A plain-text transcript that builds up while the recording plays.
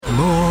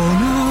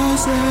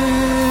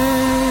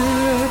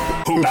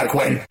Who Back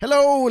When?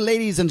 Hello,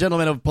 ladies and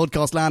gentlemen of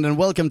Podcast Land, and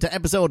welcome to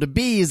episode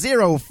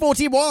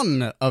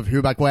B041 of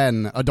Who Back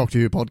When, a Doctor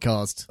Who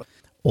podcast.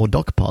 Or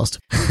DocPast.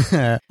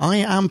 I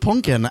am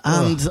Punkin,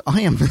 and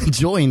I am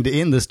joined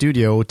in the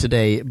studio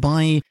today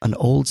by an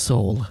old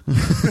soul.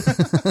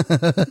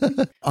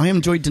 I am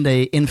joined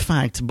today, in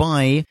fact,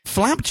 by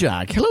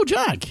Flapjack. Hello,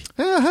 Jack.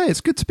 Hey, it's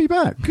good to be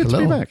back. Good to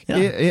be back. Yeah.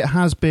 It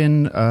has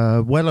been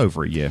well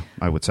over a year,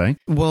 I would say.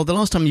 Well, the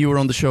last time you were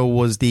on the show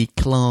was the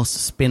Class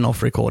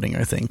spin-off recording,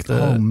 I think.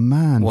 Oh,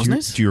 man. Wasn't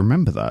it? Do you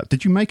remember that?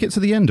 Did you make it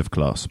to the end of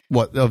Class?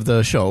 What, of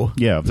the show?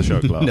 Yeah, of the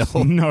show Class.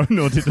 No.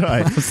 Nor did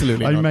I.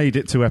 Absolutely I not. made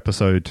it to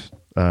episode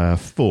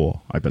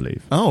 4, I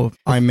believe. Oh,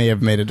 I may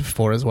have made it to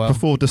 4 as well.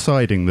 Before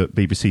deciding that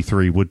BBC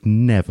 3 would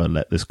never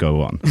let this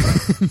go on.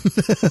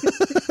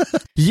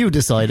 You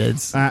decided.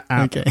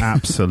 Okay.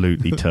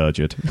 Absolutely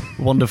turgid.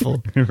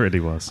 Wonderful. It really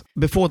was.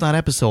 Before that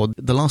episode,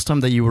 the last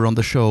time that you were on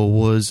the show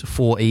was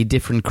for a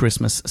different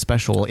Christmas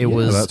special. It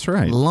was that's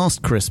right.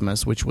 Last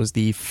Christmas, which was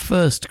the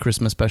first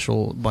Christmas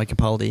special by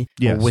Capaldi.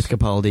 Yes. Or with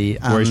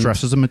Capaldi. Where he's and-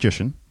 dressed as a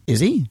magician. Is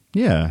he?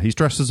 Yeah, he's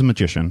dressed as a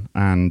magician,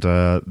 and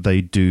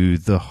they do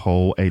the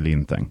whole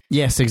alien thing.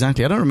 Yes,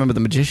 exactly. I don't remember the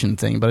magician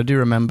thing, but I do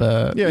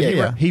remember...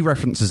 He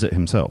references it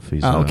himself.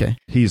 He's, okay.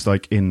 He's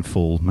like in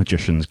full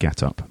magician's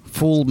get-up.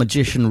 Full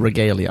magician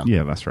regalia.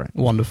 Yeah, that's right.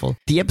 Wonderful.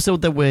 The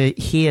episode that we're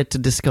here to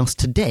discuss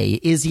today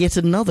is yet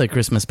another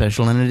Christmas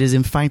special, and it is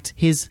in fact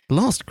his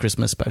last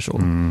Christmas special.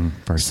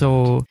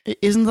 So,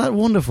 isn't that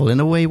wonderful? In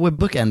a way, we're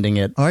bookending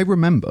it. I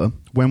remember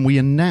when we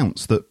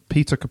announced that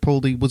Peter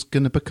Capaldi was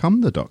going to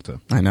become the Doctor.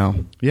 I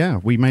know. Yeah,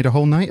 we made a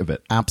whole night of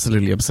it.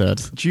 Absolutely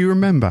absurd. Do you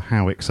remember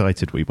how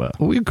excited we were?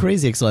 We were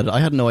crazy excited. I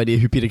had no idea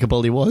who Peter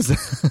Capaldi was.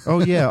 Oh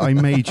yeah, I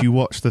made you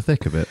watch the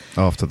thick of it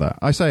after that.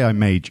 I say I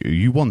made you.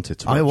 You wanted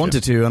to watch I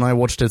wanted to, and I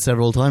watched it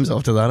several times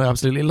after that. I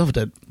absolutely loved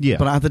it. Yeah.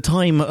 But at the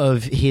time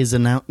of his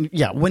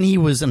when he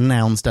was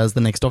announced as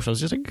the next Doctor, I was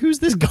just like, who's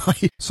this guy?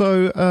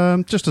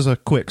 So, just as a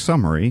quick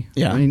summary,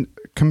 Yeah. I mean,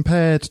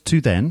 compared to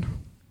then,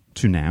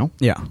 to now,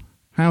 Yeah.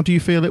 how do you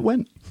feel it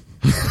went?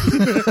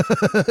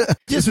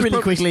 Just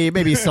really quickly,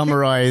 maybe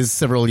summarize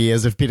several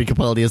years of Peter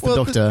Capaldi as the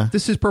Doctor.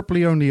 This is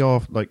probably only our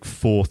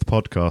fourth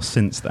podcast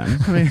since then.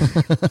 I mean,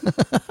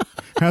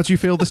 how do you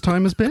feel this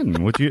time has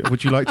been? Would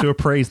you like to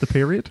appraise the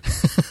period?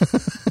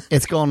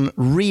 It's gone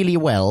really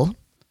well.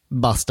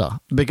 Basta.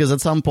 Because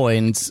at some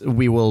point,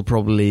 we will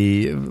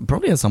probably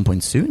at some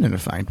point soon, in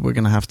fact, we're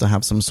going to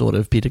have some sort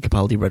of Peter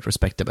Capaldi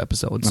retrospective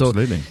episode.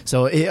 Absolutely.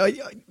 So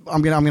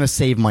I'm going to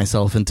save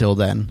myself until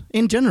then.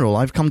 In general,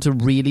 I've come to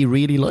really,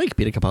 really like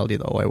Peter Capaldi,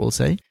 though, I will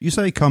say. You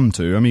say come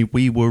to. I mean,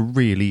 we were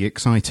really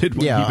excited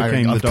when he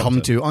became the I've Doctor.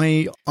 come to.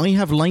 I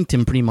have liked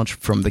him pretty much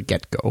from the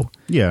get-go.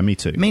 Yeah, me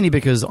too. Mainly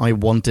because I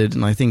wanted,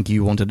 and I think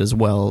you wanted as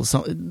well,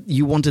 so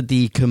you wanted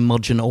the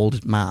curmudgeon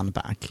old man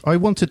back. I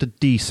wanted a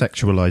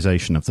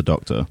desexualization of the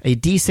Doctor. A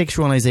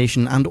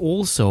desexualization, and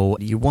also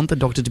you want the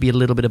Doctor to be a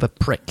little bit of a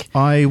prick.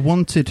 I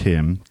wanted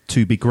him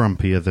to be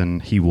grumpier than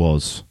he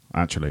was,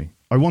 actually.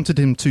 I wanted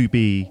him to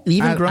be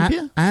Even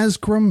grumpier? As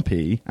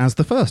grumpy as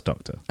the first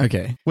Doctor.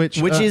 Okay. Which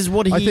is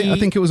what he... I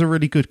think it was a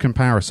really good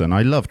comparison.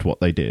 I loved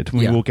what they did.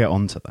 We Yeah. will get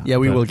onto that. Yeah,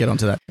 we will get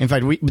onto that. In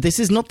fact, this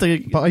is not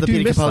the But I do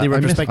Peter miss Capaldi that.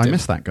 retrospective. I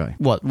miss that guy.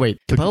 What? Wait,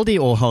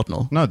 Capaldi or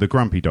Hartnell? No, the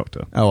grumpy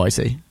Doctor. Oh, I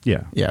see.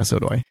 Yeah. Yeah, so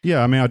do I.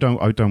 Yeah, I mean, I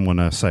don't want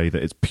to say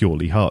that it's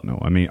purely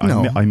Hartnell. I mean,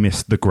 No. I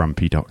miss the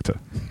grumpy Doctor.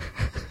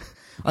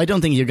 I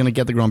don't think you're going to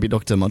get the Grumpy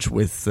Doctor much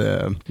with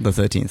the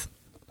 13th.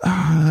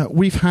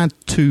 We've had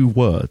 2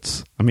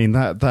 words. I mean,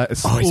 that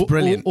is it's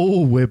brilliant.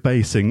 All we're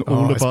basing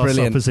all of it's our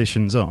brilliant.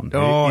 suppositions on.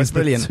 Oh, It's it's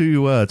brilliant. The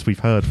 2 words we've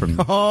heard from.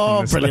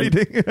 Oh, this brilliant.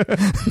 lady.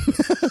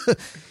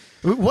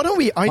 Why don't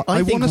we... I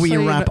I think wanna we say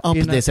wrap up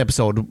in a- this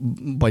episode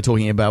by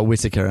talking about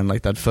Whittaker and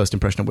that first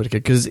impression of Whittaker,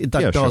 because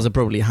that Yeah, does sure.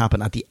 probably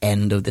happen at the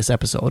end of this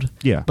episode.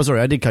 Yeah. But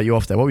sorry, I did cut you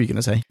off there. What were you going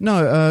to say?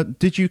 No,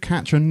 did you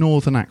catch a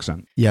northern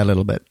accent? Yeah, a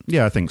little bit.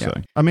 Yeah, I think so.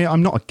 I mean,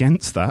 I'm not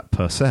against that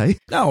per se.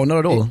 No, not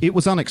at all. It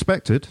was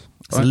unexpected.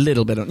 It's a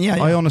little bit...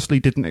 Yeah. I honestly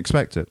didn't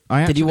expect it.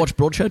 Did you watch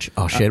Broadchurch?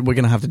 Oh, shit. We're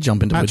going to have to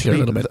jump into Whittaker a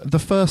Actually, little bit. the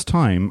first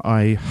time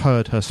I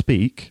heard her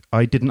speak,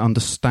 I didn't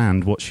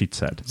understand what she'd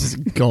said.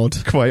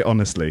 God. Quite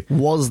honestly.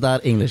 Was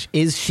that English?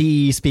 Is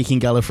she speaking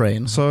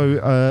Gallifreyan? So,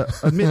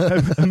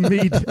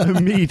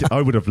 Hamid,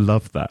 I would have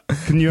loved that.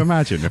 Can you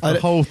imagine if the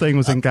whole thing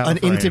was in Gallifreyan?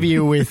 An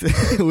interview with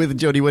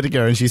Jodie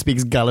Whittaker and she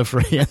speaks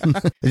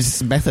Gallifreyan.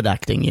 It's method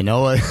acting, you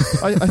know? I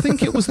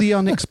think it was the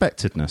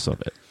unexpectedness of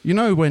it. You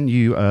know when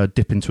you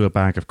dip into a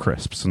bag of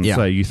crisps and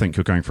say you think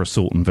you're going for a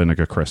salt and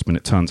vinegar crisp and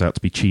it turns out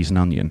to be cheese and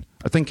onion?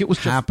 I think it was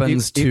just...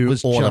 Happens it to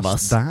was all of just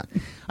us.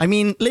 That. I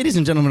mean, ladies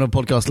and gentlemen of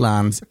Podcast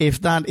Land,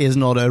 if that is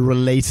not a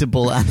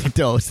relatable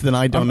anecdote, then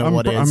I don't know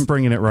what is. I'm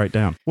bringing it right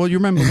down. Well, you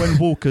remember when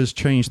Walkers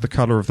changed the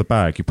colour of the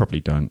bag? You probably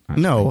don't.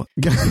 Actually. No.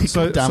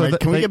 Damn it.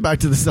 Can we get back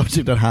to the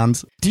subject at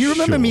hand? Do you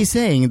remember me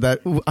saying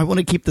that I want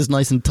to keep this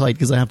nice and tight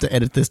because I have to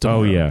edit this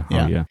tomorrow? Oh,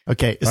 yeah.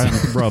 Okay.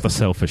 I'm rather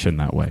selfish in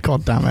that way.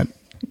 God damn it.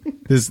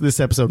 This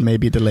episode may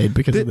be delayed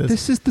because of this.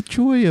 This is the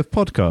joy of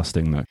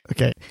podcasting, though.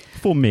 Okay.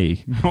 For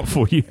me, not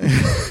for you.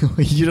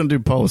 You don't do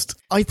post.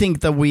 I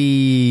think that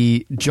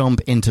we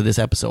jump into this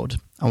episode.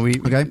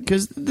 Okay.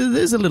 Because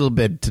there's a little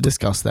bit to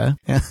discuss there.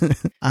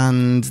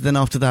 And then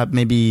after that,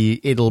 maybe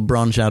it'll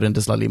branch out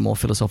into slightly more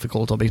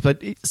philosophical topics.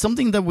 But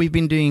something that we've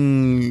been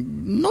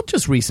doing, not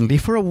just recently,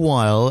 for a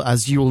while,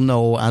 as you'll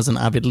know as an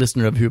avid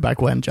listener of Who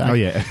Back When, Jack. Oh,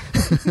 yeah.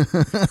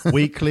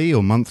 Weekly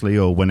or monthly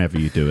or whenever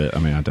you do it. I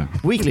mean, I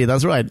don't... Weekly,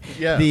 that's right.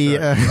 Yeah.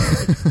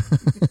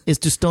 Is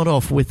to start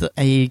off with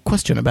a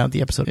question about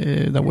the episode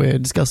that we're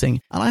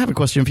discussing. And I have a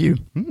question for you.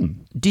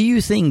 Do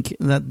you think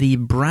that the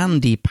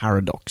Brandy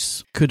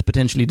paradox could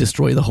potentially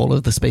destroy the whole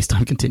of the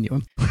space-time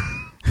continuum?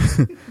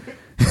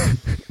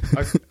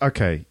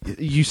 Okay,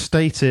 you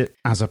state it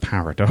as a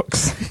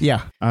paradox.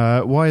 Yeah.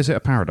 Why is it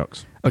a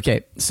paradox?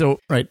 Okay, so,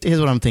 right, here's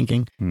what I'm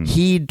thinking.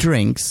 He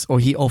drinks, or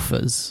he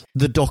offers,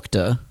 the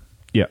Doctor...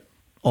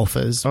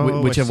 offers,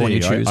 whichever one you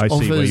choose, I see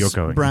offers where you're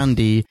going.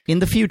 brandy in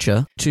the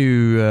future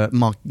to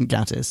Mark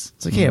Gatiss.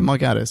 It's like, here,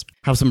 Mark Gatiss,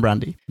 have some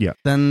brandy. Yeah.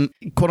 Then,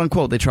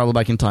 quote-unquote, they travel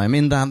back in time,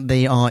 in that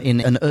they are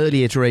in an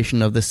early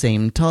iteration of the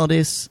same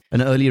TARDIS,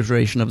 an early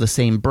iteration of the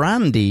same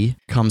brandy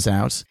comes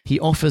out.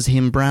 He offers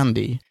him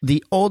brandy.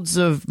 The odds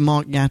of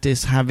Mark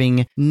Gatiss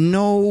having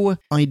no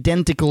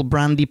identical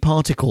brandy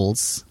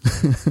particles,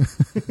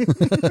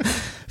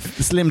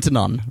 slim to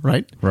none,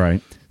 right?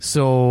 Right.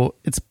 So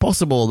it's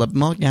possible that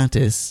Mark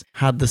Gatiss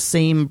had the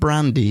same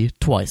brandy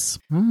twice.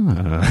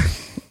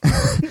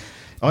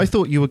 I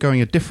thought you were going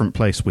a different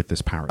place with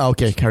this paradox.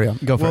 Okay, carry on.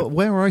 Go for it.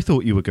 Where I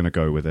thought you were going to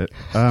go with it,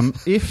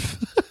 if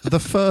the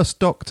first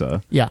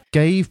Doctor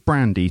gave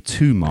brandy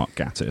to Mark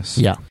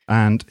Gatiss,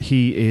 and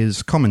he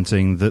is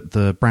commenting that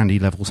the brandy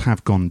levels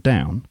have gone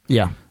down,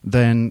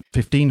 then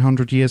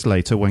 1,500 years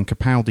later, when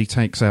Capaldi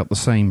takes out the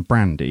same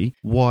brandy,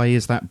 why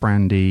is that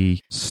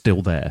brandy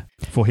still there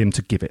for him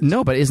to give it?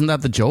 No, but isn't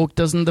that the joke?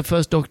 Doesn't the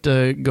first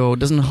Doctor go,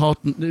 doesn't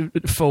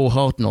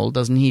Hartnell,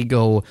 doesn't he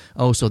go,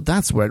 oh, so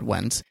that's where it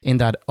went? In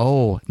that,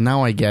 oh,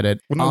 now I get it.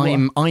 Well,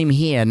 no, I'm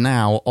here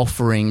now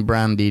offering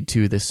brandy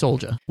to this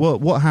soldier. Well,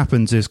 what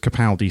happens is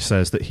Capaldi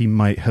says that he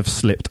might have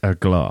slipped a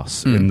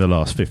glass in the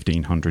last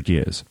 1,500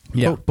 years.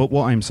 Yeah. But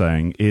what I'm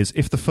saying is,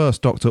 if the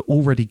first Doctor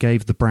already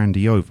gave the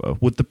brandy over,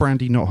 would the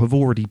brandy not have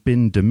already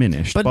been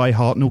diminished by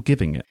Hartnell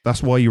giving it?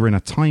 That's why you're in a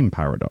time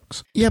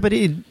paradox. Yeah, but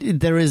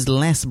there is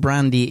less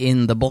brandy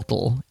in the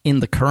bottle,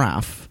 in the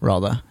carafe,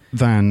 rather,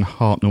 than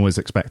Hartnell is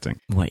expecting.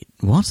 Wait,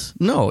 what?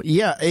 No,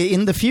 yeah,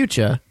 in the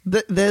future,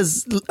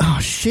 there's... Oh,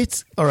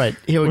 shit. All right,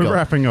 here we go. We're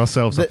wrapping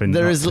ourselves up in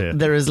knots here.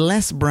 There is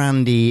less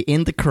brandy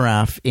in the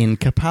carafe in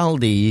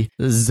Capaldi's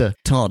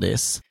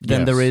TARDIS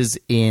than there is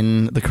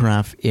in the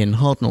carafe in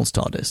Hartnell's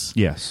TARDIS.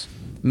 Yes.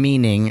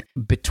 Meaning,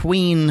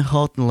 between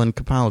Hartnell and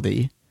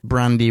Capaldi,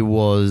 brandy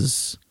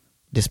was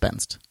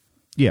dispensed.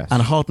 Yes.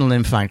 And Hartnell,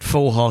 in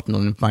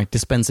fact,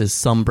 dispenses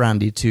some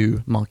brandy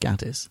to Mark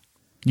Gatiss.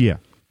 Yeah.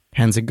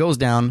 Hence it goes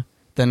down,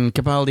 then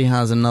Capaldi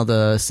has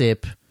another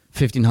sip,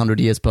 1,500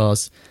 years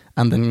pass,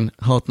 and then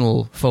faux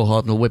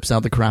Hartnell whips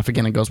out the carafe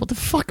again and goes, what the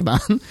fuck,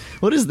 man?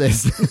 What is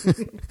this?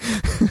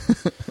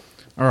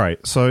 All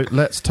right, so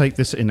let's take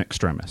this in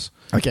extremis.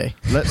 Okay.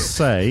 Let's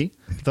say...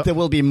 that there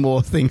will be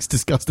more things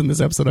discussed in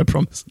this episode, I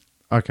promise.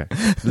 Okay.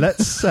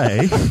 Let's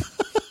say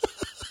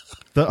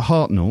that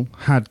Hartnell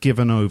had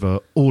given over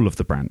all of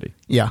the brandy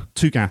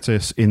to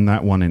Gatiss in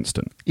that one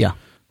instant. Yeah.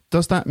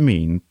 Does that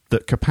mean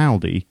that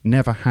Capaldi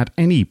never had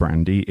any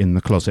brandy in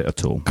the closet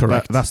at all?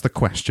 Correct. That's the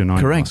question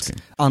I'm asking.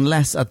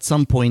 Unless at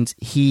some point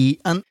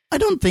and I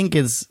don't think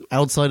it's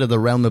outside of the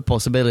realm of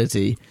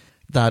possibility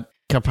that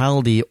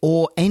Capaldi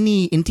or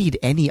any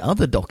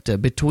other Doctor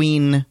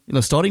between,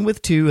 starting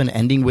with 2 and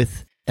ending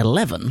with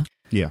 11,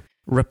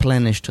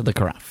 replenished the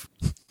carafe.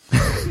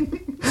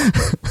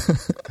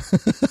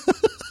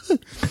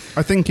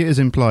 I think it is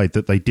implied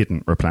that they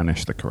didn't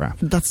replenish the carafe.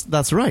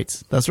 That's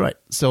right. That's right.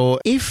 So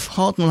if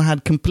Hartnell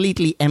had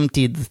completely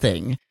emptied the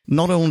thing,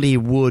 not only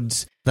would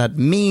that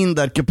mean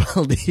that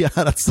Capaldi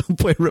had at some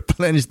point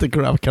replenished the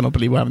carafe, I cannot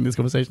believe we're having this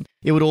conversation.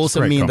 It would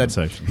also mean that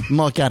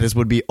Mark Gatiss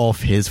would be off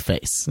his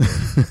face.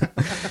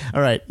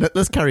 All right,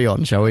 let's carry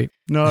on, shall we?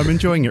 No, I'm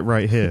enjoying it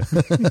right here.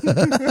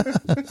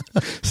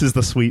 This is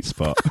the sweet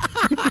spot.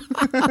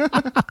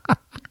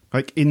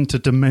 Like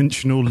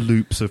interdimensional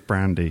loops of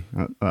brandy.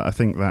 I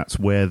think that's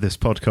where this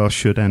podcast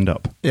should end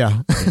up.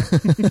 Yeah.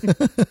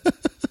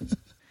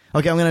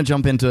 Okay, I'm going to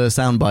jump into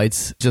sound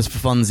bites just for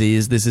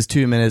funsies. This is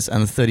 2 minutes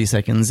and 30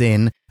 seconds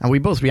in, and we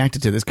both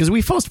reacted to this because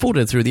we fast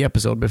forwarded through the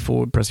episode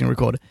before pressing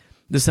record.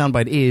 The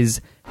soundbite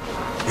is...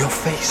 Your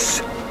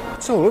face.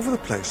 It's all over the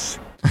place.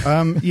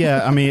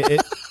 Yeah, I mean,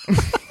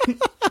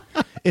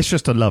 it's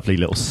just a lovely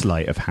little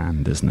sleight of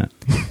hand, isn't it?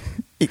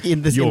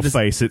 Your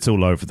face, it's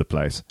all over the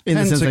place.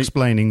 Hence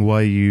explaining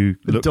why you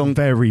look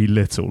very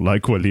little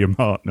like William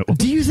Hartnell.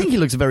 Do you think he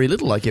looks very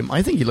little like him?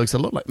 I think he looks a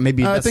lot like...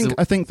 Maybe I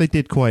think they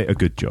did quite a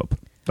good job.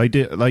 They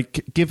did,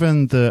 like,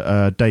 given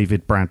that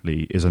David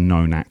Bradley is a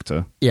known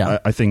actor,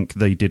 I think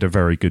they did a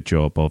very good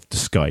job of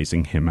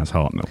disguising him as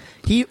Hartnell.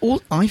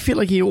 I feel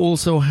like he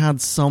also had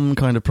some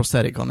kind of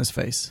prosthetic on his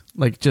face.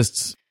 Like,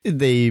 just, I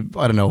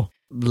don't know,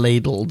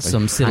 ladled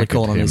some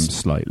silicone on his...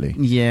 slightly.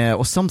 Yeah,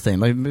 or something.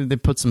 Like, they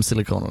put some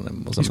silicone on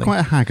him or something. He's quite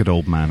a haggard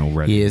old man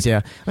already. He is,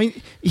 yeah. I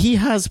mean, he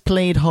has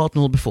played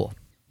Hartnell before.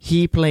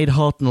 He played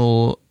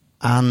Hartnell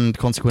and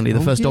consequently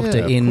the First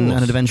Doctor in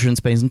An Adventure in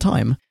Space and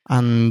Time.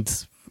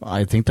 And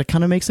I think that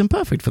kind of makes him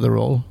perfect for the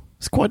role.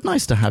 It's quite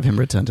nice to have him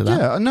return to that.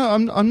 Yeah, no,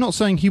 I'm not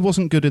saying he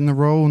wasn't good in the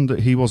role and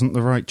that he wasn't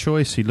the right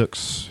choice. He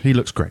looks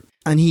great.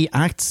 And he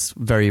acts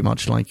very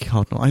much like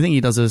Hartnell. I think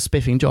he does a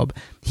spiffing job.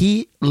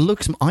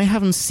 I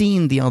haven't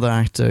seen the other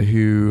actor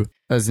who,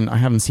 as in I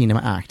haven't seen him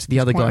act. The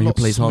other guy who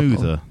plays Hartnell.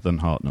 Smoother than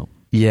Hartnell.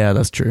 Yeah,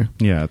 that's true.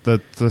 Yeah,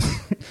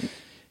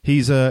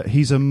 he's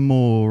a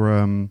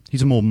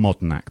more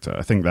modern actor.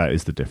 I think that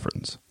is the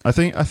difference. I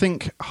think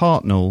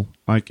Hartnell,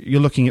 like,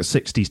 you're looking at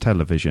 60s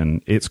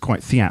television, it's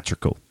quite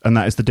theatrical, and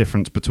that is the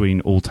difference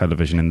between all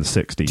television in the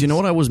 60s. Do you know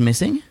what I was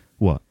missing?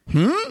 What?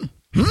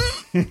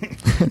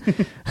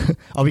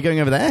 Are we going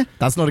over there?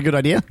 That's not a good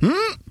idea.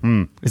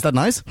 Is that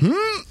nice?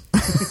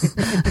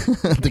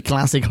 The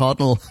classic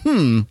Hartnell.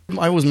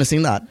 I was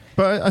missing that.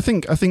 But I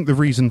think the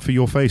reason for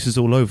your face is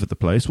all over the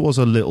place was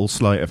a little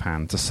sleight of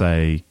hand to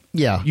say,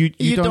 yeah,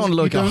 you don't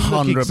look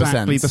 100%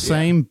 exactly the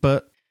same,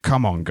 but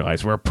come on,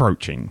 guys, we're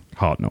approaching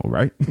Hartnell,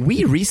 right?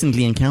 We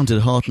recently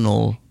encountered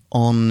Hartnell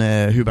on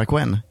Who Back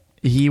When.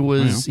 He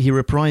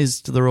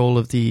reprised the role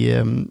of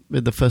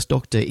the First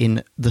Doctor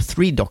in The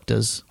Three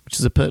Doctors, which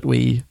is a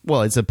Pertwee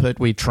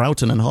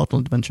Troughton and Hartnell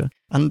adventure.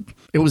 And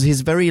it was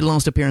his very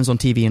last appearance on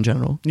TV in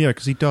general. Yeah,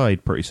 because he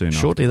died pretty soon.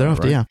 Shortly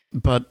thereafter, right? Yeah.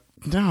 But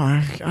no,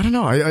 I don't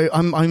know.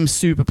 I'm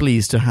super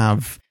pleased to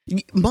have...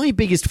 My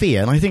biggest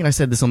fear, and I think I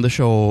said this on the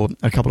show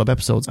a couple of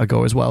episodes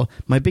ago as well,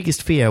 my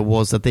biggest fear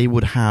was that they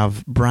would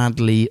have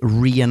Bradley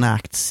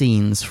reenact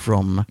scenes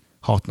from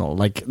Hartnell.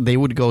 Like, they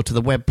would go to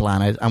the web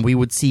planet and we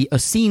would see a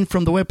scene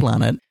from the web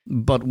planet,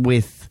 but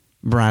with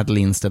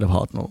Bradley instead of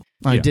Hartnell.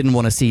 I didn't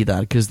want to see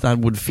that because that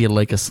would feel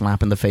like a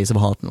slap in the face of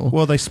Hartnell.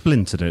 Well, they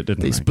splintered it,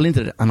 didn't they? They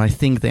splintered it, and I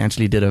think they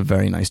actually did a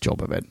very nice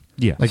job of it.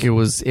 Yes. Like, it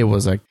was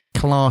a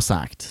class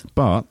act.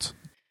 But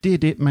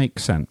did it make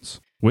sense?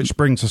 Which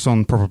brings us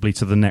on probably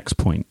to the next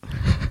point.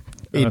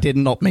 It did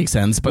not make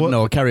sense, but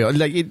no, carry on.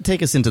 Like,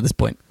 take us into this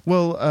point.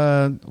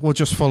 Well,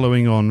 just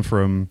following on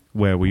from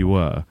where we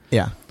were.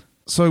 Yeah.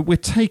 So we're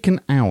taken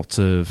out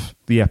of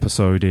the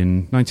episode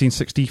in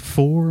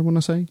 1964, I want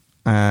to say.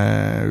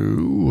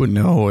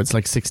 No, it's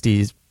like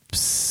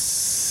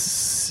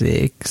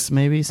 66,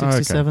 maybe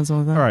 67, something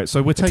like that. All right,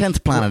 so we're the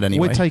 10th planet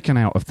anyway. We're taken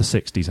out of the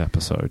 60s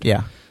episode.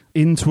 Yeah.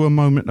 Into a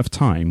moment of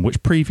time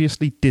which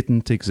previously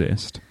didn't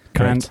exist.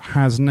 Correct. And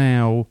has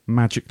now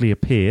magically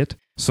appeared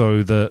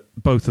so that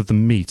both of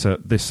them meet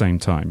at this same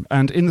time.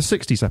 And in the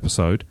 60s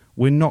episode,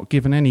 we're not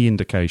given any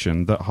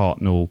indication that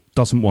Hartnell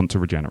doesn't want to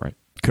regenerate.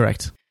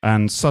 Correct.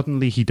 And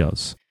suddenly he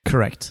does.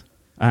 Correct.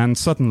 And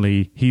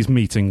suddenly he's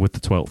meeting with the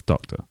 12th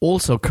Doctor.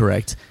 Also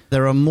correct.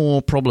 There are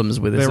more problems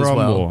with this as well.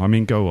 There are more. I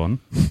mean, go on.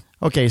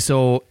 Okay,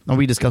 so and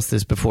we discussed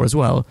this before as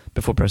well,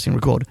 before pressing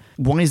record.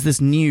 Why is this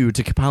new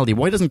to Capaldi?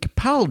 Why doesn't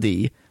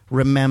Capaldi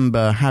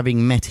remember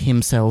having met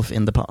himself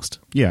in the past?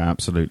 Yeah,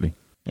 absolutely.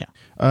 Yeah.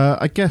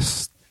 I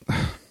guess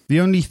the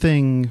only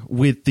thing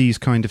with these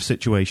kind of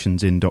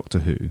situations in Doctor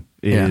Who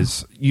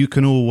is you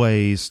can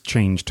always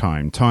change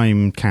time.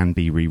 Time can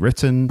be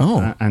rewritten,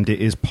 and it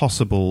is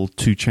possible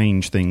to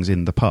change things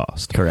in the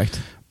past.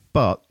 Correct.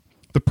 But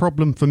the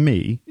problem for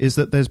me is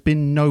that there's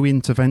been no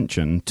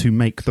intervention to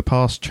make the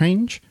past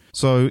change.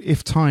 So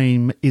if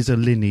time is a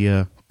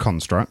linear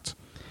construct...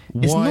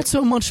 It's not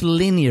so much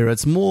linear,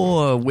 it's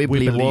more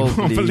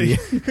wibbly-wobbly.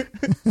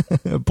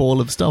 A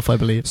ball of stuff, I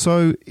believe.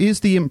 So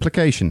is the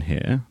implication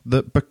here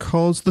that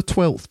because the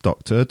 12th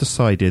Doctor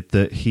decided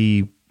that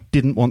he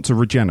didn't want to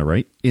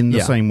regenerate in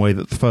the same way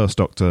that the First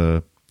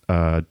Doctor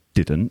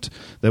didn't,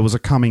 there was a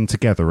coming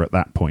together at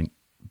that point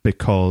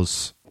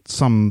because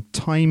some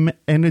time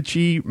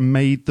energy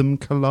made them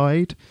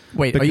collide?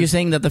 Wait, are you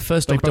saying that the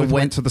First Doctor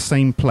went to the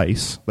same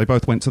place? They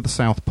both went to the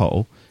South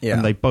Pole,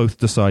 and they both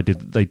decided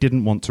that they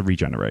didn't want to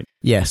regenerate.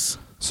 Yes.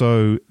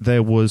 So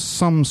there was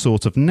some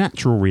sort of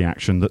natural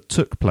reaction that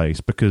took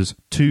place because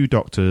two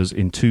doctors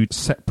in two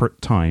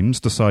separate times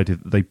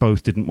decided that they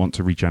both didn't want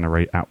to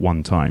regenerate at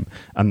one time,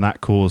 and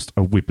that caused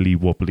a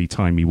wibbly-wobbly,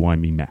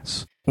 timey-wimey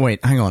mess.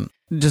 Wait, hang on.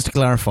 Just to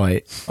clarify,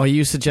 are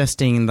you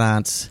suggesting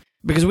that...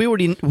 Because we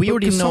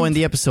already know in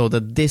the episode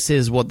that this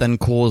is what then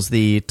caused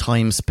the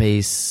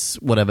time-space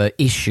whatever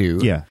issue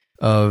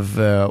of,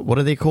 what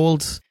are they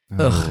called?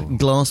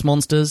 Glass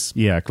monsters?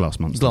 Yeah, glass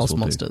monsters. Glass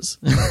monsters.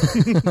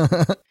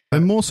 They're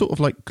more sort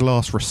of like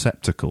glass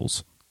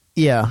receptacles.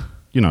 Yeah.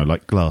 You know,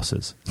 like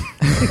glasses.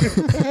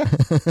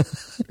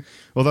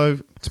 Although,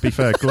 to be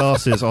fair,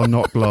 glasses are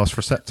not glass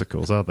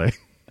receptacles, are they?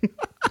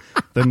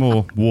 They're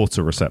more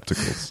water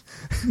receptacles.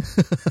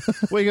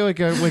 We're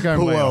going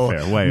way off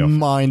here. Way off.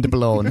 Mind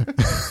blown.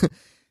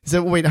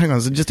 So wait, hang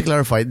on. So just to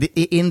clarify,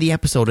 in the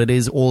episode, it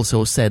is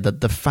also said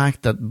that the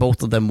fact that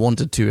both of them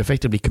wanted to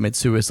effectively commit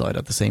suicide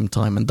at the same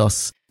time, and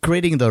thus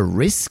creating the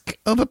risk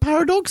of a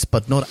paradox,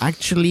 but not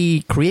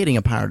actually creating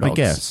a paradox. I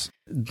guess.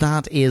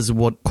 That is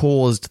what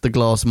caused the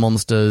glass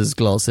monsters,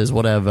 glasses,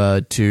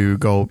 whatever, to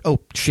go, oh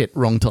shit,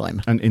 wrong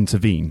time. And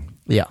intervene.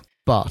 Yeah.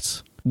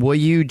 But were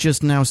you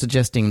just now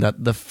suggesting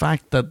that the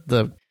fact that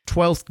the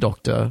 12th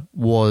Doctor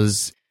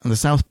was on the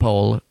South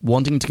Pole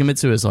wanting to commit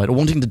suicide, or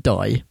wanting to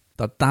die,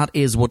 that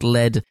is what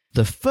led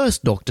the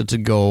first Doctor to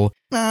go,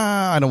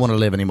 I don't want to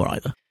live anymore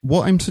either?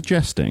 What I'm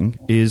suggesting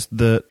is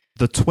that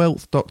the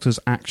 12th Doctor's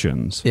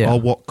actions are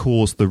what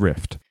caused the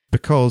rift.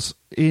 Because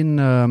in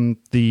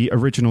the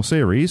original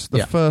series,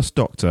 the first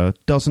Doctor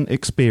doesn't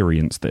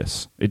experience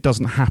this. It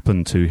doesn't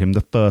happen to him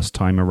the first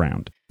time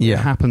around. It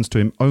happens to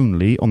him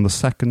only on the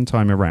second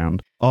time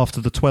around,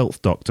 after the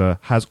 12th Doctor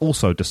has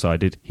also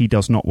decided he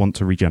does not want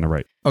to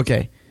regenerate.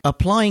 Okay.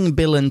 Applying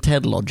Bill and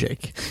Ted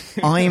logic,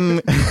 I'm...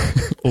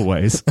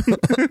 Always.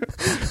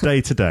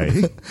 Day to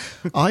day.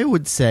 I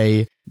would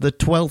say the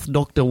 12th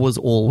Doctor was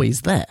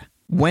always there.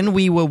 When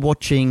we were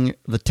watching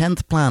The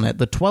 10th Planet,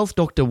 the 12th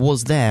Doctor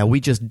was there,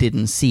 we just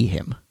didn't see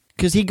him.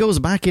 Because he goes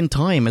back in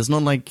time, it's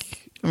not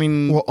like... I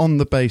mean... Well, on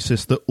the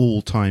basis that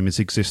all time is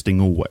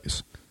existing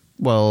always.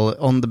 Well,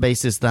 on the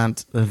basis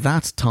that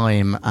that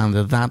time and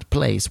that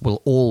place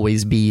will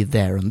always be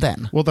there and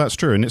then. Well, that's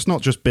true, and it's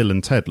not just Bill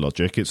and Ted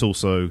logic, it's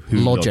also Who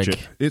logic.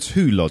 It's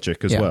Who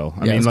logic as well.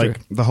 I mean,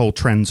 like, the whole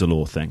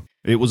Trenzalore thing.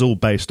 It was all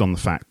based on the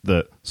fact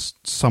that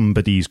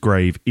somebody's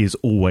grave is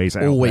always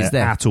out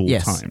there at all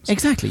times.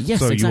 Exactly, yes,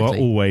 so exactly. you are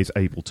always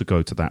able to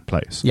go to that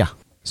place. Yeah.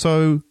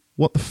 So,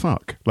 what the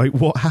fuck? Like,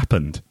 what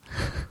happened?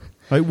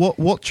 Like,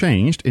 what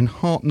changed in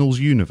Hartnell's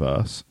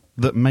universe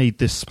that made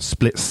this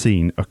split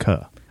scene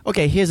occur?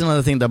 Okay, here's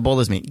another thing that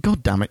bothers me.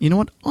 God damn it. You know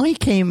what?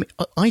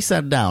 I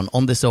sat down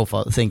on the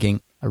sofa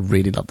thinking, I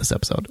really love this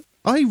episode.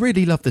 I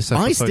really love this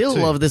episode. I still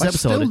love this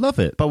episode. I still love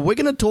it. But we're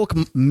going to talk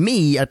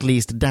me, at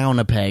least, down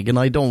a peg, and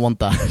I don't want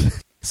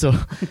that. So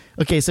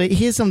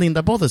here's something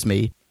that bothers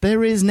me.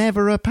 There is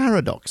never a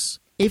paradox.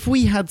 If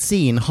we had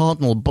seen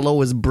Hartnell blow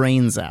his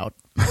brains out,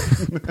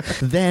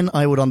 then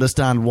I would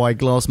understand why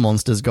glass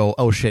monsters go,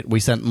 oh shit,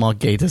 we sent Mark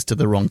Gatiss to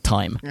the wrong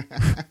time.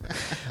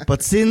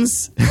 But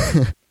since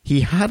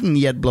he hadn't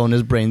yet blown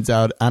his brains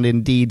out, and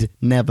indeed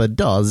never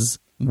does,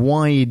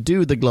 why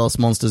do the glass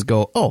monsters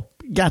go, oh,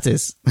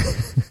 Gatiss,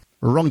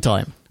 wrong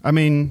time? I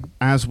mean,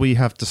 as we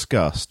have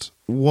discussed,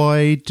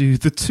 why do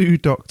the two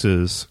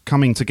Doctors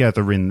coming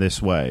together in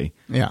this way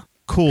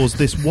cause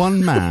this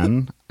one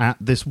man at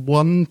this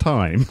one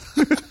time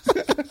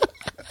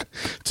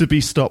to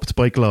be stopped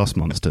by glass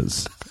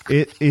monsters?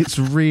 It's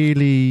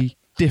really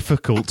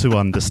difficult to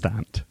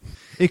understand.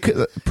 It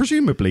could,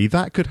 presumably,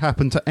 that could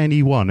happen to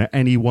anyone at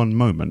any one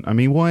moment. I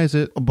mean, why is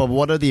it... But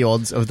what are the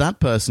odds of that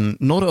person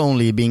not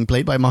only being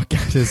played by Mark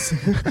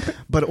Gatiss,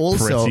 but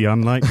also... Pretty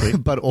unlikely.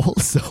 But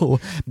also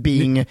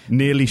being...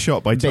 nearly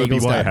shot by Toby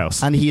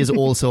Whitehouse. And he is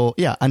also...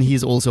 Yeah, and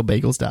he's also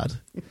Bagel's dad.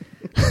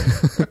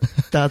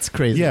 That's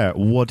crazy. Yeah,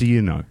 what do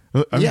you know?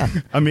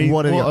 I mean,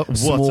 what are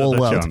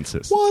the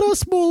chances? What a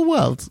small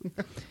world.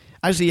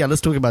 Actually, yeah, let's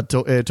talk about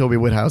Toby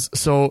Whitehouse.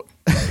 So,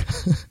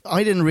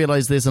 I didn't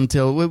realize this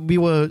until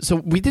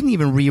we didn't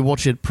even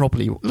rewatch it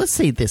properly. Let's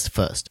say this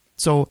first.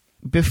 So,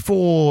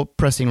 before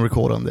pressing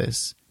record on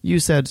this,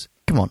 you said,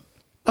 come on,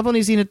 I've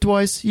only seen it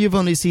twice. You've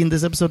only seen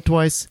this episode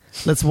twice.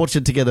 Let's watch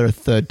it together a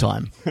third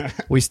time.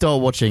 We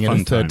start watching it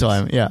a third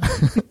time. Yeah.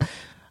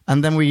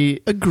 And then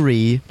we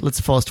agree,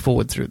 let's fast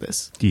forward through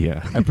this.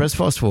 Yeah. I press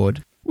fast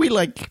forward.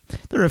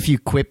 There are a few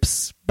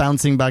quips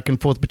bouncing back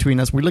and forth between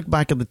us. We look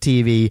back at the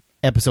TV,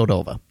 episode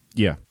over.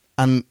 Yeah.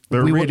 And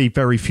there are really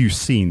very few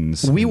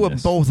scenes. We were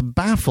both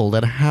baffled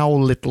at how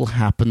little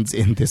happens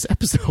in this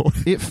episode.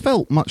 It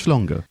felt much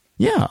longer.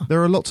 Yeah.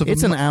 There are lots of...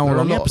 It's an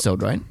hour-long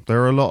episode, right?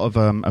 There are a lot of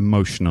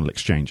emotional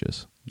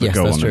exchanges that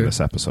go on in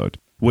this episode,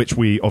 which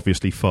we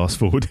obviously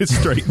fast-forwarded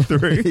straight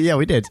through. Yeah,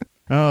 we did.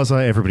 I was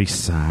like, everybody's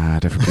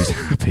sad, everybody's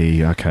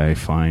happy, okay,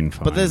 fine.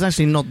 But there's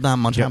actually not that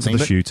much happening. Get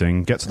to the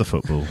shooting, get to the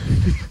football.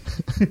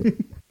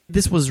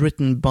 This was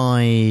written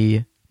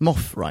by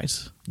Moff, right?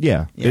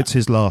 Yeah, it's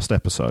his last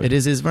episode. It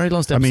is his very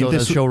last episode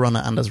as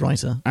showrunner and as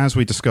writer. As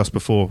we discussed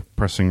before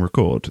pressing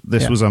record,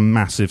 this was a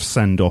massive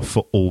send-off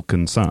for all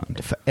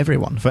concerned. For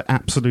everyone. For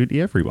absolutely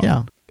everyone.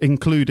 Yeah.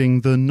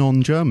 Including the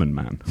non-German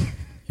man.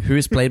 Who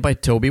is played by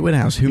Toby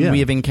Whitehouse, whom we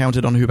have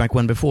encountered on Who Back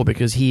When before,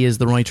 because he is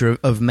the writer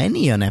of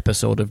many an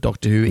episode of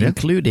Doctor Who,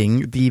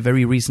 including the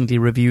very recently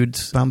reviewed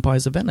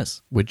Vampires of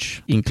Venice,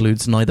 which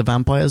includes neither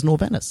vampires nor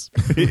Venice.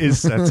 It is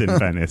set in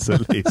Venice,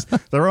 at least.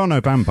 There are no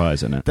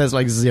vampires in it. There's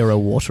like zero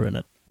water in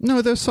it.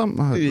 No, there's some...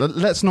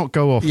 let's not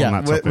go off on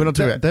that topic. We're not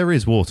doing it. There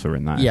is water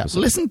in that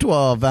episode. Listen to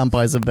our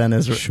Vampires of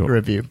Venice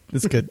review.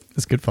 It's good.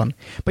 It's good fun.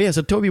 But yeah,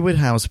 so Toby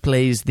Whitehouse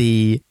plays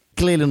the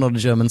clearly not a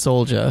German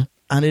soldier,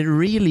 and it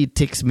really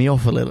ticks me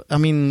off a little. I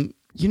mean,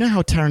 you know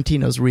how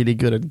Tarantino's really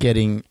good at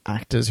getting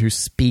actors who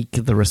speak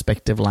the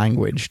respective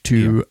language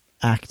to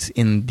act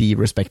in the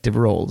respective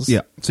roles?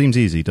 Yeah, seems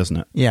easy, doesn't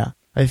it? Yeah.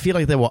 I feel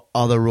like there were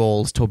other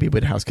roles Toby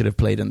Whithouse could have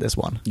played in this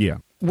one. Yeah.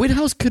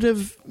 Whithouse could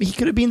have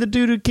been the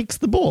dude who kicks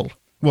the ball.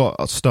 Well,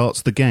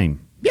 starts the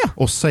game. Yeah.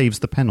 Or saves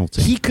the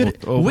penalty. He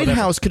could. Or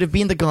Whithouse could have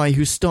been the guy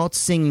who starts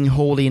singing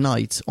Holy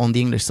Night on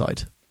the English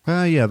side.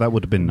 Yeah, that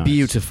would have been nice.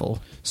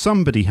 Beautiful.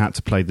 Somebody had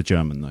to play the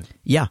German, though.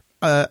 Yeah.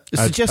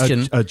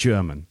 Suggestion. A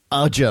German.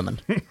 A German.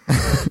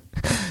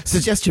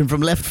 Suggestion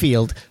from left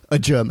field, a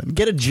German.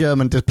 Get a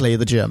German to play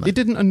the German. It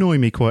didn't annoy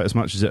me quite as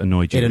much as it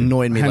annoyed you. It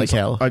annoyed me like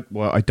hell.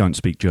 I don't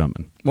speak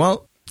German.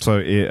 Well... So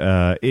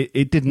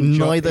it didn't...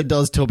 Neither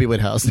does Toby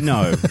Whithouse.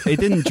 No, it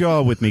didn't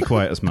jar with me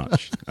quite as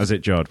much as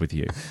it jarred with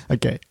you.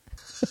 Okay.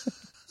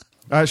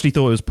 I actually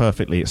thought it was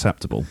perfectly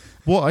acceptable.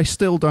 What I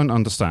still don't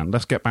understand,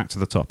 let's get back to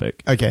the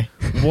topic. Okay.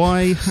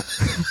 Why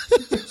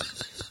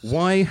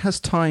has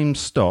time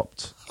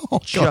stopped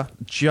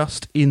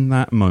just in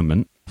that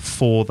moment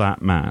for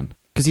that man?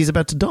 Because he's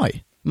about to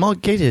die. Mark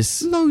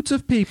Gatiss. Loads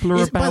of people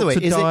are about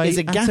to die. Is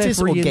it Gatiss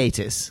or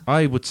Gatiss?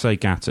 I would say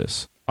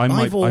Gatiss. I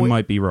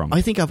might be wrong.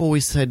 I think I've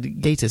always said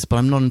Gatiss, but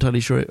I'm not entirely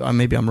sure.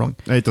 Maybe I'm wrong.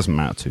 It doesn't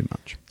matter too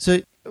much.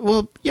 So,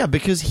 well, yeah,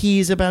 because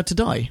he's about to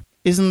die.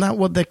 Isn't that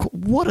what they're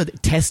called? What are they?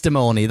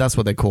 Testimony, that's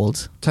what they're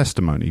called.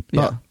 Testimony. But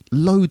Yeah.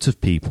 loads of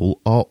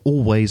people are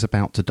always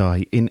about to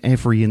die in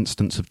every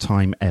instance of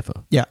time ever.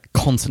 Yeah,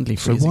 constantly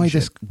So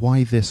freezing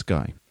why this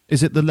guy?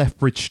 Is it the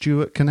Lethbridge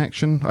Stewart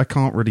connection? I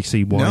can't really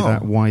see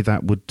why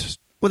that would...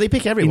 Well, they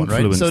pick everyone,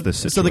 right? Influence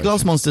this So the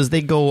Glass situation. Monsters,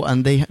 they go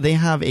and they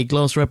have a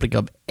glass replica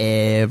of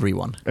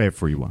everyone.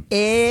 Everyone.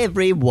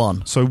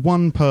 So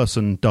one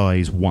person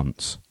dies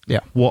once.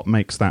 Yeah. What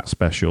makes that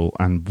special,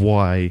 and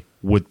why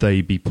would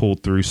they be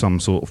pulled through some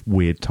sort of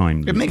weird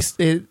time loop?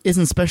 It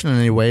isn't special in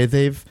any way.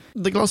 The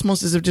Glass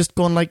Monsters have just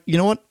gone like, you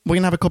know what? We're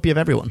going to have a copy of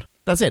everyone.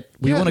 That's it.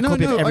 We want a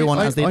copy of everyone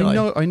as they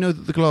die. I know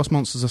that the Glass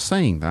Monsters are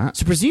saying that.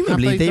 So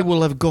presumably they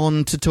will have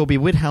gone to Toby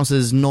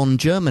Whithouse's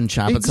non-German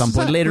chap at some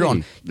point later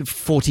on.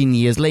 14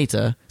 years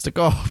later. It's like,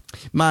 oh,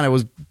 man, it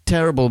was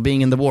terrible being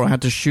in the war. I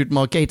had to shoot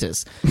Mark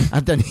Gatiss.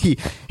 And then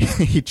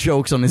he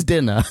chokes on his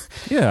dinner.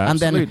 Yeah,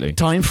 absolutely. And then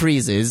time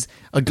freezes.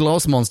 A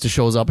Glass Monster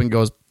shows up and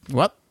goes,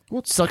 what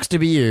sucks to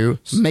be you?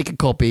 Make a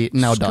copy,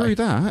 now die. Screw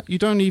that. You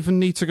don't even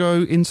need to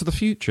go into the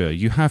future.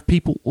 You have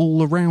people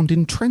all around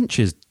in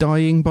trenches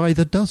dying by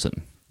the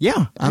dozen.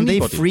 Yeah, and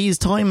Anybody. they freeze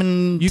time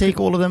and take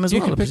all of them as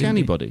well. You can pick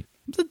anybody.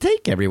 They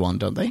take everyone,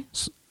 don't they?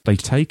 They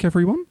take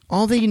everyone?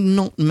 Are they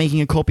not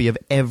making a copy of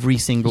every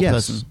single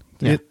person?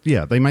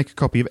 Yeah, they make a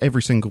copy of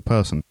every single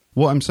person.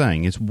 What I'm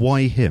saying is,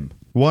 why him?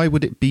 Why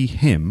would it be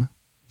him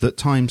that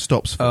time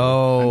stops for?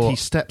 And he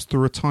steps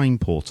through a time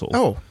portal.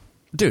 Oh,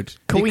 dude,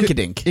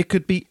 coinkydink. It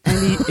could be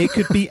any. It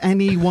could be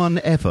anyone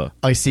ever.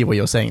 I see what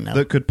you're saying now.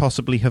 That could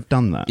possibly have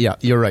done that. Yeah,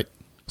 you're right.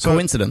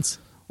 Coincidence.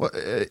 Well,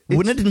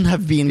 wouldn't it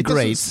have been it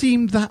great? It doesn't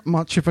seem that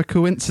much of a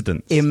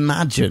coincidence.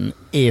 Imagine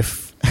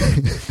if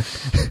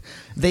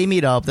they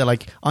meet up, they're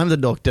like, I'm the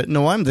doctor,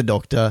 no, I'm the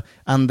doctor,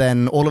 and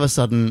then all of a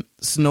sudden,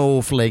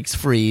 snowflakes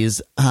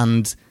freeze,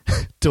 and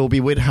Toby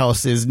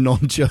Whithouse's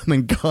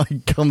non-German guy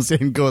comes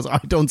in and goes, I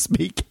don't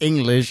speak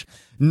English,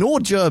 nor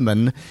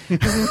German. We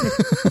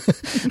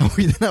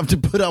then have to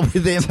put up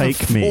with him for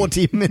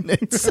 40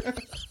 minutes.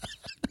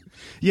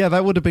 Yeah,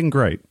 that would have been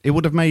great. It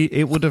would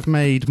have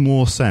made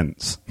more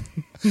sense.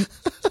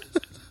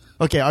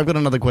 Okay, I've got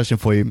another question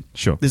for you.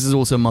 Sure. This is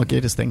also a Mark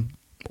Gatiss thing.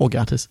 Or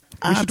Gatiss.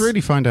 We should really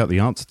find out the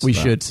answer to that. We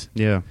should.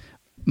 Yeah.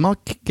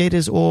 Mark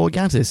Gatiss or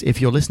Gatiss, if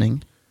you're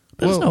listening,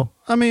 let us know.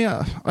 I mean,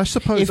 I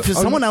suppose... If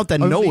someone out there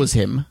knows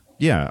him...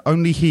 Yeah,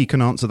 only he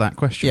can answer that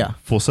question. Yeah.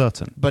 For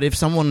certain. But if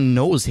someone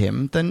knows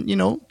him, then,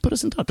 put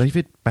us in touch.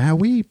 David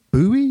Bowie?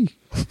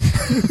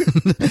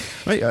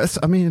 Wait,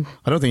 I mean...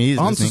 I don't think he's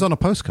answers listening. on a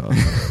postcard.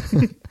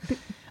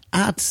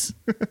 At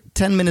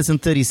 10 minutes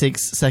and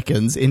 36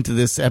 seconds into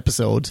this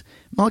episode,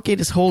 Mark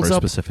Gatiss holds Very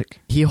up... specific.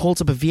 He holds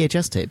up a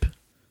VHS tape.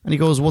 And he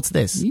goes, what's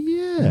this?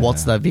 Yeah.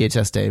 What's that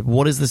VHS tape?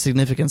 What is the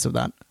significance of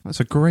that? That's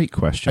a great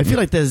question. I feel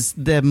like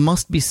there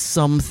must be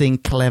something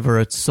clever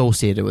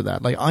associated with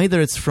that. Like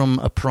either it's from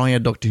a prior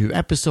Doctor Who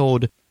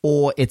episode,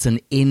 or it's an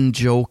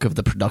in-joke of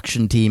the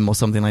production team or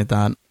something like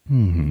that.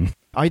 Mm-hmm.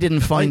 I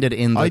didn't find it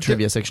in the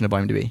trivia section of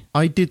IMDb.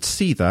 I did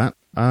see that.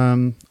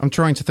 I'm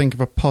trying to think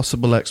of a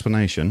possible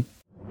explanation.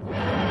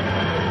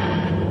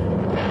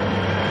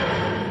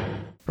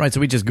 Right, so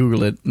we just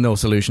Googled it. No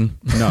solution.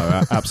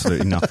 No,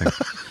 absolutely nothing.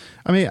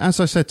 I mean, as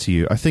I said to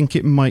you, I think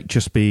it might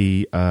just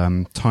be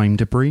time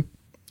debris.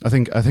 I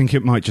think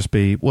it might just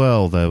be,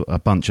 a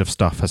bunch of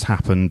stuff has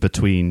happened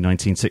between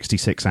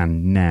 1966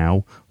 and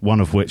now, one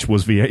of which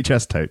was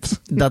VHS tapes.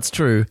 That's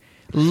true.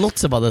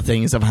 Lots of other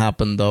things have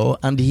happened, though,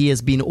 and he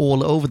has been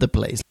all over the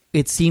place.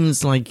 It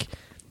seems like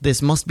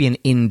this must be an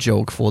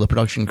in-joke for the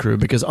production crew,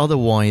 because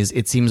otherwise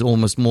it seems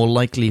almost more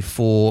likely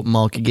for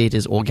Mark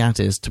Gatiss or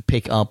Gatiss to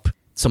pick up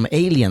some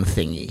alien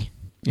thingy.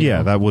 Yeah,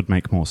 know? that would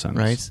make more sense.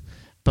 Right?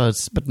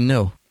 But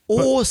no.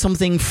 Or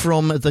something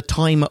from the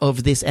time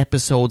of this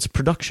episode's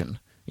production.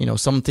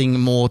 Something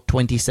more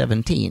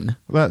 2017.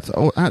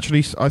 Actually,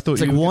 I thought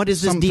it's like, what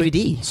is this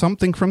DVD?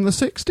 Something from the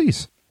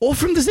 60s. Or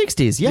from the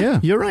 60s. Yeah,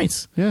 you're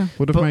right. Yeah,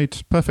 would have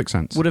made perfect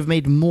sense. Would have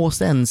made more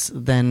sense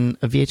than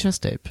a VHS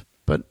tape.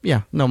 But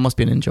yeah, no, it must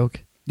be an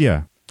in-joke.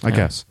 Yeah, I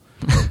guess.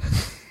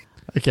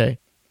 Okay.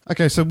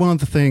 Okay, so one of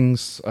the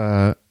things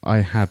I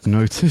had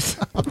noted...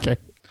 Okay.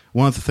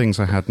 One of the things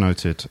I had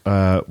noted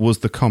was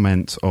the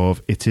comment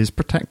of, it is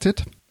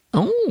protected.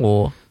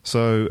 Oh.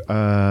 So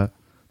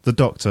the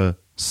Doctor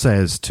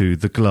says to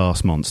the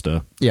glass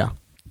monster... Yeah.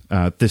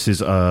 This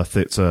is Earth,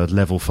 it's a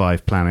level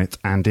 5 planet,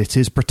 and it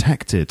is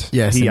protected.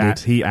 Yes,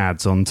 he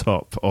adds on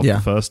top of the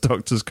First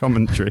Doctor's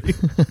commentary.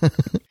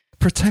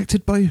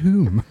 Protected by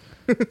whom?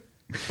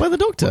 By the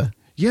Doctor.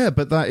 Yeah,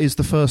 but that is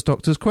the First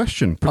Doctor's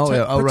question.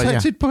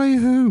 Protected by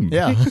whom?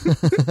 Yeah.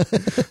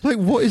 Like,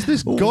 what is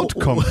this God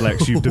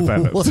complex you've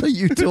developed? What are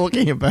you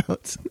talking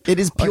about? It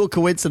is pure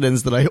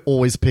coincidence that I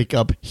always pick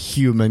up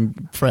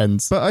human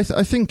friends. But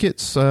I think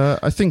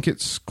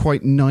it's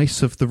quite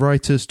nice of the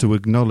writers to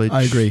acknowledge.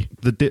 I agree.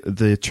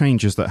 The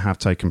changes that have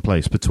taken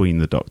place between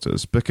the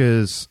Doctors,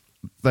 because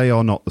they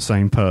are not the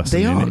same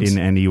person in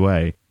any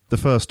way. The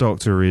First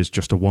Doctor is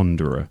just a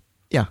wanderer.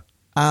 Yeah.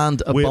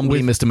 And a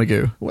bumbly Mr.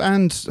 Magoo.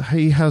 And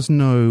he has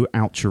no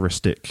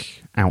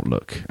altruistic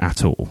outlook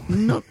at all.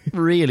 Not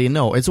really,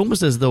 no. It's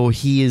almost as though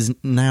he is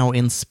now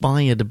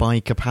inspired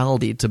by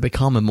Capaldi to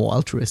become a more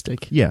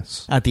altruistic.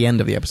 Yes. At the end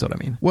of the episode, I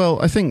mean.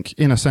 Well, I think,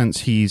 in a sense,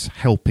 he's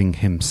helping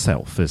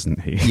himself,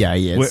 isn't he? Yeah,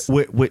 he is.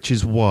 Which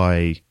is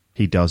why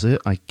he does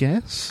it, I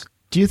guess.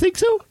 Do you think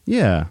so?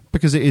 Yeah,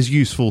 because it is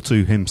useful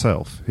to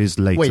himself, his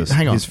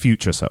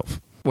future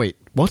self. Wait,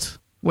 what?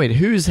 Wait,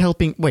 who's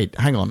helping... Wait,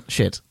 hang on.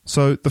 Shit.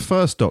 So the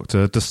First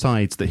Doctor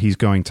decides that he's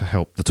going to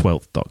help the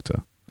 12th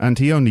Doctor. And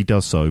he only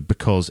does so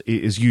because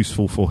it is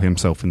useful for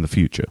himself in the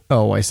future.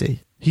 Oh, I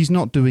see. He's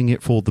not doing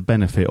it for the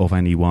benefit of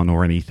anyone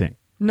or anything.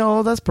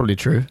 No, that's probably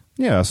true.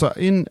 Yeah, so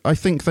I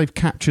think they've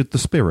captured the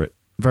spirit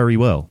very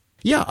well.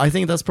 Yeah, I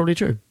think that's probably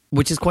true.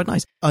 Which is quite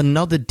nice.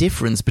 Another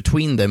difference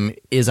between them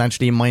is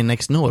actually my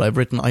next note. I've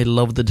written, I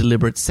love the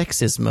deliberate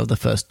sexism of the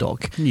First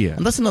Doc. Yeah.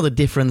 And that's another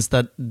difference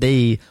that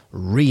they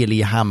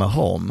really hammer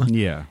home.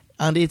 Yeah.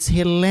 And it's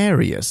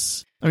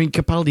hilarious. I mean,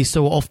 Capaldi's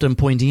so often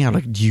pointing out,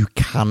 like,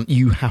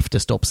 you have to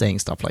stop saying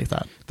stuff like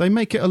that. They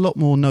make it a lot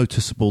more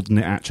noticeable than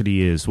it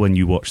actually is when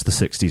you watch the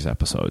 60s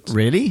episodes.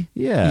 Really?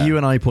 Yeah. You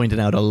and I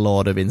pointed out a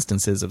lot of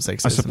instances of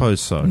sexism. I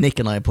suppose so. Nick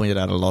and I pointed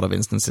out a lot of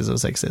instances of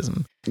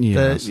sexism.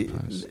 Yeah, I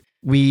suppose.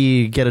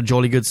 We get a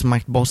jolly good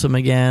smacked bottom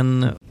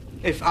again.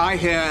 If I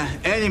hear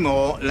any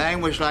more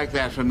language like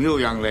that from you,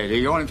 young lady,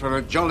 you're in for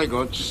a jolly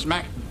good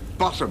smack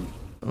bottom.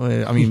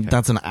 I mean,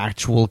 that's an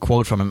actual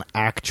quote from an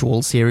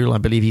actual serial. I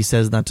believe he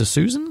says that to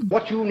Susan.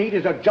 What you need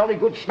is a jolly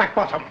good smack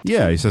bottom.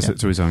 Yeah, he says it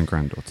to his own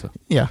granddaughter.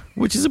 Yeah,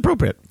 which is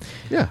appropriate.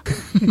 Yeah,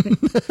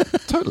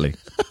 totally.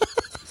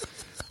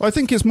 I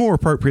think it's more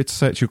appropriate to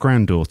say it to your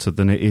granddaughter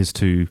than it is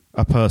to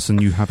a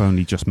person you have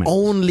only just met.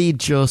 Only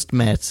just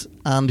met,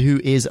 and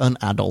who is an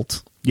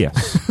adult. Yes.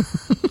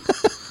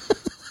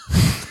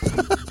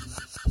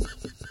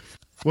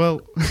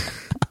 Well,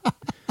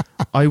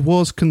 I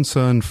was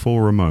concerned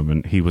for a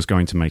moment he was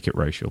going to make it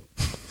racial.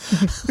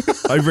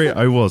 I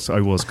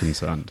was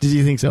concerned. Did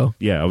you think so?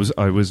 Yeah,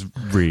 I was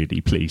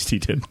really pleased he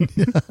didn't.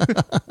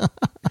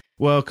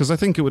 Well, because I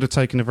think it would have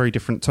taken a very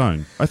different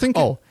tone. I think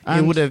it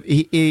would have.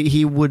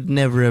 He would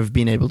never have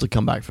been able to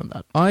come back from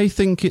that. I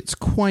think it's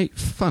quite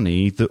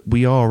funny that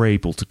we are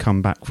able to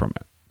come back from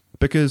it.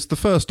 Because the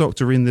First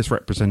Doctor in this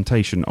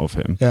representation of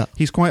him,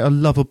 he's quite a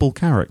lovable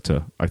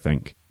character, I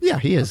think. Yeah,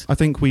 he is. I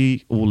think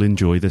we all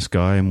enjoy this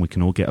guy and we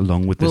can all get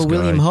along with this guy. Well,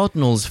 William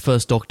Hartnell's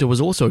First Doctor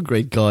was also a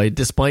great guy,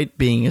 despite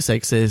being a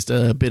sexist,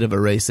 a bit of a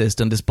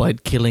racist, and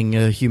despite killing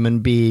a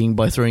human being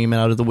by throwing him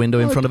out of the window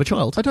in front of a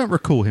child. I don't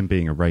recall him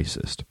being a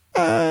racist.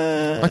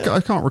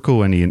 I can't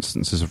recall any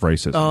instances of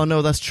racism. Oh,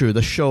 no, that's true.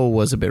 The show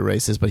was a bit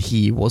racist, but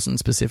he wasn't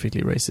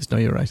specifically racist. No,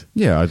 you're right.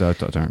 Yeah, I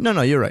don't.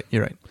 No, you're right.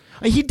 You're right.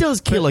 He does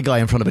kill a guy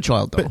in front of a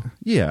child, though.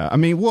 Yeah, I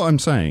mean, what I'm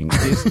saying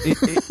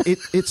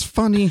is it's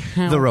funny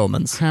how the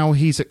Romans, how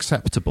he's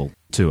acceptable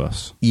to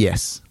us.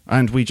 Yes,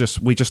 and we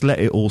just let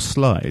it all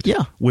slide.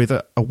 Yeah, with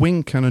a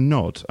wink and a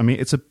nod. I mean,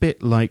 it's a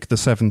bit like the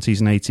 70s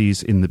and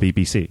 80s in the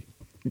BBC.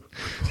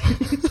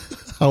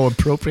 How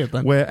appropriate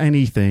then. Where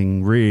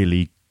anything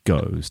really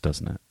goes,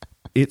 doesn't it?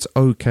 It's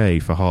okay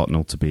for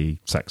Hartnell to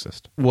be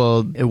sexist.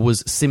 Well, it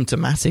was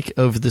symptomatic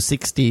of the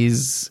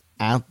 60s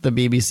at the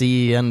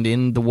BBC and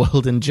in the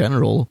world in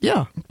general.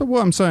 Yeah. But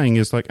what I'm saying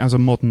is, like, as a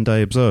modern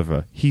day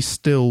observer, he's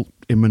still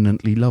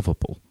eminently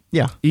lovable.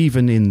 Yeah.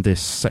 Even in this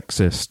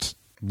sexist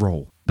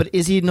role. But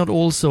is he not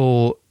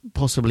also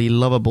possibly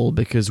lovable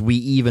because we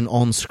even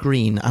on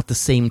screen at the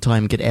same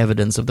time get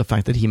evidence of the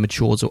fact that he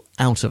matures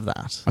out of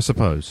that? I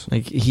suppose.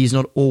 Like, he's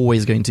not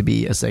always going to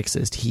be a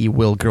sexist. He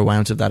will grow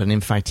out of that, and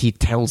in fact he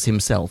tells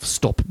himself,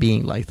 stop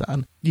being like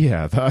that.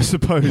 Yeah, I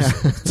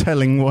suppose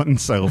telling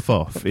oneself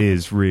off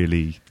is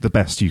really the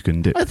best you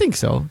can do. I think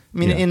so. I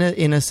mean,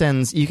 in a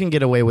sense, you can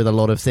get away with a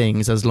lot of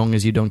things as long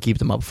as you don't keep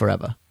them up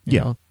forever. You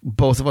know?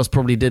 Both of us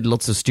probably did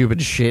lots of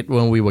stupid shit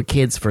when we were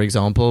kids, for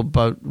example,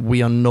 but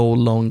we are no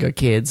longer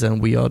kids,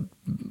 and we are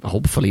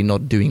hopefully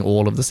not doing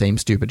all of the same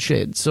stupid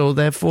shit. So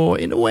therefore,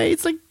 in a way,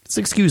 it's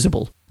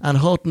excusable. And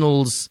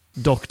Hartnell's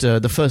Doctor,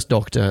 the first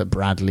Doctor,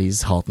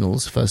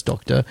 Hartnell's first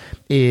Doctor,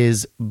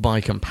 is by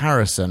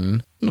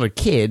comparison not a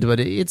kid, but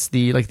it's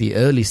the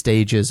early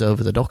stages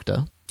of the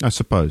Doctor, I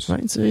suppose.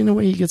 Right, so in a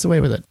way, he gets away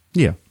with it.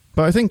 Yeah.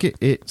 But I think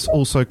it's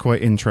also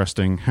quite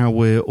interesting how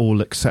we're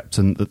all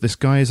acceptant that this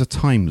guy is a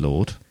Time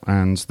Lord,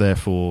 and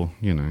therefore,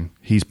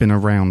 he's been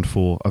around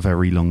for a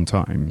very long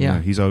time.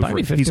 Yeah, he's over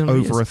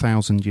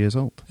 1,000 years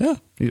old. Yeah,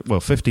 well,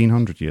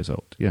 1,500 years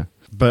old. Yeah,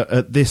 but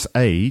at this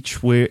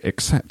age, we're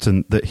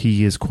acceptant that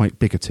he is quite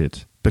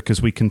bigoted because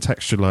we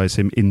contextualize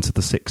him into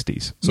the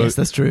 60s. So yes,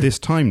 that's true. This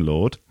Time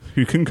Lord,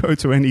 who can go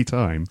to any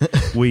time,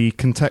 we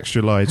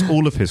contextualize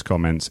all of his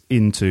comments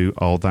into,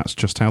 that's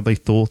just how they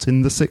thought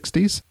in the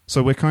 60s.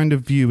 So we're kind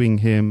of viewing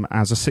him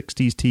as a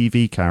 60s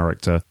TV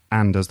character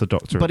and as the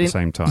Doctor at the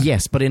same time.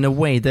 Yes, but in a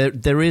way,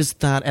 there is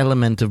that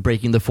element of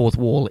breaking the fourth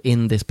wall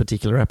in this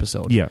particular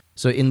episode. Yeah.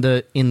 So in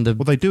the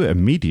well, they do it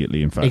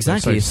immediately. In fact,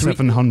 exactly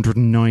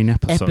 709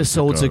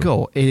 episodes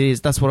ago. It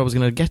is. That's what I was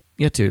going to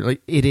get to.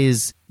 Like, it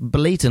is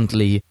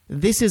blatantly,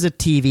 this is a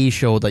TV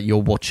show that you're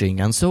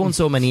watching, and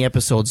so many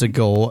episodes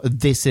ago,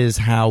 this is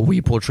how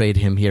we portrayed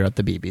him here at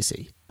the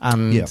BBC.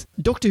 And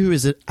Doctor Who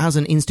is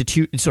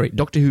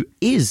Doctor Who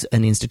is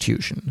an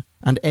institution,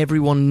 and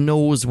everyone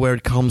knows where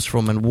it comes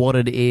from and what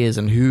it is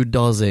and who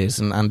does it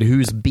and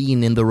who's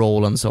been in the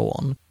role and so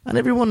on. And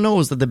everyone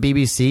knows that the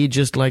BBC,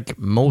 just like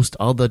most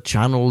other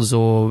channels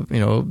or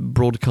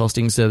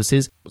broadcasting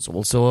services, was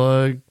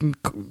also a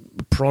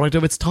product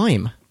of its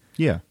time.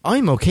 Yeah,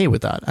 I'm okay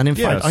with that, and in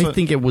fact, I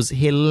think it was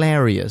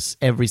hilarious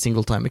every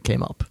single time it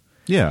came up.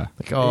 Yeah.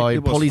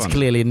 Polly's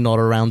clearly not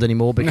around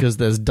anymore because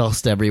there's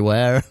dust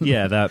everywhere.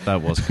 Yeah,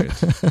 that was good.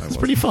 It's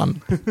pretty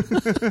fun.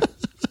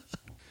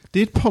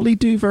 Did Polly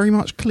do very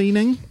much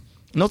cleaning?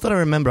 Not that I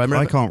remember.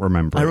 I can't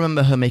remember. I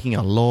remember her making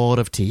a lot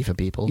of tea for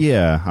people.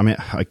 Yeah, I mean,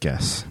 I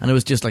guess. And it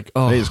was just like,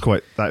 that is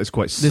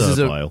quite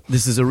servile.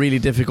 This is a really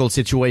difficult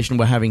situation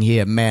we're having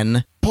here,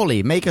 men.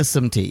 Polly, make us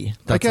some tea.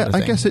 I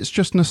guess it's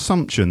just an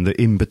assumption that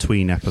in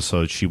between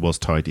episodes she was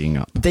tidying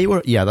up.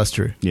 Yeah, that's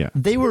true. Yeah.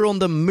 They were on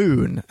the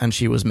moon and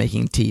she was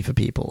making tea for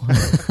people.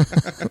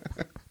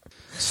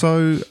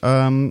 So,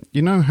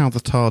 you know how the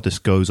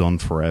TARDIS goes on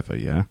forever,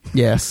 yeah?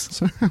 Yes.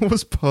 So how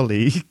was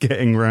Polly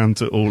getting round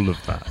to all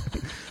of that?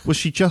 Was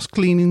she just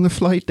cleaning the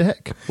flight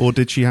deck? Or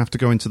did she have to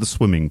go into the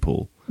swimming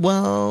pool?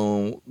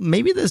 Well,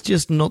 maybe there's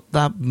just not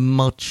that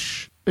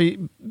much.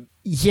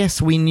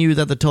 Yes, we knew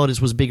that the TARDIS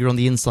was bigger on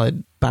the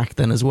inside back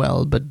then as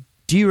well, but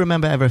do you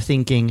remember ever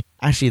thinking,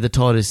 actually, the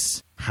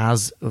TARDIS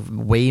has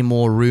way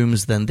more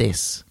rooms than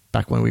this,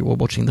 back when we were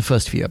watching the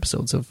first few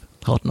episodes of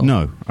Hartnell?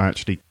 No, I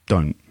actually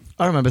don't.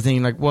 I remember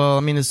thinking,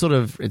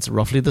 it's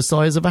roughly the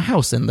size of a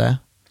house in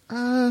there.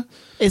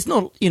 It's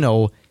not,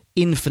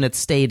 infinite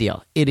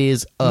stadia. It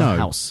is a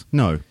house.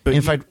 No. But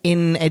in fact,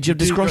 in Edge of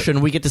Discretion,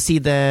 we get to see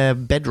their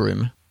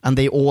bedroom, and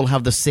they all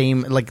have the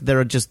same, there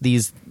are just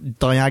these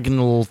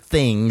diagonal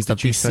things that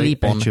they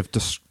sleep on. Edge of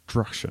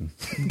Discretion.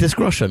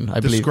 Discretion,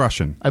 I believe.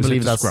 Discretion. I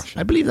believe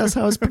that's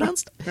how it's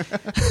pronounced.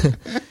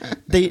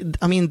 They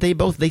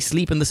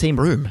sleep in the same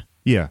room.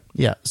 Yeah.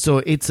 Yeah.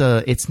 So it's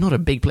not a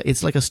big place.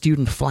 It's like a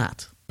student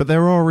flat. But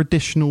there are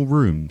additional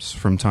rooms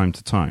from time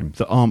to time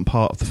that aren't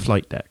part of the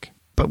flight deck.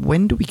 But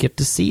when do we get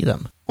to see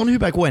them? On Who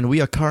Back When,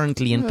 we are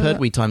currently in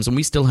Pertwee times, and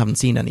we still haven't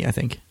seen any, I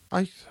think.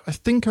 I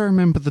think I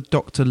remember the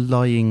Doctor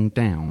lying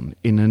down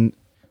in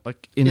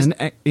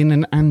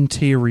an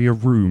anterior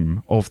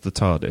room of the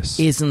TARDIS.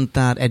 Isn't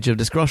that Edge of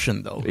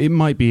Discretion, though? It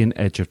might be an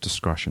Edge of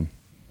Discretion.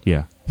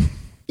 Yeah.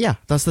 Yeah,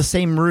 that's the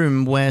same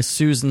room where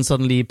Susan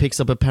suddenly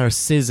picks up a pair of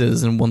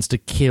scissors and wants to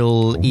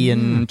kill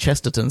Ian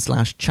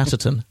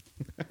Chesterton/Chatterton.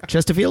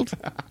 Chesterfield?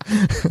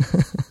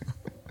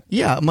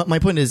 Yeah, my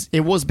point is, it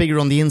was bigger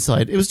on the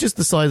inside. It was just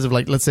the size of,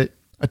 let's say,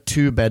 a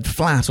 2-bed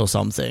flat or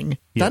something.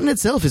 Yeah. That in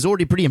itself is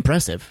already pretty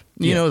impressive.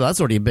 That's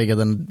already bigger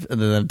than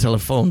a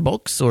telephone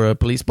box or a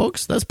police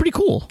box. That's pretty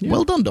cool. Yeah.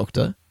 Well done,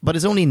 Doctor. But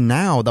it's only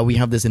now that we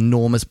have this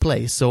enormous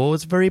place, so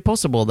it's very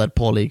possible that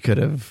Polly could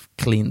have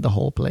cleaned the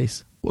whole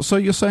place. Well, so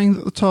you're saying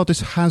that the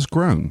TARDIS has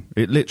grown?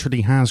 It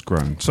literally has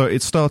grown. So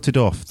it started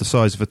off the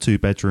size of a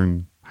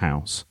 2-bedroom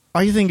house.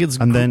 I think it's...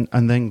 And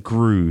then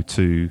grew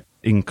to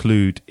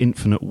include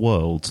infinite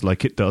worlds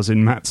like it does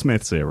in Matt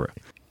Smith's era.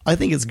 I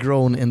think it's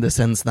grown in the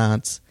sense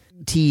that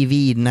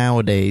TV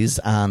nowadays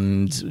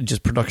and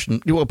just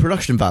production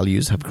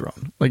values have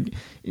grown.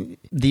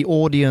 The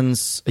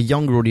audience, a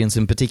younger audience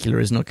in particular,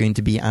 is not going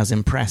to be as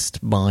impressed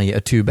by a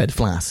 2-bed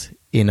flat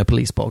in a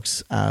police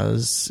box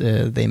as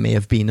they may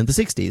have been in the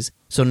 60s.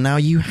 So now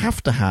you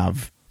have to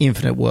have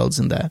infinite worlds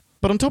in there.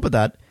 But on top of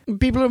that,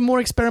 people are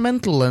more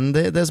experimental, and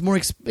there's more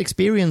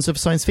experience of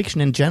science fiction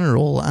in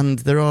general, and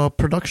there are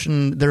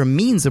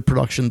means of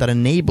production that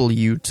enable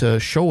you to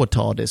show a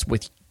TARDIS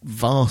with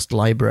vast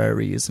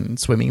libraries and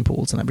swimming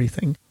pools and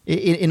everything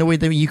in a way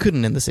that you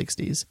couldn't in the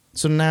 60s.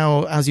 So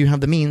now, as you have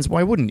the means,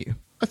 why wouldn't you?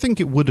 I think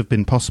it would have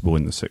been possible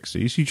in the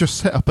 60s. You just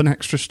set up an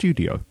extra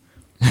studio.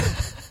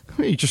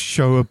 You just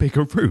show a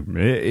bigger room.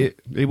 It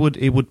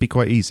would be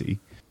quite easy.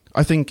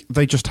 I think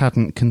they just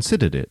hadn't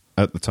considered it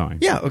at the time.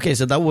 Yeah, okay,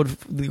 so that would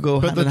go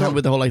hand in hand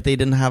with the whole, like, they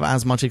didn't have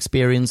as much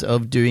experience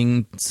of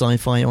doing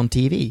sci-fi on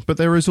TV. But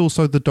there is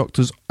also the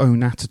Doctor's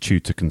own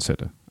attitude to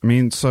consider. I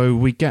mean, so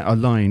we get a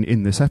line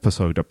in this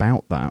episode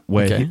about that,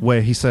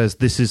 where he says,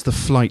 this is the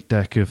flight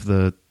deck of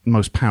the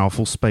most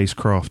powerful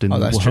spacecraft in the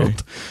world. True.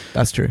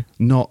 That's true.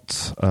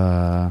 Not...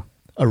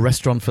 a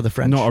restaurant for the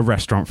French. Not a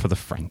restaurant for the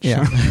French.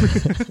 Yeah.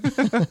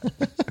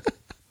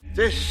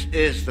 This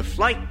is the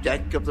flight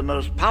deck of the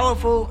most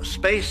powerful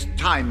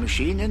space-time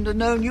machine in the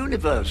known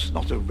universe,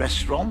 not a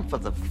restaurant for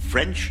the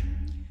French.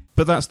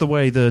 But that's the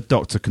way the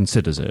Doctor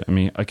considers it. I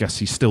mean, I guess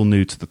he's still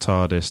new to the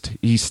TARDIS.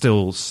 He's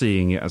still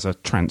seeing it as a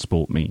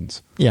transport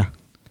means. Yeah.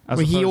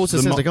 He also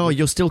says, like,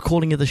 you're still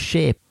calling it the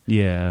ship.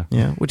 Yeah.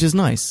 Yeah, which is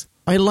nice.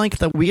 I like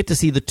that we get to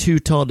see the two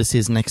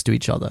TARDISes next to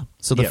each other.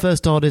 So the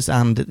first TARDIS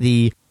and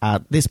the,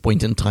 at this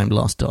point in time,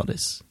 last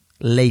TARDIS.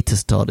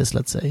 Latest TARDIS,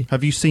 let's say.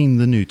 Have you seen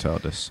the new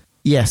TARDIS?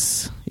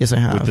 Yes, I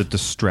have. With the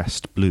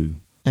distressed blue.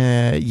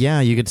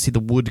 Yeah, you get to see the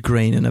wood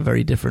grain in a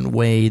very different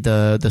way.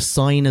 The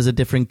sign is a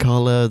different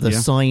color. The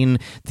sign,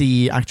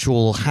 the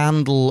actual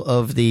handle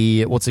of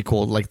the, what's it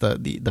called? Like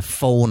the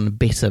phone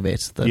bit of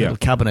it. The little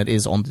cabinet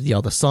is on the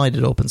other side.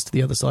 It opens to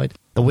the other side.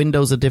 The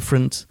windows are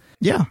different.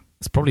 Yeah,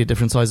 it's probably a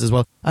different size as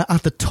well.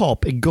 At the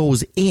top, it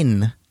goes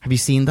in. Have you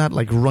seen that?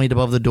 Like right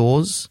above the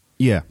doors?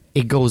 Yeah.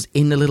 It goes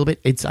in a little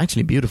bit. It's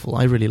actually beautiful.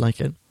 I really like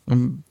it.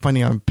 I'm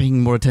finding I'm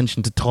paying more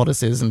attention to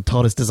TARDISes and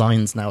TARDIS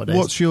designs nowadays.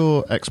 What's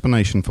your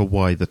explanation for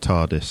why the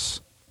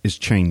TARDIS is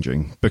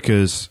changing?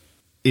 Because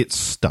it's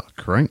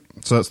stuck, right?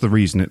 So that's the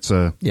reason it's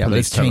a but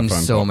it's changed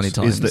so many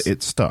times. Is that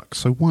it's stuck.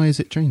 So why is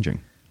it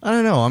changing? I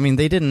don't know. I mean,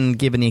 they didn't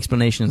give any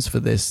explanations for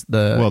this in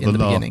the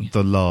beginning.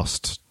 The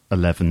last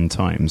 11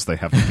 times they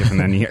haven't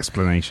given any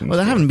explanations. Well,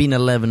 there haven't been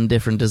 11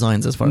 different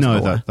designs as far as I'm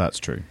aware. No, that's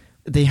true.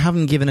 They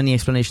haven't given any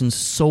explanations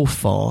so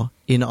far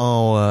in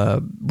our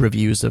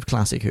reviews of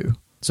Classic Who.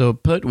 So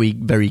Pertwee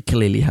very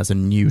clearly has a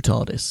new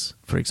TARDIS,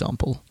 for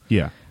example.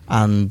 Yeah.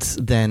 And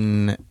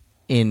then,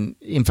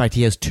 in fact,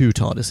 he has two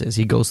TARDISes.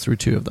 He goes through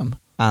two of them.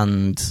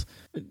 And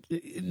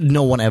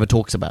no one ever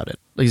talks about it.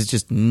 It's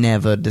just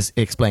never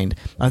explained.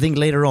 I think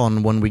later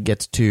on, when we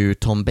get to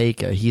Tom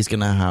Baker, he's going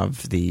to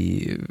have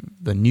the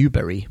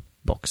Newberry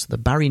box, the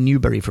Barry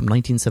Newberry from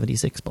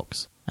 1976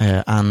 box.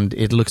 And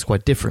it looks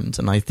quite different.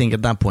 And I think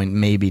at that point,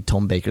 maybe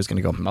Tom Baker's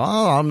going to go,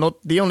 I'm not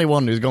the only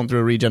one who's gone through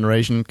a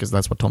regeneration, because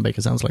that's what Tom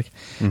Baker sounds like.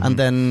 Mm-hmm. And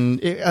then,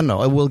 I don't know,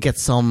 I will get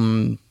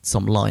some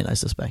line, I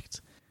suspect.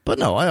 But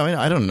no,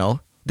 I don't know.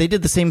 They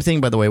did the same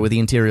thing, by the way, with the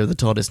interior of the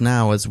TARDIS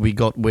now as we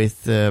got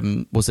with,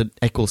 was it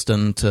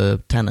Eccleston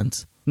to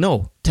Tennant?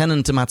 No,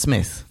 Tennant to Matt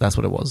Smith. That's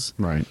what it was.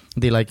 Right.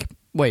 They're like,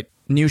 wait,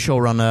 new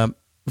showrunner,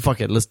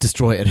 fuck it, let's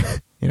destroy it.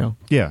 You know?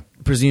 Yeah.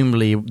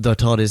 Presumably, the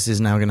TARDIS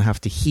is now going to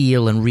have to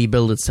heal and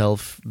rebuild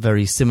itself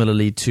very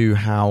similarly to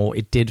how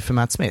it did for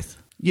Matt Smith.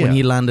 Yeah. When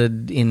he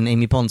landed in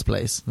Amy Pond's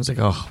place. I was like,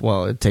 oh,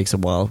 well, it takes a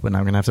while. We're now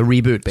going to have to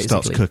reboot,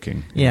 basically. Starts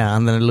cooking. Yeah,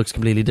 and then it looks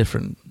completely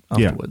different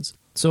afterwards.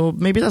 Yeah. So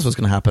maybe that's what's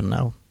going to happen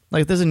now.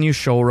 Like, there's a new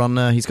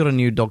showrunner, he's got a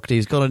new doctor,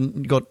 he's got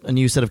a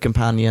new set of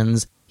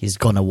companions. He's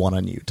going to want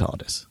a new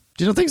TARDIS.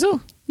 Do you not think so?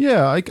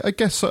 Yeah, I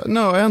guess so.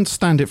 No, I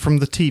understand it from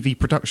the TV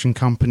production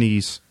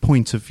company's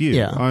point of view.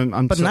 Yeah,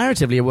 but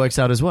narratively it works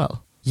out as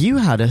well. You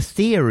had a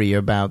theory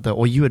about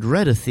or you had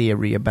read a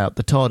theory about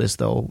the TARDIS,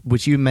 though,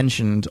 which you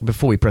mentioned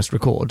before we pressed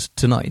record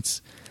tonight.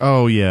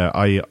 Oh, yeah,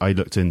 I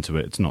looked into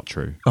it. It's not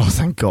true. Oh,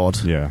 thank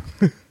God. Yeah.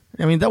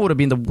 I mean, that would have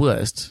been the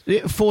worst.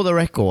 For the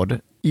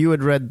record, you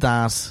had read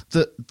that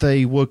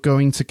they were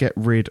going to get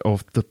rid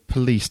of the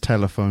police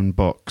telephone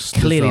box.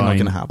 Clearly not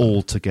going to happen.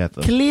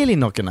 Altogether. Clearly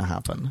not going to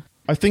happen.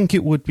 I think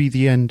it would be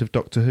the end of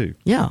Doctor Who.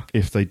 Yeah.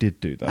 If they did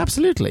do that.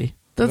 Absolutely.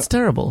 That's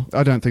terrible.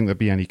 I don't think there'd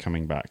be any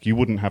coming back. You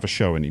wouldn't have a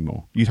show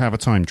anymore. You'd have a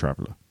time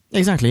traveller.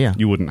 Exactly, yeah.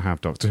 You wouldn't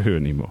have Doctor Who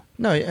anymore.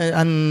 No,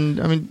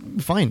 and I mean,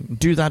 fine.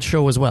 Do that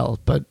show as well,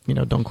 but,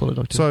 don't call it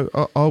Doctor Who.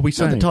 So, are we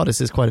saying... No, the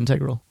TARDIS is quite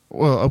integral.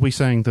 Well, are we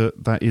saying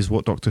that is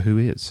what Doctor Who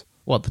is?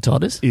 What, the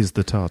TARDIS? Is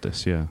the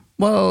TARDIS, yeah.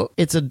 Well,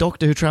 it's a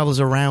Doctor who travels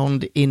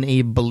around in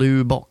a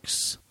blue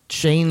box.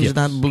 Change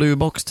that blue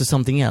box to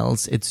something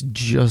else. It's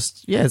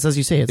just... Yeah, it's as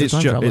you say, it's a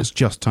time travel. It's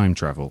just time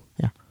travel.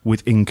 Yeah.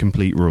 With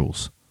incomplete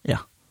rules. Yeah.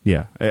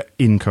 Yeah,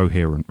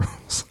 incoherent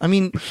rules. I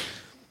mean,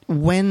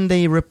 when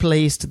they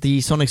replaced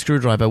the sonic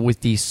screwdriver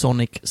with the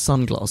sonic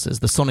sunglasses,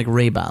 the sonic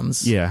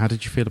Ray-Bans... Yeah, how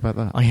did you feel about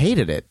that? I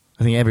hated it.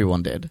 I think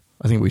everyone did.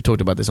 I think we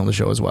talked about this on the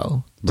show as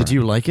well. Right. Did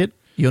you like it?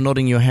 You're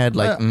nodding your head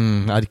like,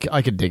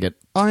 I could dig it.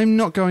 I'm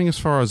not going as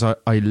far as I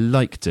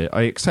liked it.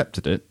 I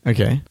accepted it.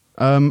 Okay.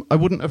 I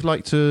wouldn't have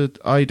liked to...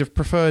 I'd have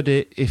preferred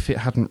it if it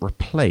hadn't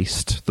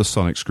replaced the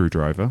sonic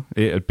screwdriver.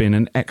 It had been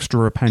an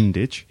extra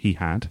appendage he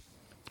had.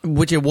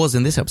 Which it was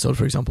in this episode,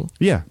 for example.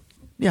 Yeah.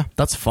 Yeah,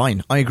 that's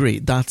fine. I agree.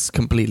 That's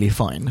completely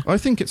fine. I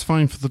think it's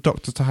fine for the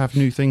Doctor to have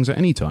new things at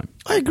any time.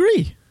 I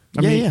agree.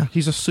 I mean,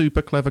 he's a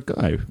super clever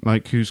guy,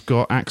 who's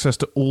got access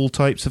to all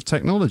types of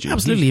technology.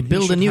 Absolutely.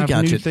 Build a new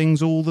gadget. New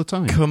things all the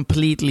time.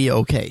 Completely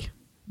okay.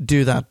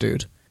 Do that,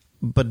 dude.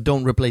 but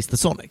don't replace the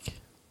sonic.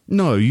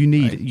 No, you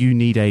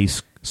need a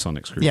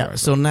sonic screwdriver. Yeah,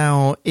 so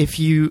now if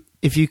you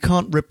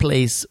can't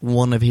replace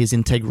one of his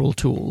integral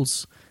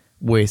tools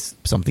with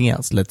something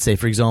else, let's say,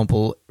 for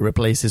example,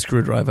 replace his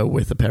screwdriver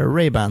with a pair of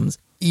Ray-Bans,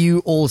 you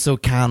also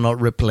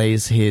cannot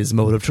replace his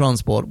mode of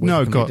transport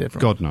with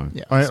God no.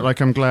 Yeah,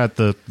 I'm glad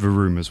the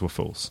rumours were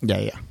false.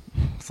 Yeah,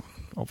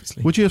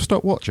 obviously. Would you have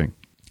stopped watching?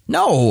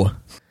 No,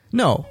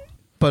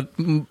 but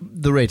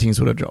the ratings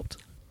would have dropped.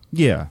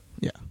 Yeah.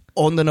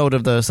 On the note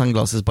of the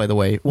sunglasses, by the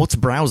way, what's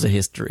browser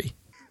history?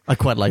 I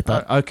quite like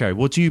that. Okay,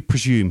 what do you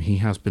presume he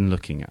has been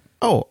looking at?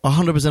 Oh,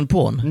 100%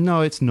 porn? No,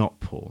 it's not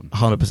porn.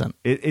 100%.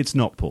 It's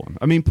not porn.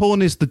 I mean,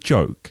 porn is the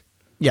joke.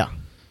 Yeah.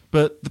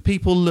 But the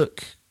people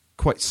look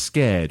quite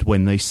scared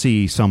when they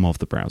see some of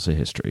the browser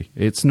history.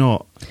 It's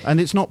not porn.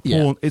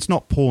 Yeah. It's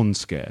not porn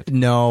scared.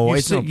 No,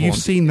 it's not porn. You've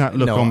seen that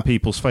look on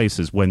people's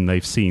faces when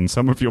they've seen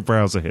some of your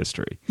browser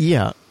history.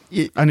 Yeah.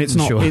 And it's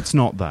not. Sure. It's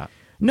not that.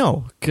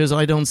 No, because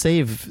I don't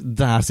save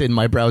that in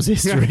my browser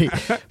history. I'm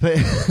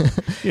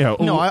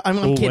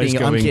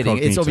kidding.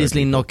 It's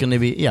obviously not going to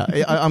be. Yeah,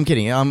 I'm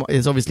kidding.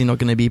 It's obviously not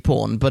going to be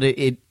porn, but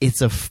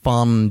it's a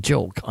fun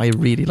joke. I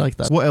really like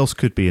that. What else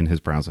could be in his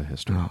browser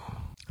history?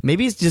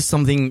 Maybe it's just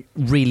something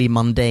really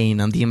mundane,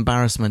 and the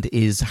embarrassment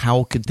is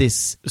how could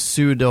this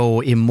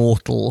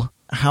pseudo-immortal...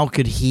 How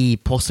could he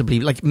possibly...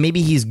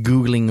 maybe he's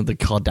Googling the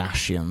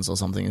Kardashians or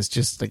something. It's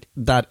just,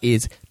 that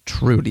is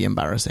truly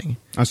embarrassing.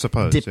 I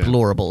suppose,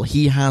 deplorable. Yeah.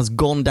 He has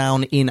gone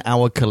down in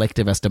our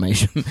collective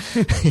estimation.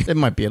 It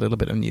might be a little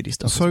bit of nudie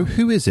stuff. So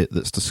who is it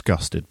that's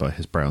disgusted by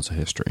his browser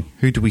history?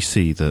 Who do we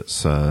see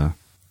that's...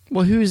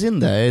 Well, who's in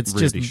there? It's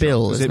really just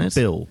Bill, isn't it? Is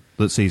it Bill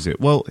that sees it?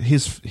 Well,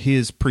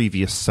 his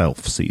previous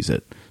self sees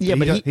it. Yeah,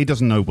 but he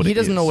doesn't know what it is. He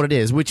doesn't know what it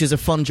is, which is a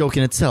fun joke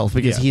in itself,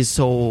 because he's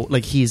so...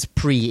 he's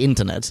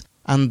pre-internet.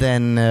 And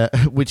then,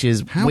 which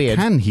is weird.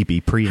 How can he be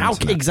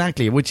pre-internet?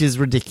 Exactly, which is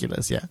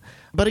ridiculous, yeah.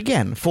 But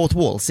again, fourth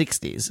wall,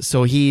 60s.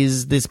 So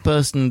he's this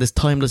person, this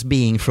timeless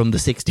being from the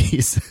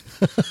 60s.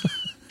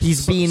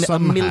 He's been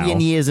somehow, a million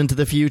years into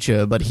the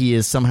future, but he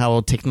is somehow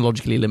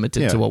technologically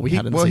limited to what we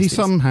had in the 60s. Well, he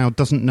somehow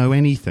doesn't know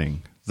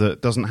anything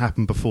that doesn't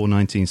happen before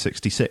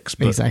 1966.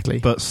 Exactly.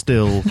 But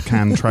still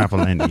can travel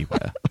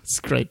anywhere.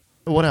 That's great.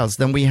 What else?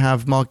 Then we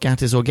have Mark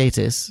Gatiss or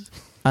Gatiss,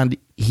 and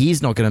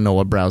he's not going to know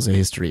what browser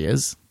history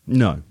is.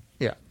 No.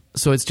 Yeah.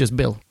 So it's just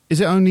Bill.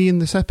 Is it only in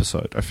this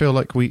episode? I feel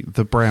like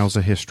the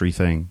browser history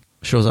thing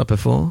shows up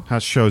before.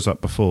 Shows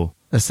up before.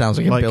 It sounds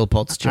like a Bill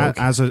Potts joke.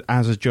 As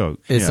a joke.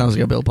 It sounds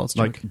like a Bill Potts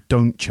joke. Like,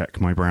 don't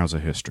check my browser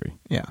history.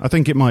 Yeah. I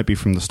think it might be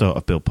from the start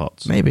of Bill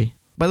Potts. Maybe.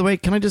 By the way,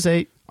 can I just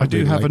say... I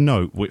do have a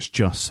note which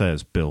just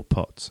says Bill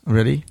Potts.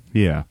 Really?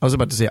 Yeah. I was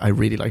about to say I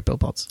really like Bill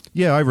Potts.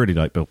 Yeah, I really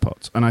like Bill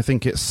Potts. And I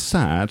think it's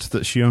sad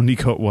that she only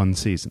got one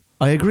season.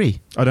 I agree.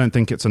 I don't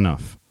think it's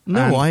enough.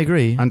 No, I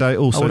agree. And I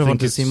also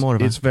think to see more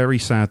of her. It's very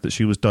sad that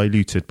she was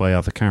diluted by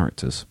other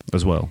characters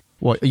as well.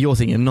 What, you're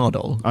thinking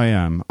Nardole? I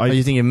am. Are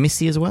you thinking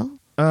Missy as well?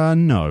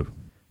 No.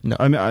 No.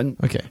 I mean,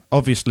 okay.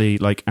 Obviously,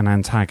 like, an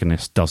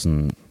antagonist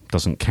doesn't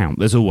count.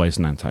 There's always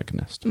an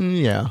antagonist.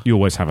 Yeah. You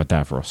always have a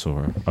Davros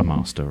or a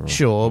Master or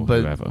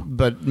whoever.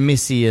 But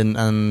Missy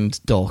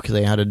and Doc,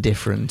 they had a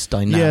different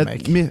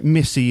dynamic. Yeah,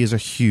 Missy is a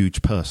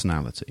huge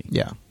personality.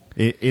 Yeah.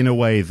 In a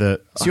way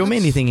that... So you're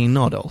mainly thinking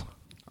Nardole?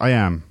 I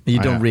am. You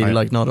don't really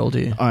like Nardole, do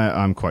you?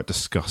 I'm quite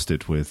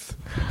disgusted with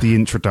the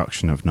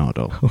introduction of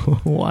Nardole.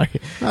 Why?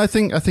 I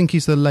think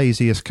he's the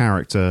laziest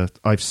character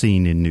I've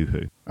seen in New Who.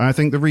 And I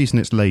think the reason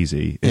it's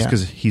lazy is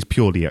because he's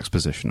purely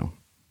expositional.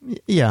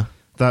 Yeah.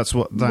 He's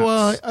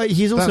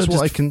also just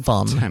what I can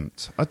fun.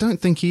 Tempt. I don't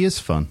think he is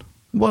fun.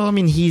 Well, I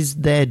mean, he's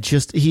there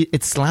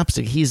it's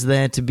slapstick. He's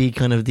there to be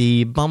kind of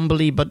the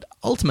bumbly, but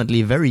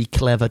ultimately very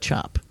clever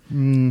chap.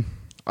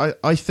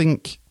 I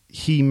think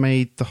he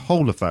made the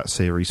whole of that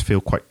series feel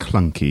quite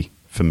clunky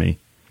for me.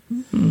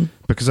 Mm-hmm.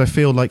 Because I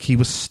feel like he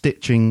was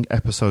stitching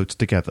episodes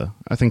together.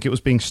 I think it was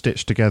being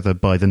stitched together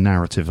by the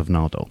narrative of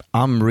Nardole.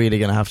 I'm really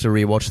going to have to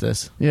rewatch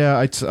this.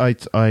 Yeah,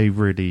 I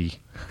really...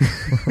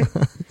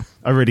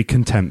 I really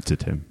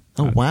contempted him.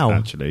 Oh, wow.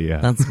 Actually, yeah.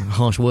 That's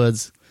harsh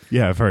words.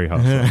 Yeah, very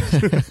harsh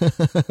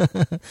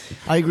words.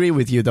 I agree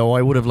with you, though.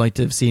 I would have liked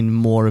to have seen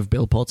more of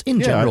Bill Potts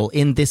in general,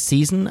 in this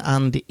season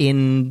and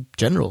in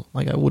general.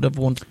 Like, I would have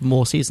wanted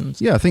more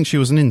seasons. Yeah, I think she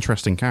was an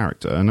interesting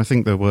character, and I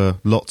think there were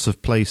lots of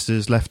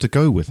places left to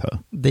go with her.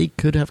 They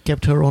could have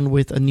kept her on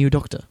with a new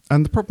Doctor.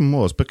 And the problem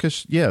was,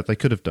 because, they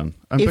could have done.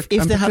 And if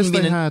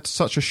they had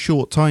such a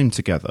short time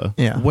together,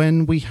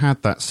 when we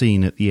had that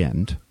scene at the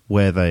end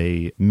where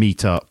they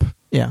meet up...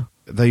 Yeah.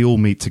 They all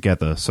meet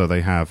together, so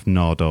they have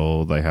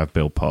Nardole, they have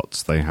Bill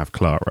Potts, they have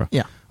Clara.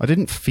 Yeah. I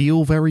didn't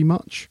feel very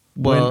much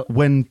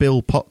when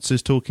Bill Potts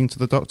is talking to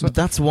the Doctor. But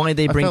that's why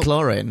they bring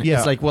Clara in. Yeah,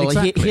 it's like, well,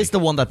 exactly. here's the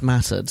one that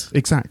mattered.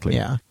 Exactly.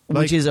 Yeah.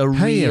 Like, which is a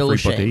real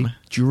shame.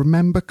 Do you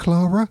remember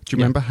Clara? Do you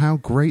remember how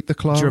great the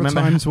Clara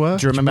times were?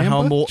 Do you remember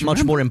how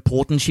much more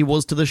important she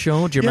was to the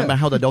show? Do you remember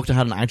how the Doctor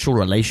had an actual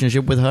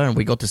relationship with her and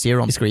we got to see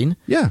her on the screen?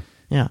 Yeah.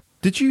 Yeah.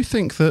 Did you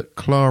think that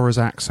Clara's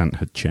accent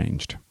had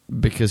changed?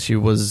 Because she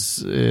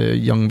was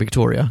young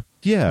Victoria.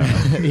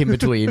 Yeah. in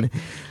between.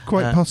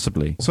 Quite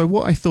possibly. So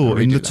what I thought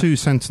in the 2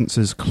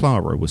 sentences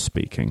Clara was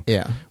speaking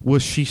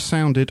was she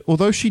sounded,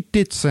 although she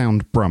did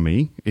sound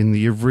Brummy in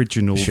the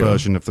original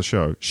version of the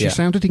show, she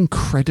sounded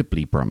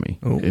incredibly Brummy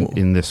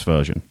in this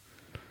version.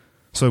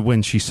 So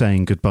when she's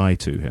saying goodbye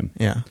to him,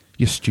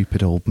 you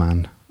stupid old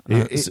man.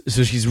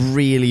 So she's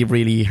really,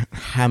 really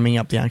hamming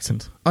up the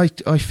accent.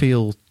 I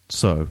feel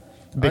so.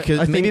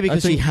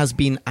 Because she has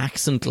been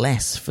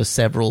accentless for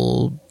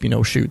several,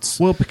 shoots.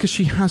 Well, because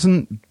she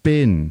hasn't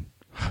been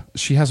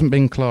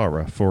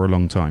Clara for a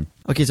long time.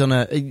 Okay, so on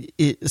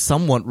a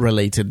somewhat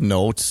related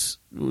note,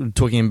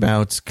 talking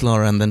about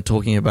Clara and then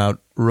talking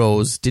about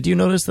Rose, did you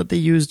notice that they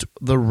used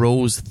the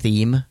Rose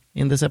theme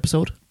in this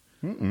episode?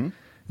 Mm-mm.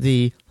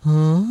 The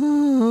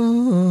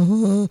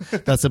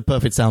that's a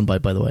perfect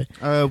soundbite, by the way.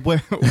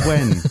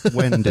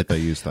 When did they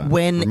use that?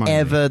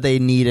 Whenever they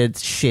needed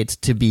shit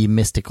to be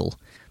mystical,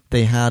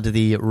 they had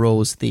the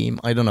Rose theme.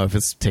 I don't know if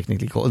it's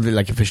technically called,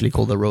 officially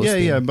called the Rose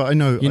theme. Yeah, but I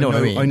know what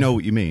I mean. I know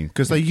what you mean,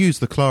 because they use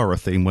the Clara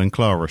theme when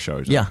Clara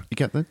shows up. Yeah, you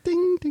get the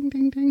ding, ding,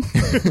 ding, ding.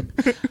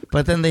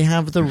 But then they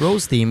have the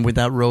Rose theme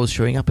without Rose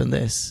showing up in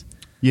this.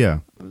 Yeah,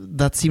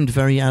 that seemed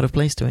very out of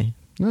place to me.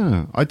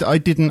 No, I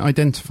didn't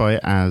identify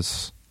it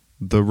as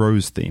the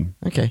Rose theme.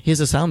 Okay,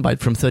 here's a soundbite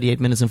from 38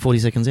 minutes and 40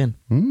 seconds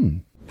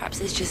in. Perhaps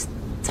it's just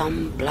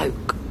some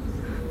bloke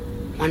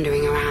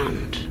wandering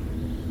around,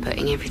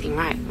 putting everything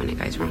right when it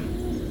goes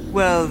wrong.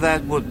 Well,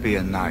 that would be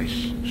a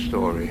nice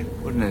story,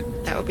 wouldn't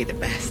it? That would be the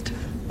best.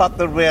 But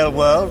the real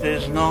world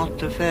is not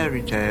a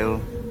fairy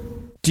tale.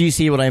 Do you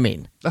see what I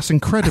mean? That's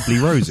incredibly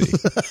rosy.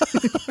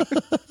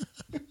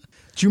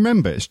 Do you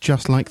remember? It's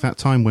just like that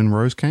time when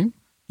Rose came?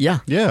 Yeah.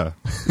 Yeah.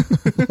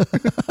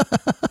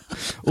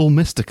 All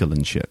mystical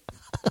and shit.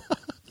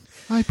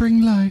 I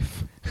bring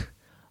life.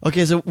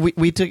 Okay, so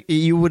we took,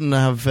 you wouldn't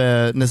have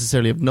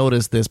necessarily have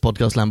noticed this,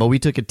 Podcast Land, but we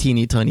took a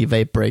teeny tiny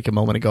vape break a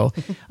moment ago,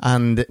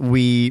 and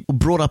we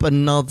brought up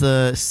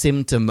another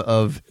symptom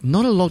of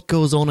not a lot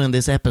goes on in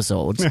this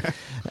episode.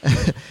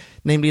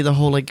 Namely the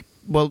whole,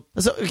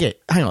 okay,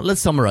 hang on,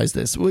 let's summarize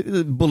this.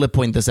 Bullet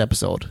point this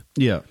episode.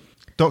 Yeah.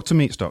 Doctor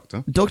meets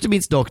Doctor. Doctor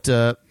meets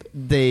Doctor.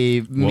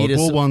 They meet us.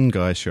 World War I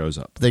guy shows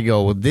up. They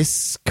go, well,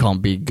 this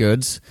can't be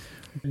good.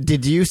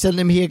 Did you send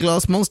him here,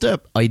 Glass Monster?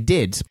 I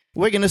did.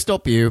 We're going to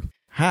stop you.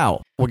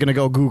 How? We're going to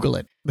go Google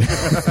it.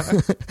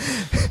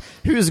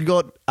 Who's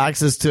got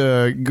access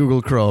to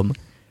Google Chrome?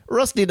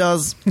 Rusty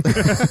does.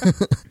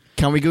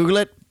 Can we Google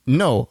it?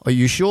 No. Are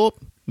you sure?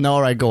 No,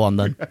 all right, go on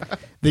then.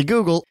 They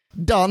Google.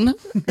 Done.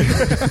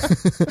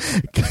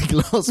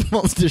 Glass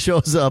Monster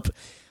shows up.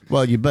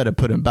 Well, you better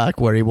put him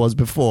back where he was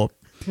before.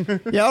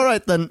 Yeah, all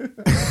right then.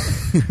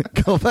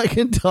 Go back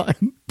in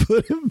time.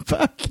 Put him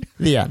back.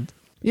 The end.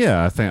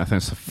 Yeah, I think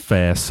it's a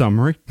fair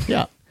summary.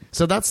 Yeah.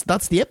 So that's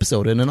the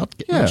episode in a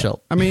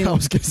nutshell. I mean, I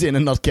was going to say in a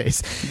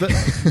nutcase.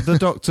 The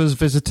Doctor's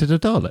visited a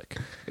Dalek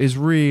is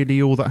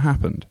really all that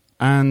happened.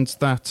 And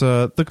that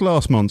the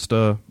Glass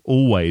Monster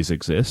always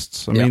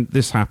exists. I mean,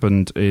 this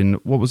happened in,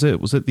 what was it?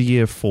 Was it the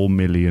year 4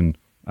 million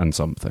and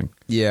something?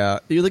 Yeah.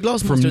 The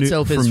Glass Monster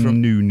itself is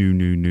from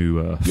new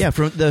Earth. Yeah,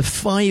 from the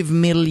 5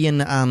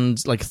 million and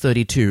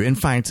 32. In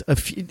fact,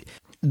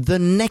 the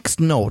next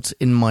note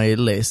in my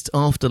list,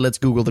 after let's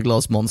Google the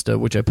Glass Monster,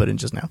 which I put in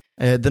just now,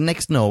 the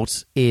next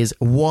note is,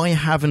 why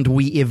haven't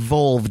we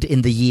evolved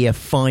in the year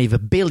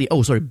 5 billion?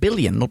 Oh, sorry,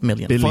 billion, not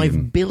million.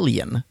 5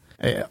 billion,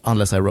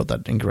 unless I wrote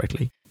that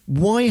incorrectly.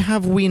 Why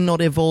have we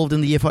not evolved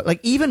in the year 5?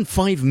 Even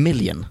 5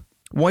 million.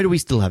 Why do we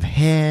still have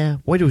hair?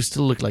 Why do we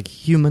still look like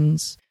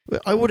humans?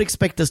 I would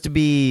expect us to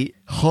be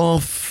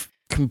half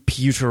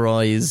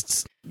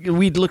computerized.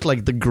 We'd look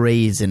like the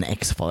Greys in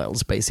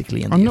X-Files,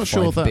 basically. I'm not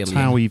sure that's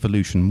how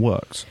evolution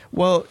works.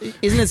 Well,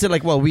 isn't it so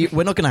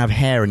we're not going to have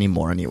hair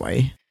anymore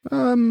anyway?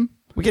 We're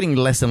getting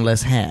less and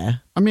less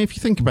hair. I mean, if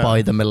you think about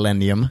by the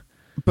millennium.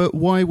 But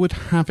why would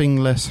having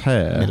less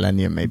hair...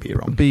 Millennium may be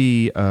wrong.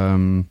 ...be,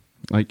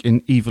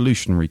 in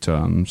evolutionary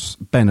terms,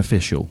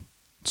 beneficial?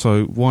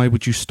 So why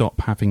would you stop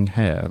having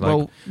hair?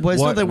 Why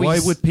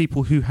would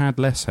people who had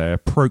less hair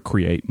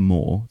procreate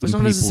more than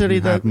people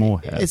who had more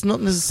hair? It's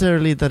not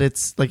necessarily that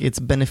it's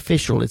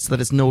beneficial. It's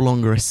that it's no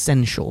longer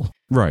essential.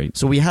 Right.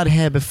 So we had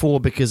hair before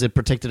because it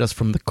protected us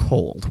from the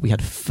cold. We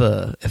had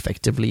fur,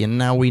 effectively, and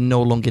now we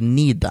no longer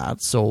need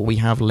that, so we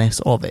have less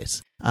of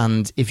it.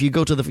 And if you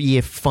go to the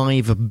year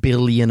 5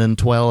 billion and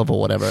 12 or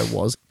whatever it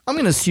was, I'm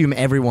going to assume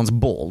everyone's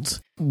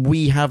bald.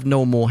 We have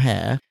no more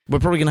hair. We're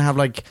probably going to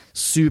have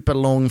super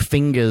long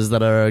fingers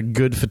that are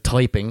good for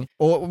typing.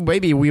 Or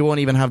maybe we won't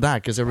even have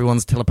that because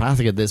everyone's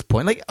telepathic at this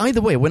point. Either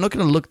way, we're not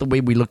going to look the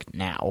way we look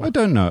now. I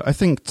don't know. I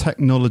think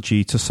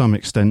technology to some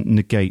extent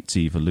negates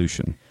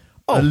evolution.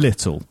 A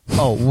little.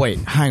 Oh, wait.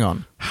 Hang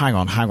on.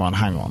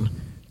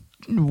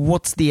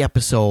 What's the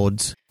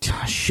episode?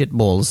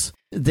 Shitballs.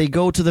 They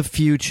go to the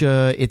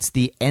future. It's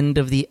the end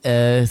of the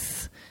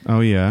Earth. Oh,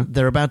 yeah.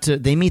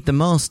 They meet the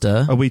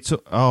Master.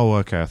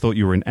 Okay. I thought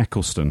you were in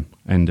Eccleston,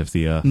 end of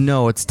the Earth.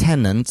 No, it's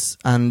Tennant,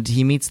 and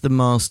he meets the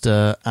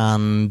Master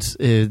and,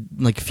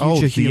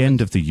 future the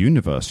end of the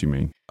universe, you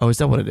mean? Oh, is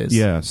that what it is?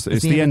 Yes,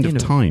 it's the end of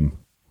time.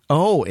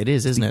 Oh, it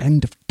is, isn't it? The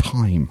end of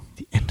time.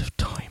 The end of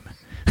time.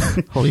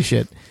 Holy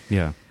shit.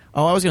 Yeah.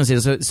 Oh, I was going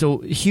to say, so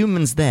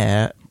humans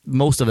there,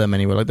 most of them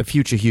anyway, like the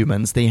future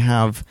humans, they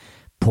have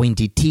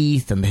pointy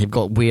teeth and they've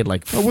got weird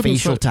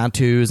facial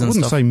tattoos and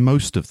stuff. I wouldn't say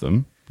most of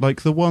them.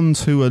 Like the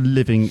ones who are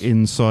living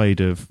inside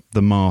of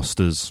the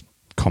Master's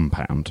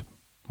compound.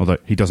 Although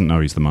he doesn't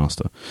know he's the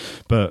Master.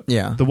 But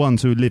the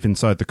ones who live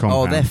inside the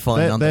compound, they're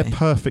fine, they're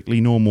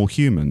perfectly normal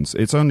humans.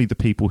 It's only the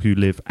people who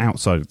live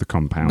outside of the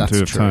compound who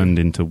have turned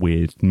into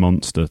weird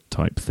monster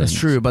type things. That's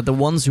true, but the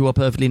ones who are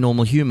perfectly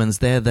normal humans,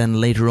 they're then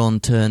later on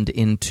turned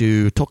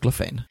into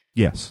Toclafane.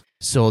 Yes.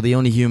 So the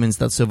only humans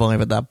that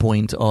survive at that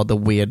point are the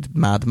weird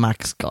Mad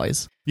Max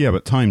guys. Yeah,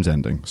 but time's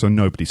ending, so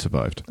nobody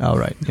survived. Oh,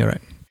 right. You're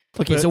right.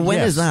 Okay, so when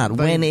is that?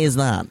 When is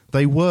that?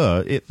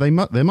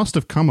 There must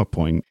have come a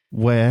point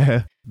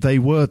where they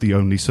were the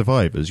only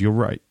survivors. You're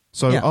right.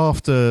 So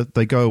after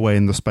they go away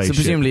in the spaceship, so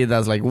presumably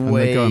that's way. And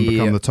they go and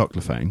become the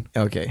Toclafane.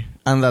 Okay,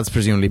 and that's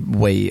presumably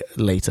way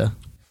later.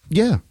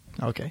 Yeah.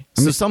 Okay.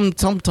 So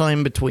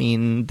sometime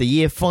between the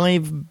year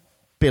 5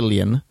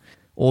 billion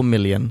or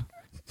million.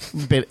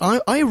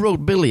 I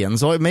wrote billion,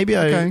 so maybe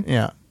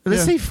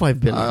Let's say 5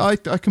 billion. I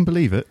can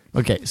believe it.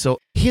 Okay, so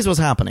here's what's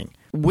happening.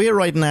 We're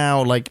right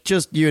now,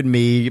 just you and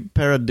me,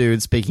 pair of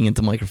dudes speaking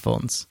into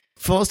microphones.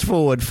 Fast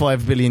forward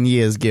 5 billion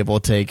years, give or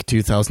take,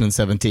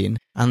 2017.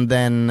 And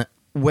then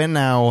we're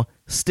now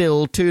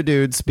still two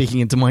dudes speaking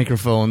into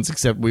microphones,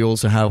 except we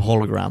also have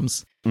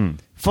holograms.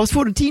 Fast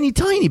forward a teeny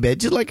tiny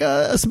bit, just like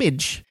a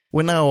smidge.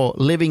 We're now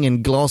living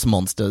in glass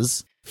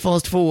monsters.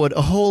 Fast forward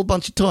a whole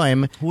bunch of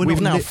time.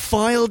 We've now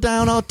filed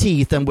down our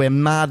teeth and we're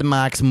Mad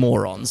Max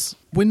morons.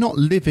 We're not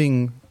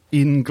living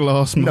in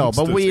glass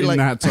monsters in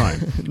that time.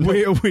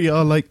 we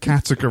are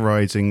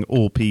categorizing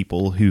all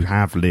people who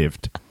have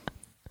lived.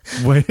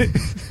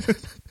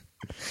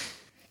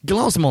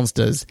 Glass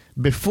monsters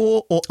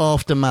before or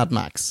after Mad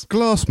Max?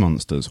 Glass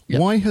monsters. Yep.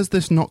 Why has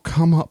this not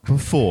come up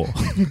before?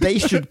 They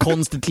should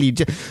constantly...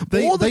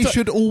 They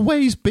should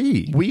always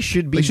be. We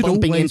should be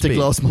bumping into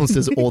glass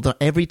monsters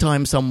every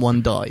time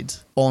someone died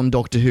on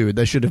Doctor Who.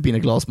 There should have been a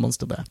glass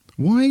monster there.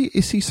 Why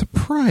is he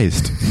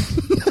surprised?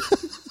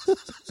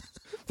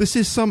 This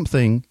is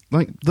something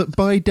that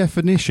by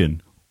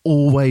definition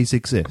always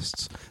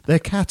exists. They're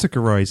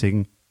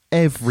categorizing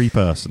every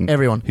person.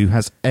 Everyone. Who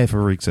has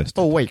ever existed.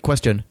 Oh, wait,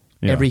 question.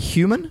 Yeah. Every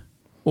human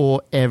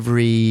or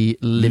every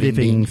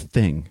living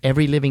thing?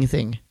 Every living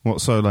thing.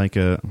 What, so like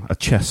a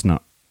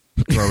chestnut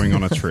growing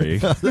on a tree?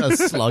 A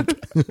slug.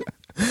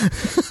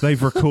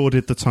 They've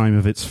recorded the time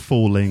of its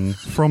falling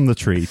from the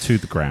tree to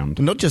the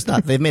ground. Not just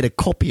that, they've made a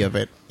copy of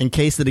it,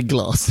 encased it in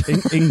glass.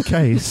 in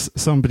case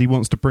somebody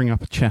wants to bring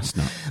up a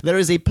chestnut. There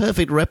is a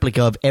perfect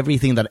replica of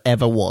everything that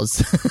ever was.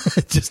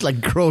 Just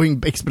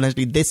growing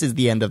exponentially. This is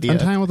the end of the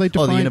Earth. And how are they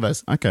defining the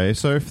universe? Okay,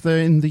 so if they're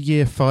in the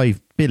year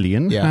 5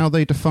 billion, how are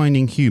they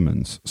defining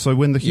humans? So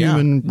when the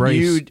human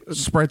race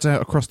spreads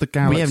out across the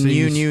galaxy, we have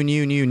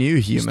new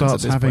humans.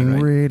 Starts having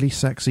really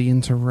sexy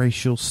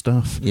interracial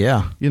stuff.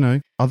 Yeah.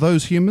 Are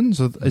those humans?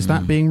 Is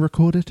that being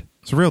recorded?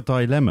 It's a real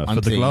dilemma for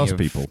the glass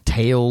people.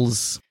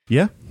 Tails.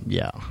 Yeah?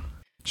 Yeah.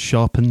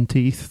 Sharpened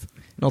teeth.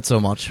 Not so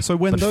much. So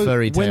when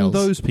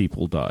those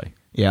people die,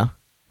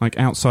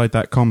 outside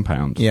that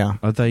compound,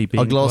 are they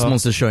being... Are glass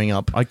monsters showing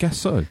up? I guess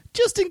so.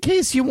 Just in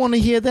case you want to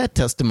hear their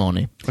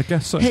testimony. I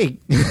guess so. Hey,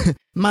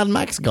 Mad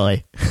Max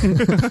guy.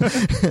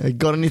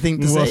 Got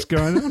anything to say? What's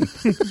going on?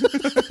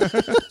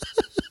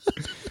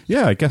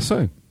 Yeah, I guess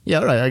so. Yeah,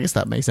 right. I guess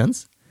that makes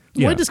sense.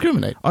 Yeah. Why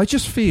discriminate? I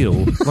just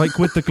feel like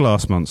with the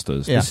glass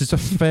monsters, this is a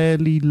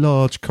fairly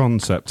large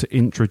concept to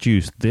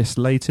introduce this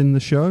late in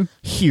the show.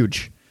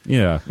 Huge.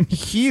 Yeah.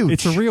 Huge.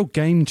 It's a real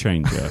game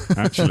changer,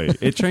 actually.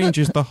 It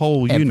changes the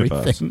whole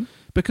universe.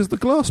 Because the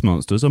glass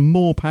monsters are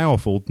more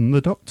powerful than the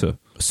Doctor.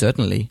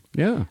 Certainly.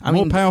 Yeah.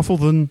 More powerful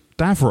than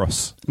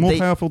Davros. More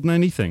powerful than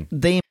anything.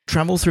 They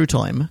travel through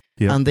time,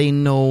 and they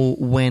know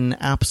when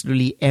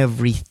absolutely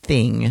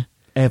everything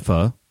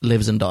ever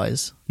lives and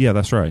dies. Yeah,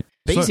 that's right.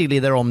 Basically,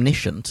 they're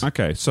omniscient.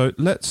 Okay, so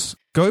let's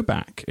go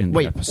back in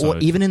the episode. Or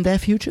even in their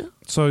future?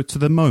 So to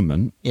the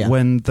moment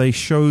when they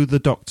show the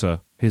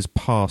Doctor his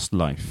past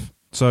life.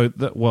 So,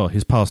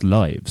 his past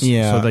lives.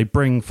 Yeah. So they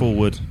bring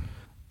forward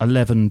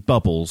 11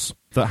 bubbles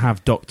that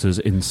have Doctors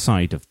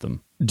inside of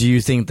them. Do you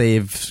think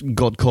they've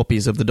got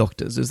copies of the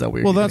Doctors? Is that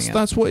what you're getting at?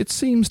 That's what it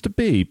seems to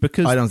be.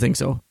 Because I don't think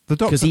so. The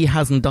Doctor, because he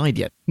hasn't died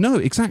yet. No,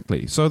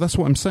 exactly. So that's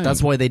what I'm saying.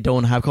 That's why they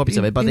don't have copies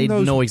of it, but they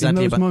know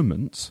exactly in those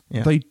moments.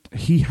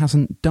 He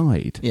hasn't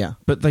died. Yeah,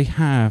 but they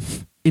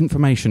have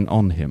information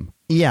on him.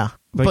 Yeah.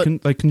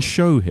 They can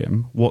show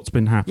him what's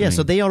been happening. Yeah,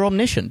 so they are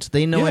omniscient.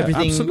 They know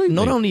everything, absolutely.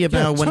 Not only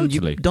about when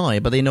you die,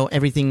 but they know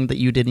everything that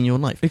you did in your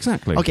life.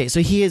 Exactly. Okay,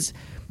 so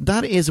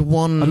that is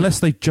one... Unless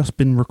they've just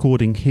been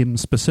recording him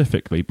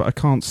specifically, but I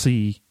can't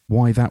see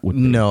why that would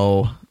be.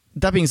 No.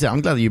 That being said,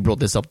 I'm glad that you brought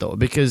this up, though,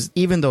 because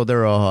even though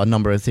there are a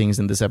number of things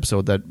in this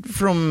episode that,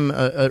 from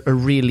a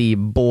really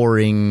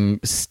boring,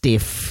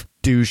 stiff,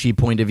 douchey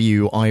point of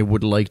view, I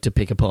would like to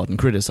pick apart and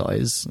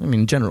criticize. I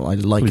mean, in general, I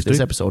like this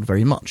episode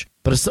very much.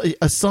 But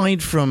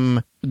aside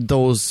from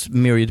those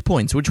myriad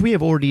points, which we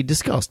have already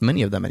discussed,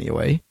 many of them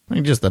anyway,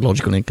 like just the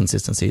logical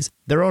inconsistencies,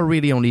 there are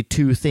really only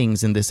two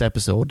things in this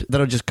episode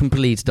that are just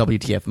complete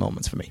WTF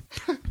moments for me.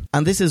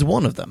 And this is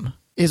one of them.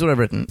 Here's what I've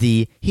written.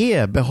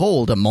 Here,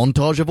 behold, a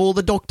montage of all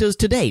the Doctors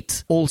to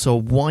date. Also,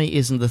 why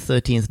isn't the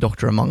 13th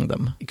Doctor among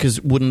them?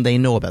 Because wouldn't they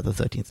know about the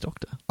 13th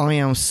Doctor? I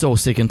am so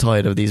sick and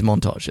tired of these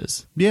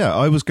montages. Yeah,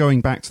 I was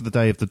going back to the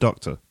Day of the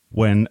Doctor,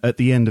 when at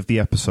the end of the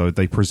episode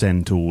they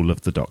present all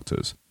of the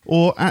Doctors.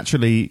 Or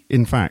actually,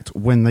 in fact,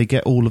 when they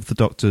get all of the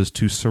Doctors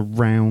to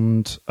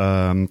surround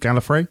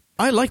Gallifrey.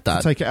 I like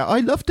that.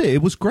 I loved it.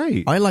 It was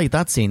great. I like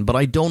that scene, but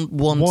I don't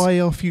want...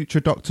 Why are future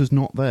Doctors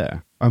not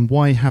there? And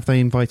why have they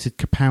invited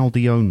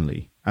Capaldi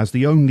only as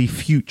the only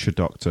future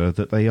Doctor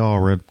that they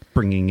are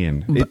bringing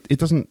in? It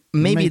doesn't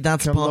make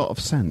a lot of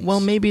sense.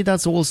 Well, maybe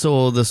that's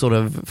also the sort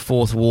of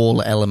fourth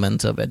wall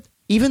element of it.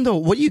 Even though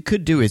what you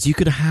could do is you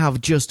could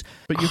have just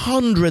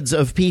hundreds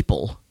of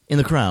people in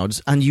the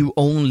crowds and you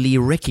only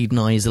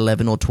recognize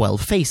 11 or 12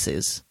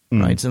 faces,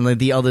 right? And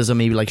the others are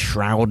maybe like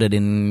shrouded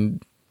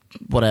in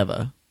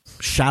whatever.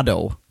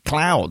 Shadow,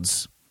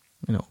 clouds,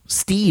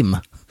 steam,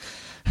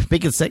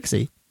 big and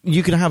sexy.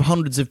 You could have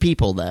hundreds of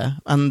people there,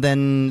 and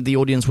then the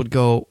audience would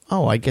go,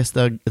 oh, I guess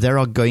there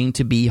are going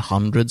to be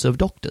hundreds of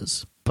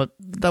Doctors. But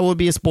that would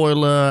be a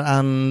spoiler,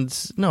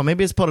 and no,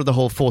 maybe it's part of the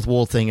whole fourth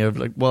wall thing of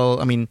like, well,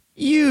 I mean,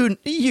 you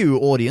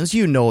audience,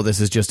 you know this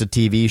is just a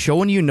TV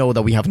show, and you know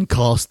that we haven't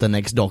cast the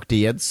next Doctor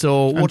yet,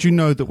 so... And you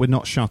know that we're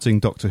not shutting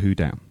Doctor Who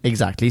down.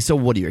 Exactly, so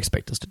what do you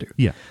expect us to do?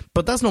 Yeah.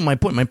 But that's not my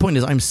point. My point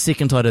is I'm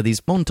sick and tired of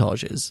these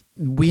montages.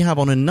 We have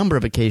on a number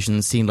of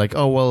occasions seen like,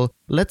 oh, well,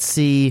 let's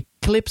see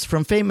clips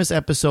from famous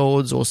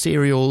episodes or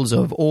serials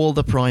of all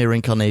the prior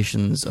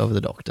incarnations of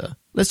the Doctor.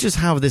 Let's just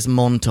have this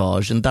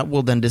montage, and that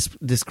will then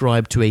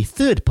describe to a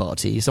third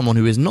party, someone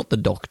who is not the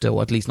Doctor,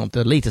 or at least not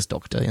the latest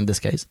Doctor in this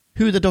case,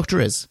 who the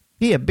Doctor is.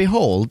 Here,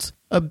 behold,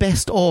 a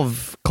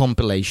best-of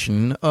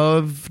compilation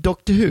of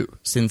Doctor Who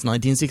since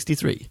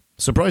 1963.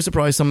 Surprise,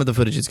 surprise, some of the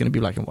footage is going to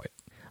be black and white.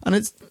 And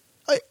it's...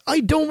 I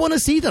don't want to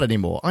see that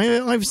anymore.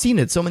 I've seen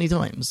it so many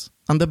times.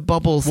 And the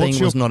bubble thing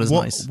was not as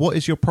nice. What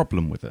is your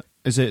problem with it?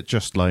 Is it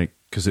just like,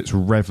 because it's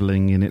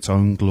reveling in its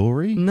own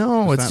glory?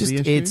 No,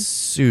 it's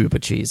super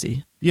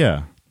cheesy.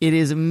 Yeah. It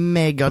is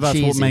mega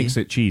cheesy. That's what makes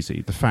it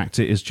cheesy. The fact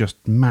it is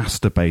just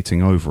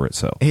masturbating over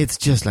itself. It's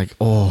just like,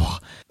 oh,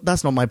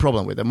 that's not my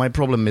problem with it. My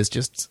problem is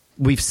just,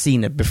 we've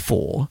seen it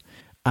before,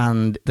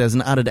 and there's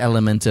an added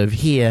element of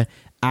here,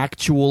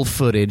 actual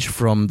footage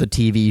from the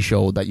TV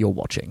show that you're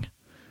watching.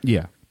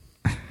 Yeah.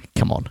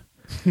 Come on.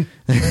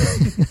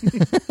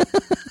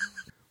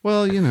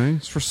 Well,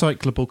 it's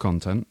recyclable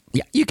content.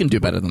 Yeah, you can do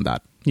better than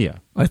that. Yeah.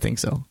 I think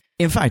so.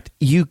 In fact,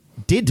 you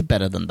did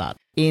better than that.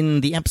 In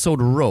the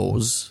episode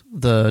Rose,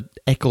 the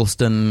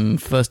Eccleston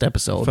first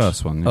episode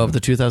of the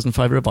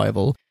 2005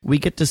 revival, we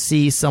get to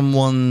see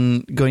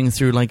someone going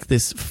through like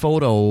this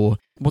photo...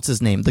 What's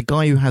his name? The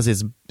guy who has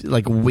his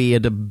like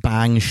weird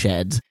bang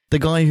shed. The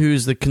guy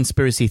who's the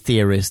conspiracy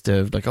theorist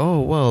of like,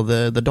 oh, well,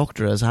 the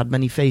Doctor has had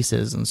many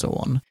faces and so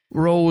on.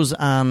 Rose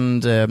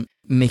and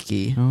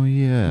Mickey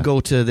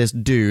go to this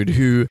dude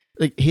who,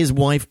 like, his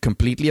wife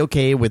completely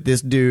okay with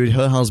this dude,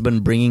 her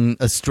husband bringing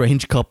a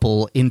strange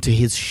couple into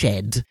his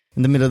shed.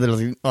 In the middle of the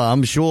like, oh,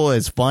 I'm sure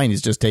it's fine,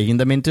 he's just taking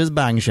them into his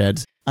bang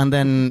shed. And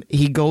then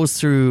he goes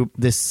through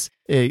this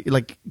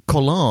like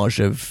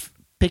collage of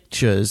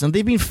pictures, and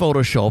they've been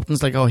photoshopped, and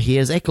it's like, oh,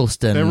 here's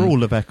Eccleston. They're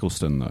all of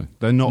Eccleston, though.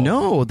 They're not.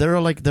 No, there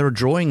are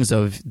drawings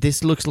of,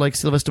 this looks like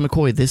Sylvester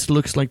McCoy, this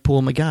looks like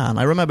Paul McGann.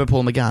 I remember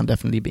Paul McGann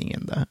definitely being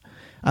in there.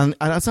 And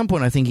at some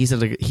point, I think he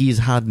said like, he's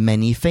had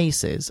many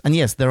faces. And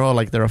yes, there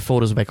are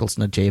photos of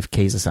Eccleston at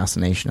JFK's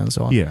assassination and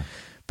so on. Yeah,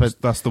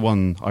 but that's the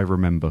one I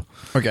remember.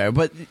 Okay,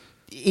 but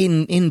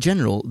in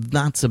general,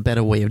 that's a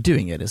better way of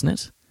doing it, isn't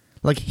it?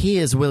 Like,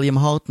 here's William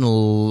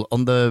Hartnell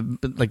on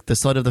the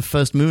side of the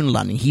first moon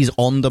landing. He's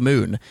on the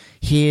moon.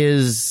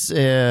 Here's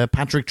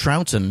Patrick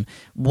Troughton.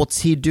 What's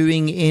he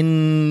doing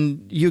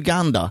in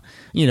Uganda?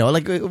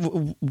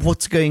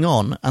 What's going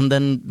on? And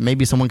then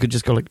maybe someone could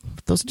just go like,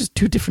 those are just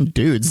two different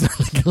dudes.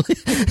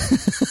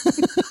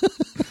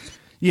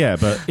 Yeah,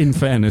 but in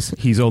fairness,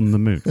 he's on the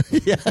moon.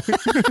 Yeah.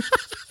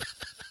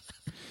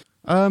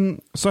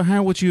 So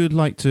how would you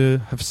like to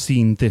have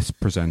seen this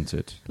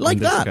presented? Like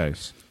in this that.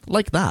 Case?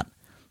 Like that.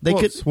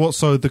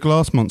 So the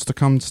glass monster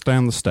comes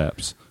down the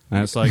steps,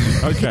 and it's like,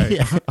 okay,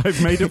 yeah.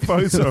 I've made a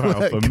photo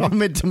album.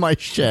 Come into my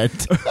shed.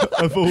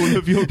 Of all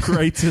of your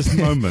greatest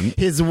moments.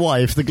 His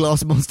wife, the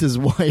glass monster's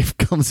wife,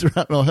 comes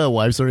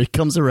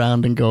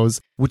around and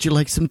goes, would you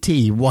like some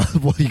tea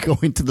while you go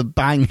into the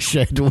bang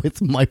shed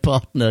with my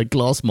partner,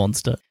 Glass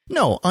Monster?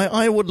 No,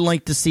 I would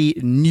like to see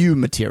new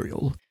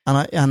material.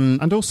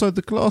 And also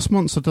the glass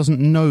monster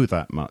doesn't know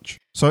that much.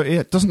 So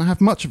it doesn't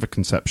have much of a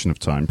conception of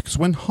time, because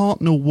when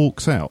Hartnell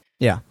walks out,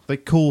 Yeah. They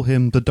call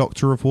him the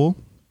Doctor of War.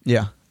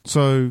 Yeah.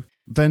 So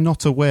they're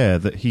not aware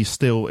that he's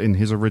still in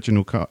his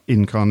original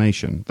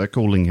incarnation. They're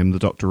calling him the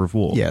Doctor of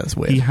War. Yeah, that's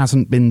weird. He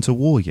hasn't been to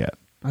war yet.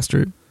 That's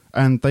true.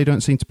 And they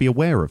don't seem to be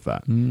aware of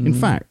that. In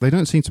fact, they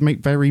don't seem to make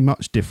very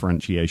much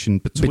differentiation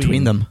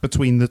between them.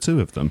 Between the two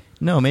of them.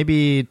 No,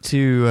 maybe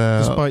to...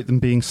 Despite them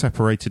being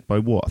separated by,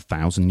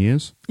 1,000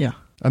 years? Yeah.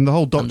 And the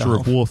whole Doctor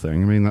of War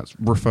thing, I mean, that's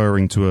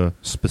referring to a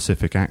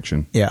specific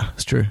action. Yeah,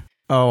 it's true.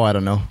 Oh, I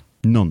don't know.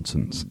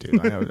 Nonsense. Dude,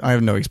 I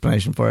have no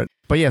explanation for it.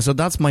 But yeah, so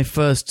that's my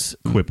first...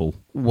 quibble.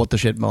 What the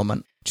shit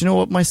moment. Do you know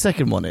what my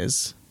second one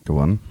is? Go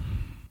on.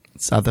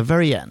 It's at the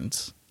very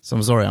end. So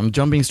I'm sorry, I'm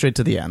jumping straight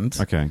to the end.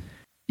 Okay.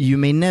 You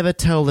may never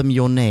tell them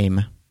your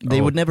name.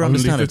 They would never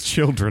understand only it. the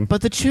children.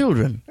 But the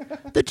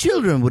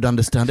children would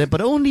understand it,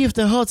 but only if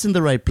their heart's in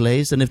the right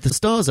place and if the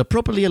stars are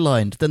properly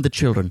aligned, then the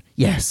children.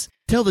 Yes,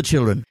 tell the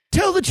children.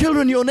 Tell the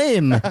children your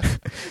name.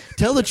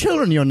 Tell the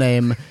children your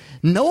name.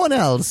 No one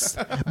else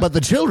but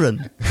the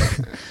children.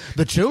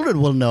 The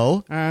children will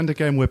know. And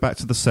again, we're back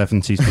to the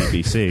 70s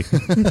BBC.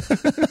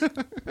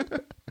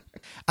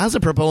 As a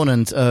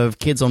proponent of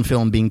kids on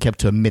film being kept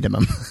to a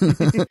minimum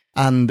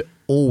and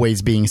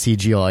always being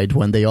CGI'd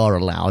when they are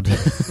allowed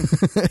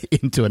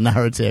into a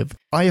narrative,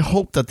 I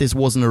hope that this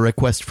wasn't a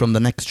request from the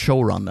next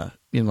showrunner.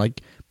 You know,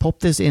 like, pop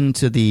this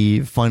into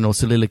the final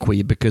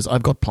soliloquy because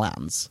I've got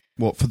plans.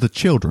 What, for the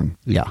children?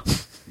 Yeah.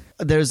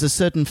 There's a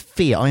certain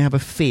fear. I have a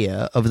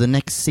fear of the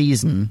next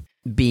season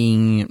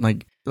being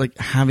like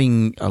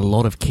having a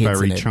lot of kids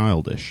Very in it.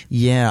 childish.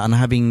 Yeah, and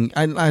having,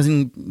 as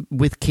in,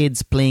 with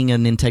kids playing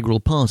an integral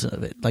part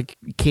of it. Like,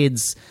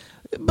 kids,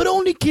 but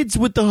only kids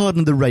with the heart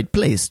in the right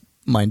place,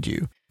 mind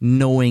you.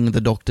 Knowing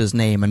the Doctor's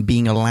name and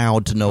being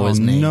allowed to know his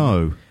name.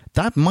 No.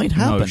 That might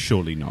happen. No,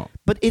 surely not.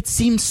 But it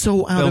seems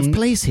so out of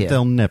place here.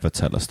 They'll never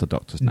tell us the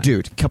Doctor's name.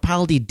 Dude,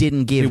 Capaldi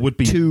didn't give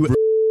two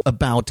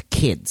about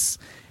kids.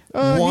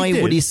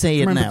 Why would he say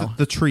it now?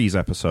 The trees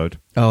episode.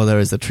 Oh, there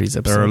is the trees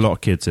episode. There are a lot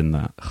of kids in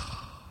that.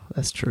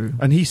 That's true.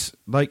 And he's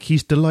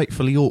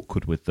delightfully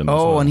awkward with them. Oh,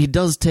 as well. and he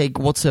does take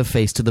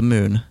what's-her-face to the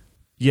moon.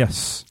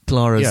 Yes.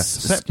 Clara's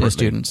separately.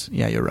 student.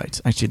 Yeah, you're right.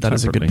 Actually, that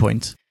is a good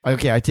point.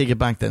 Okay, I take it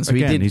back then. So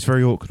Again, he did. He's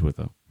very awkward with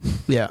her.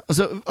 Yeah,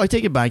 so I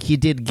take it back. He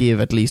did give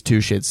at least two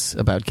shits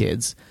about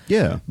kids.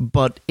 Yeah.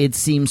 But it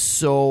seems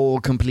so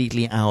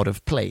completely out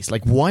of place.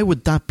 Like, why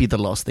would that be the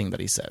last thing that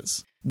he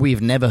says?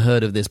 We've never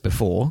heard of this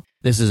before.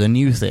 This is a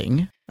new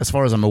thing. As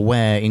far as I'm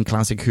aware, in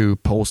Classic Who,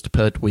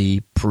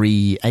 post-Pertwee,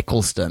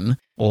 pre-Eccleston,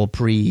 or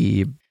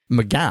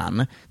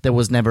pre-McGann, there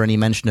was never any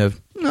mention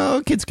of,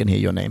 no, kids can hear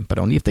your name, but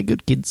only if they're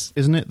good kids.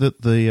 Isn't it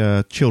that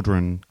the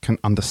children can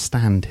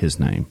understand his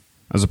name,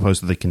 as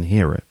opposed to they can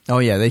hear it? Oh,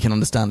 yeah, they can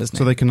understand his name.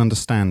 So they can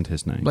understand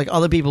his name. Like,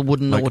 other people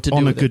wouldn't know what to do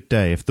on with a good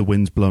day, if the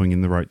wind's blowing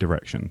in the right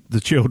direction, the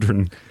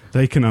children,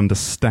 they can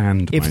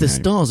understand if my the name.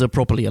 stars are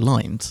properly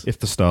aligned. If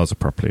the stars are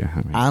properly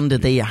aligned. And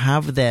they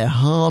have their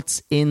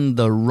hearts in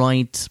the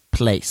right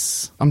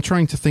place. I'm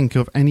trying to think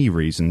of any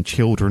reason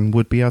children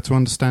would be able to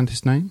understand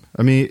his name.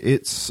 I mean,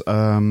 it's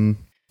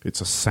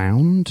a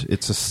sound.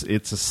 It's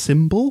a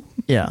symbol.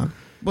 Yeah.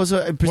 Well,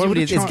 so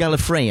presumably it's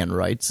Gallifreyan,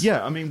 right?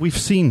 Yeah, I mean, we've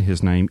seen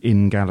his name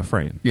in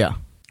Gallifreyan. Yeah.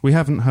 We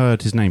haven't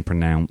heard his name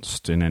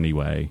pronounced in any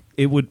way.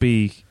 It would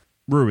be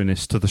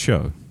ruinous to the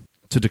show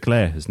to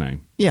declare his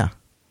name. Yeah.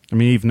 I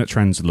mean, even at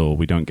Trenzalore,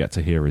 we don't get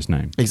to hear his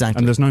name. Exactly.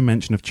 And there's no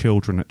mention of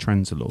children at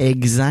Trenzalore.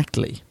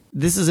 Exactly.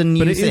 This is a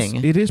new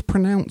thing. It is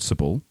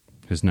pronounceable,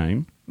 his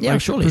name. Yeah,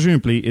 surely.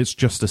 Presumably it's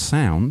just a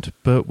sound,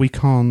 but we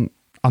can't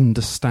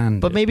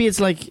understand But it. maybe it's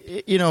like,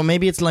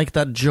 maybe it's like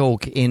that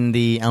joke in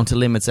the Outer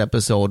Limits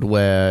episode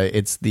where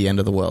it's the end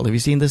of the world. Have you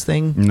seen this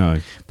thing? No.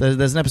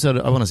 There's an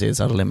episode, I want to say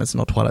it's Outer Limits,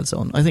 not Twilight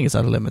Zone. I think it's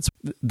Outer Limits.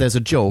 There's a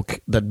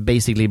joke that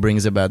basically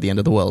brings about the end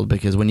of the world,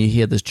 because when you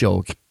hear this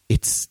joke,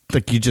 it's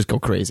like you just go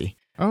crazy.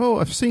 Oh,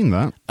 I've seen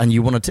that. And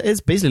you want to... it's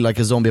basically like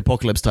a zombie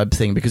apocalypse type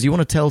thing, because you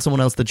want to tell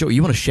someone else the joke.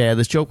 You want to share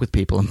this joke with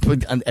people,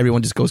 and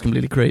everyone just goes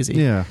completely crazy.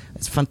 Yeah.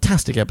 It's a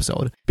fantastic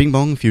episode. Bing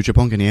bong, future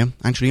Ponkin here.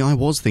 Actually, I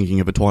was thinking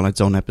of a Twilight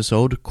Zone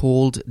episode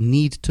called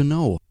Need to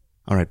Know.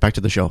 All right, back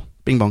to the show.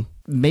 Bing bong.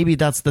 Maybe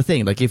that's the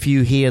thing. Like, if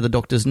you hear the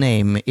Doctor's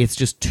name, it's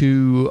just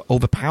too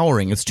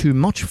overpowering. It's too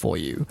much for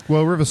you.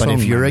 Well, River Song But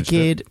if you're a managed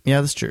kid... it.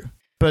 Yeah, that's true.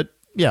 But...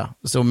 yeah,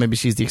 so maybe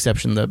she's the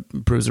exception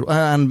that proves it.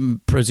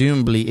 And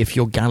presumably, if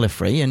you're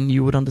Gallifreyan,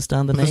 you would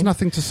understand the name. There's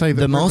nothing to say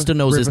that... The Master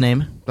knows his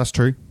name. That's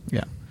true.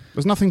 Yeah.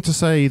 There's nothing to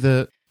say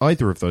that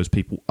either of those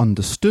people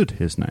understood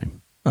his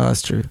name. Oh,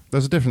 that's true.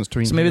 There's a difference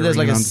between... So maybe there's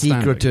like a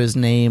secret to his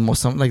name or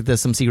something, like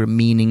there's some secret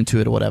meaning to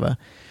it or whatever.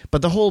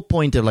 But the whole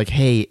point of like,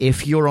 hey,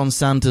 if you're on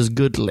Santa's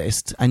good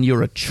list and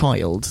you're a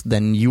child,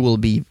 then you will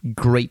be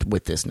great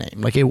with this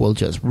name. Like, it will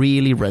just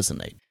really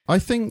resonate. I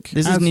think...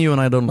 This is new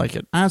and I don't like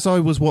it. As I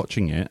was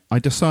watching it, I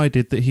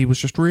decided that he was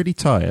just really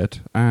tired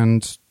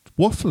and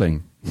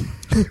waffling.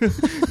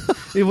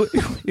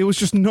 It was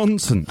just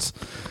nonsense.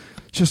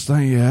 Just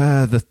like,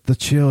 yeah, the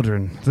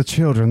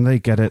children, they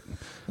get it.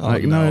 Oh,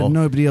 like, no,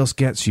 nobody else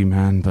gets you,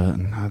 man,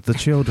 but the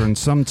children,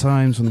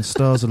 sometimes when the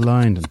stars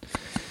aligned, and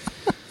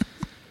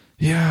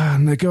Yeah,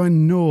 and they're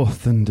going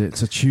north, and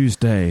it's a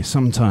Tuesday.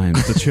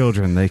 Sometimes the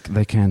children, they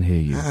can hear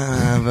you.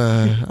 I'm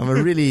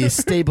a really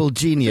stable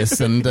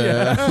genius, and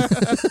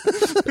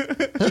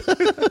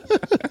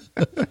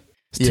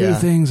Two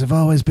things I've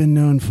always been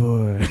known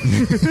for.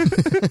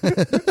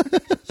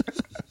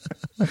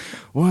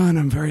 One,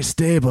 I'm very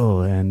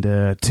stable, and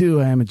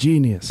two, I am a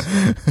genius.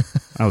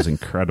 That was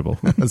incredible.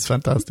 That's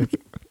fantastic.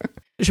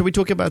 Should we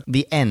talk about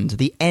the end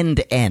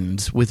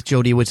with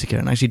Jodie Whittaker,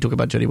 and actually talk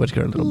about Jodie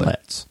Whittaker a little bit?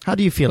 Let's. How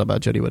do you feel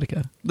about Jodie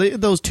Whittaker?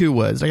 Those two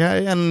words, like,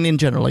 and in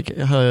general, like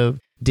her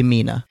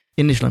demeanor,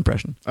 initial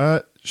impression.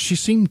 She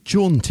seemed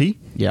jaunty.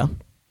 Yeah.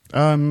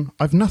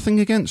 I've nothing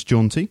against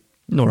jaunty.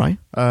 All right.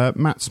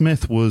 Matt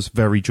Smith was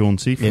very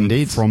jaunty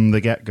from the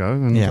get-go,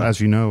 and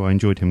as you know, I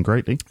enjoyed him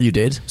greatly. You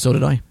did? So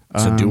did I.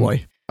 So do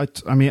I.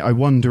 I mean, I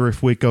wonder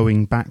if we're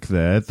going back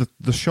there.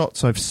 The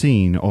shots I've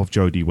seen of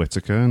Jodie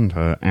Whittaker and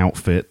her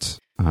outfit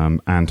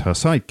and her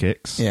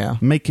sidekicks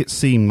make it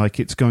seem like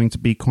it's going to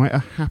be quite a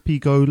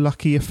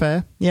happy-go-lucky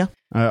affair. Yeah.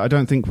 I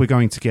don't think we're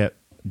going to get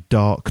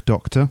Dark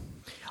Doctor.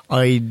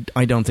 I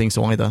don't think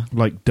so either.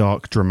 Like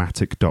dark,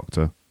 dramatic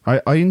Doctor.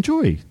 I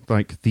enjoy,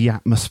 like, the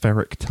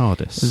atmospheric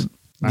TARDIS.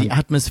 The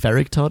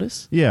atmospheric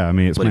TARDIS? Yeah, I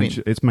mean,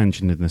 it's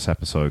mentioned in this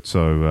episode.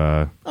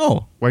 So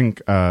when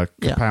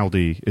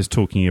Capaldi is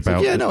talking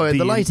about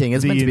the lighting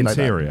is meant to be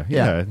interior,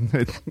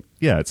 like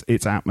that.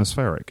 It's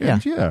atmospheric.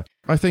 And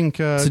I think.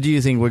 So do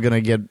you think we're going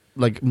to get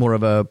like more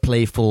of a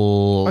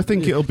playful? I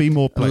think it'll be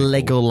more playful.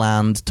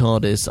 Legoland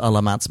TARDIS a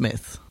la Matt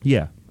Smith.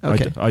 Yeah,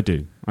 okay, I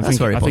do. I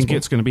think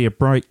it's going to be a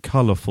bright,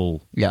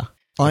 colourful. Yeah,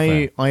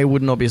 I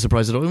would not be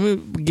surprised at all,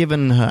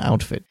 given her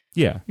outfit.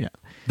 Yeah.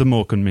 The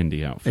Mork and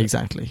Mindy outfit.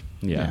 Exactly.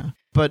 Yeah.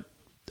 But,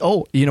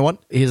 you know what?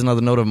 Here's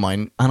another note of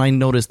mine. And I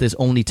noticed this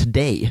only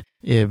today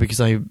because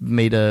I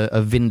made a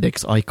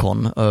Vindex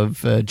icon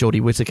of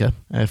Jodie Whittaker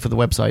for the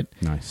website.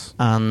 Nice.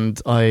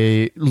 And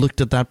I looked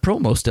at that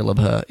promo still of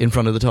her in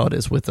front of the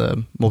TARDIS with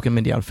the Mork and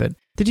Mindy outfit.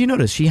 Did you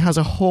notice she has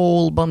a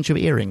whole bunch of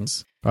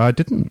earrings? I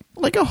didn't.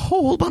 Like a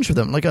whole bunch of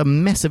them. Like a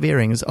mess of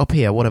earrings up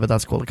here, whatever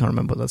that's called. I can't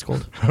remember what that's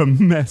called. A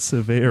mess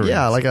of earrings?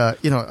 Yeah, like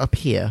up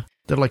here.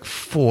 There are like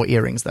 4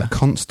 earrings there. A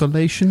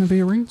constellation of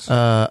earrings?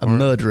 A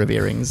murder of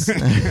earrings.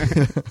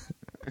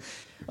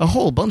 A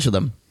whole bunch of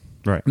them.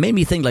 Right. Made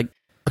me think, like,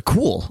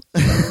 cool.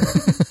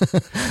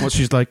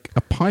 She's like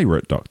a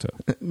pirate doctor?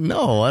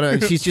 No, I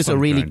don't. She's just a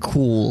really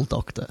cool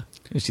doctor.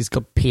 She's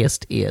got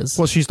pierced ears.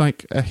 Well, she's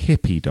like a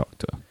hippie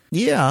doctor.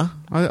 Yeah.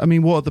 I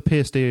mean, what are the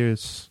pierced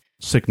ears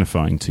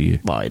signifying to you?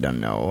 I don't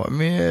know. I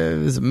mean,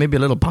 it's maybe a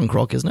little punk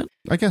rock, isn't it?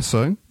 I guess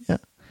so. Yeah.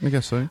 I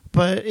guess so.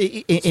 But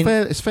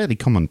it's fairly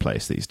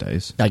commonplace these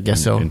days. I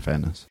guess so. In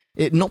fairness.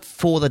 Not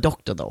for the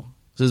doctor, though.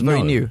 So it's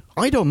very new.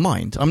 I don't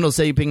mind. I'm not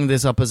saying picking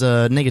this up as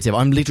a negative.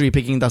 I'm literally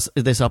picking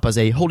this up as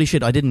a, holy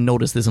shit, I didn't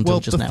notice this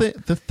until just now.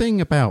 The thing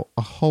about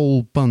a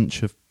whole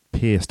bunch of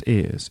pierced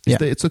ears is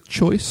that it's a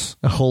choice.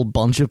 A whole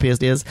bunch of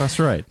pierced ears? That's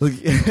right.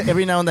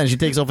 Every now and then she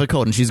takes off her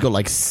coat and she's got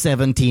like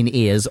 17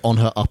 ears on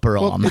her upper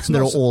arm.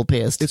 They're all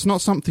pierced. It's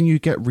not something you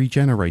get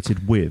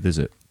regenerated with, is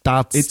it?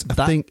 It's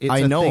a thing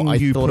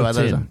you put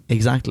in.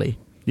 Exactly.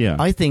 Yeah.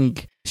 I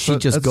think she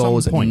just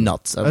goes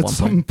nuts at one point. At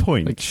some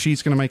point,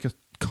 she's going to make a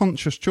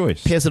conscious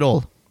choice. Pierce it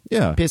all.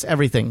 Yeah. Pierce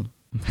everything.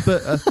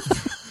 But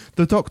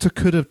the doctor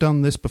could have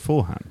done this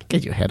beforehand.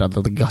 Get your head out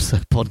of the gutter,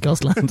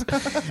 podcast land.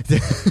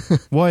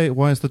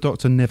 Why has the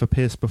doctor never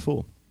pierced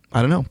before? I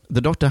don't know.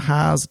 The doctor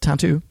has a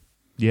tattoo.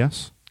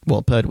 Yes.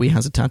 Well, Pertwee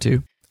has a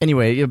tattoo.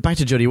 Anyway, back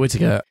to Jodie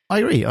Whittaker. I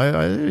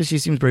agree. She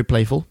seems very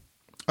playful.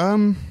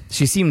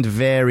 She seemed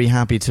very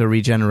happy to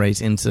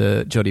regenerate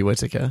into Jodie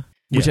Whittaker,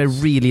 which I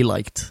really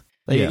liked.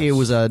 It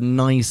was a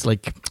nice,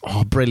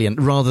 brilliant,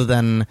 rather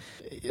than,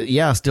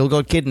 still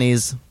got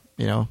kidneys,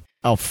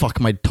 oh fuck,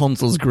 my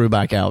tonsils grew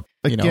back out.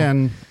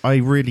 Again, I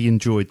really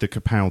enjoyed the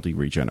Capaldi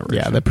regeneration.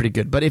 Yeah, they're pretty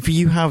good. But if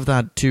you have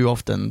that too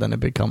often, then it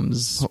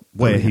becomes...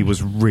 Where he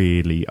was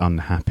really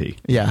unhappy.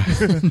 Yeah.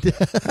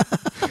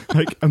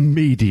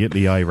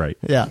 Immediately irate.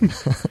 Yeah.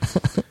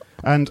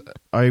 And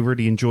I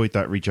really enjoyed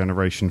that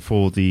regeneration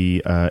for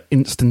the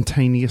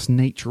instantaneous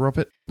nature of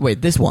it.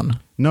 Wait, this one?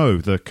 No,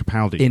 the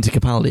Capaldi. Into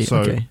Capaldi, so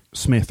okay.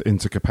 Smith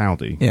into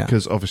Capaldi. Yeah.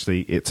 Because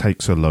obviously it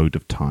takes a load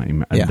of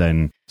time and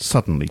then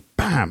suddenly,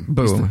 bam!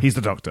 Boom. He's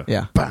the doctor.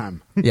 Yeah.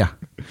 Bam! Yeah.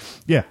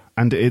 Yeah,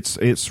 and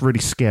it's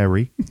really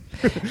scary.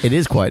 It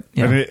is quite.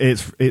 Yeah. And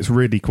it's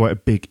really quite a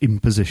big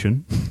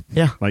imposition.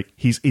 Yeah.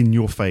 He's in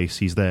your face,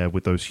 he's there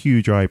with those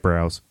huge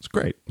eyebrows. It's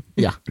great.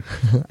 Yeah.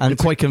 And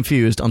quite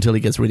confused until he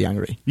gets really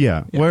angry.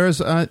 Yeah. Whereas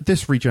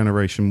this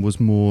regeneration was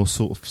more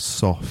sort of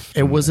soft.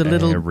 It was a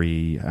little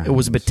airy. It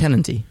was a bit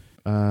Tennant-y.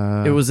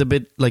 It was a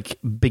bit like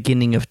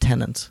beginning of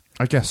Tennant.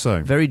 I guess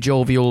so. Very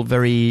jovial,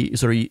 very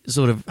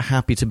sort of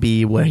happy to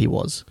be where he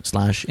was,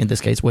 / in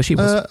this case where she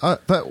was.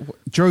 That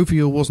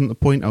jovial wasn't the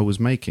point I was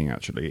making,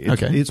 actually.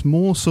 It's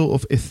more sort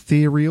of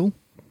ethereal.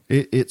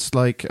 It's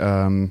like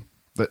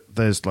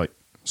there's like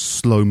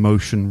slow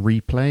motion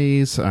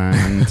replays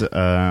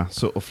and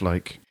sort of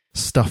like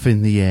stuff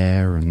in the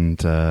air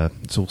and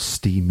it's all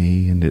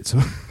steamy and it's...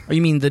 Oh,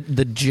 you mean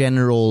the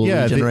general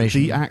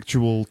regeneration? The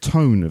actual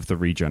tone of the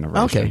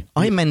regeneration. Okay.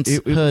 I meant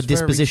her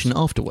disposition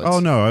afterwards. Oh,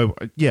 no.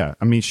 Yeah.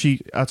 I mean, she,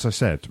 as I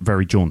said,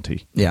 very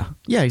jaunty. Yeah.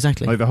 Yeah,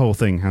 exactly. Like the whole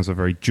thing has a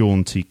very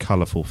jaunty,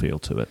 colourful feel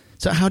to it.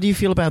 So how do you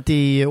feel about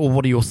or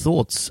what are your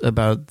thoughts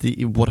about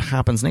what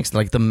happens next?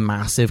 Like the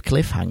massive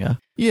cliffhanger?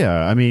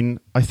 Yeah, I mean,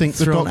 I think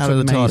the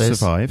Doctor may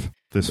survive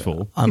this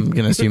fall. I'm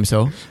going to assume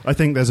so. I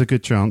think there's a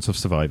good chance of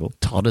survival.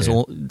 Does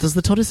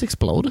the TARDIS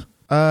explode?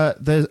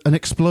 There's an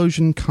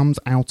explosion comes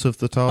out of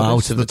the TARDIS.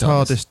 Out of the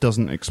TARDIS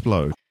doesn't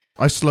explode.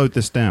 I slowed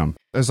this down.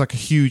 There's like a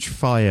huge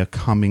fire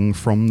coming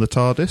from the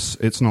TARDIS.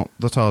 It's not,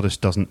 the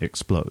TARDIS doesn't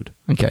explode.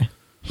 Okay.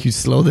 You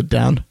slowed it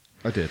down?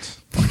 I did.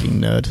 Fucking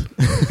nerd.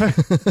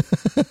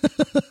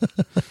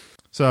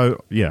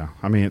 So, yeah,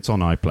 I mean, it's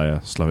on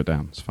iPlayer. Slow it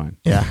down. It's fine.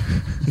 Yeah.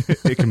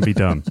 It can be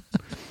done.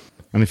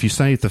 And if you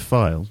save the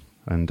file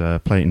and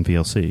play it in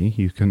VLC,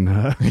 you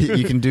can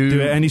you can do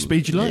it at any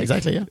speed you like. Yeah,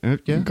 exactly,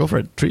 yeah. Go for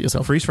it. Treat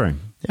yourself. Freeze frame.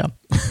 Yeah.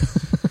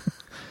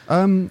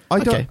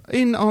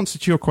 In answer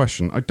to your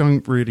question, I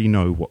don't really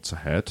know what's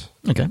ahead.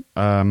 Okay.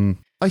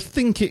 I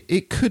think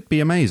it could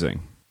be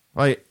amazing.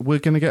 We're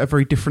going to get a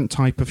very different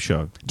type of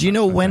show. Do you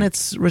know when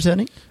it's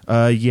returning?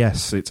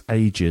 Yes, it's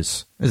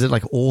ages. Is it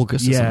like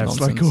August or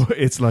something? Yeah,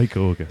 it's like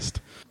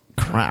August.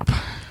 Crap.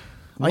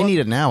 I need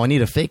it now. I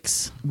need a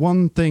fix.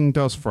 One thing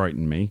does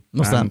frighten me.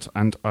 What's that?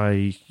 And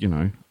I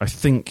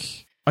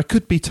think I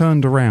could be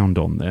turned around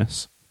on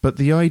this, but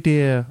the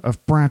idea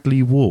of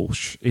Bradley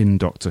Walsh in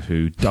Doctor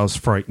Who does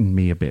frighten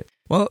me a bit.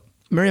 Well,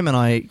 Miriam and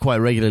I quite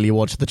regularly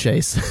watch The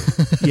Chase.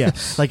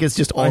 Yes. Like it's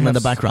just on in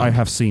the background. I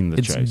have seen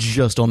The Chase. It's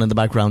just on in the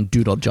background.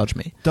 Do not judge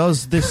me.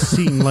 Does this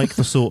seem like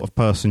the sort of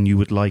person you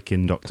would like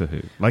in Doctor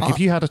Who? Like if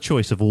you had a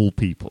choice of all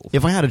people.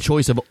 If I had a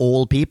choice of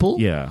all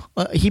people? Yeah.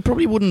 He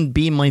probably wouldn't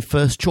be my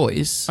first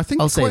choice. I think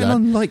I'll it's say quite that.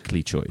 an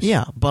unlikely choice.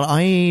 Yeah, but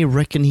I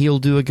reckon he'll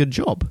do a good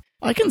job.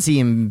 I can see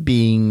him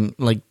being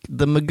like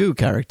the Magoo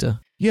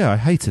character. Yeah, I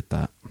hated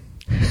that.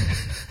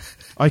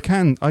 I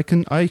can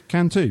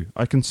too.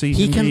 I can see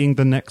him being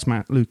the next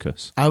Matt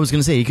Lucas. I was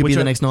going to say he could be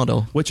the next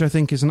Nardole, which I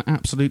think is an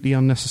absolutely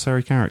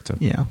unnecessary character.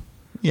 Yeah.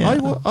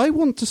 I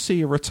want to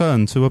see a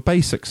return to a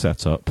basic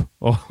setup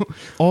of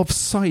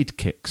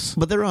sidekicks.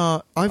 But there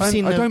are. I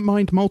don't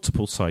mind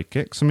multiple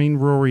sidekicks. I mean,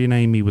 Rory and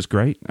Amy was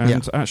great,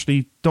 and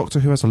actually, Doctor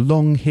Who has a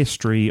long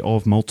history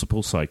of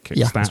multiple sidekicks.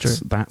 Yeah,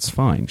 that's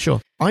fine. Sure.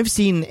 I've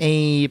seen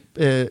a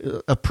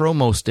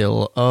promo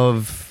still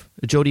of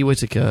Jodie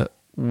Whittaker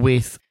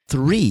with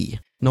 3.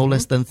 No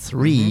less than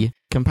 3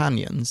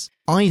 companions.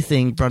 I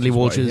think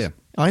Walsh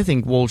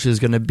is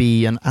going to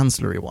be an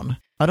ancillary one.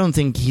 I don't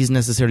think he's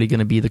necessarily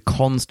going to be the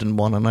constant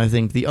one, and I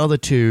think the other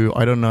 2,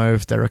 I don't know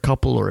if they're a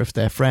couple or if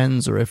they're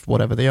friends or if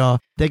whatever they are,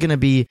 they're going to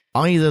be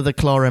either the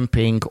Clara and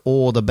Pink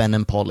or the Ben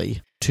and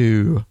Polly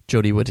to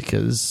Jodie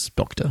Whittaker's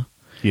Doctor.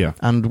 Yeah.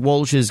 And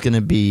Walsh is going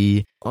to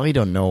be, I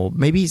don't know,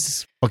 maybe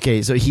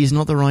okay, so he's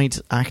not the right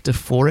actor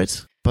for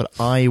it. But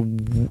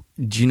do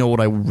you know what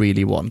I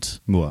really want?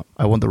 What?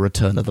 I want the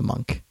return of the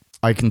monk.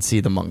 I can see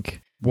the monk.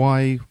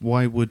 Why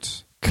would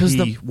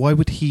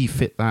he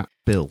fit that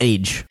bill?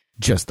 Age.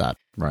 Just that.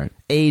 Right.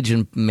 Age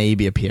and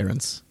maybe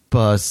appearance.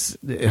 But,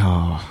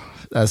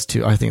 that's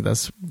too, I think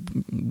that's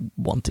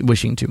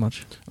wishing too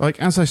much. Like,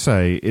 as I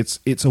say,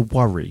 it's a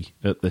worry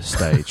at this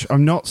stage.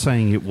 I'm not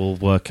saying it will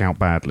work out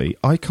badly.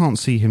 I can't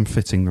see him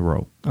fitting the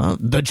role.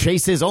 The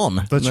chase is on.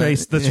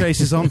 The chase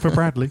is on for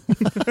Bradley.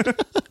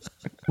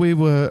 We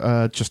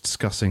were just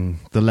discussing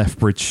the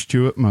Lethbridge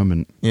Stewart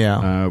moment.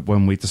 Yeah.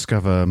 When we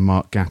discover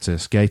Mark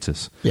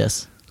Gatiss.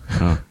 Yes.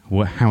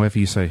 However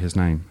you say his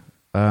name.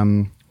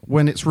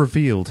 When it's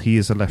revealed he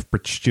is a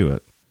Lethbridge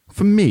Stewart,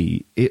 for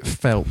me, it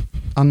felt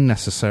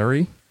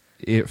unnecessary.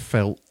 It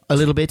felt a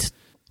little bit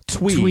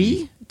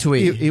twee.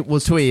 It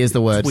was twee is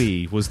the word.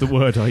 Twee was the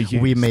word I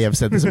used. We may have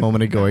said this a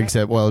moment ago,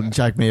 except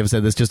Jack may have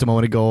said this just a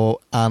moment ago,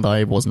 and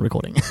I wasn't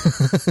recording.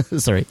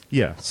 Sorry.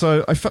 Yeah.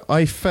 So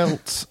I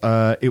felt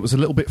it was a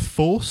little bit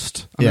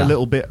forced and a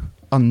little bit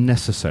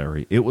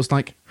unnecessary. It was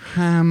like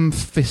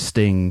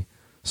ham-fisting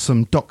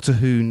some Doctor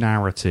Who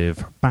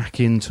narrative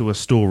back into a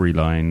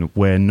storyline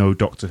where no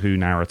Doctor Who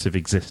narrative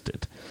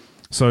existed.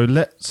 So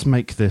let's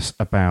make this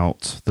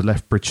about the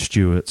Lethbridge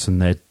Stewarts and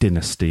their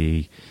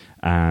dynasty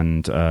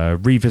and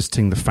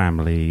revisiting the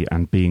family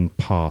and being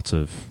part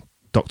of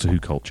Doctor Who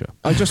culture.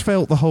 I just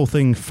felt the whole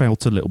thing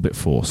felt a little bit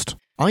forced.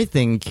 I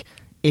think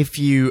if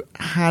you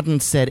hadn't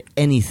said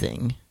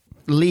anything,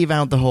 leave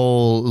out the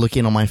whole look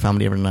in on my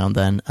family every now and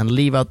then, and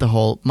leave out the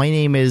whole, my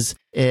name is,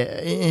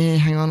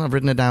 hang on, I've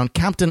written it down,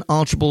 Captain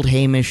Archibald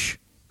Hamish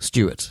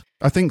Stewart.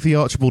 I think the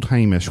Archibald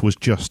Hamish was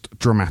just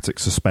dramatic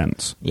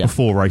suspense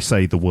before I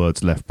say the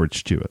words Lethbridge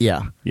Stewart.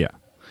 Yeah. Yeah.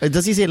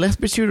 Does he say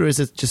Lethbridge Stewart or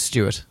is it just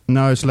Stewart?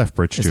 No, it's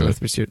Lethbridge Stewart. It's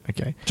Lethbridge Stewart,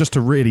 okay. Just to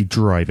really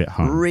drive it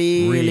home.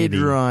 Really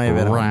drive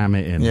it home. Ram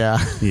it in.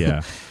 Yeah.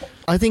 Yeah.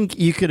 I think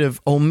you could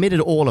have omitted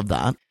all of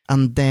that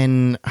and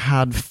then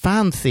had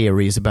fan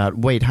theories about,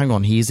 wait, hang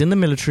on, he's in the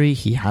military,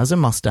 he has a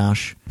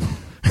mustache,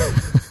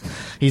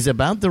 he's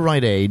about the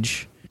right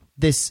age.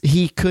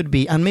 he could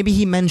be, and maybe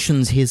he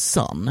mentions his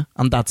son,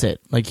 and that's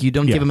it. Like, you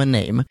don't give him a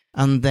name,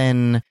 and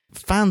then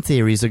fan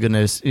theories are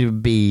going to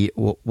be,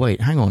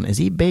 wait, hang on, is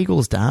he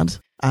Bagel's dad?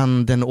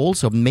 And then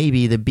also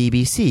maybe the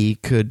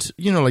BBC could,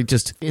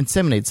 just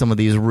inseminate some of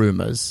these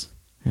rumors.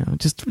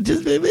 Just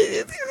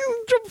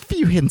drop a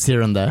few hints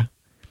here and there.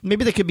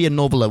 Maybe there could be a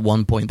novel at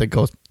one point that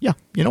goes, yeah,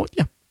 you know what?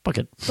 Yeah, fuck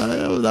it.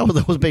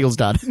 That was Bagel's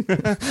dad.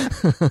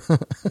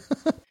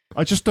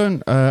 I just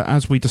don't,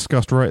 as we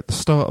discussed right at the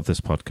start of this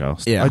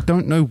podcast, I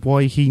don't know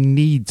why he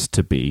needs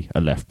to be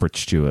a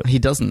Lethbridge Stewart. He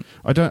doesn't.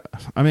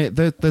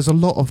 There's a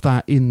lot of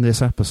that in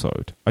this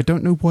episode. I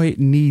don't know why it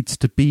needs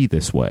to be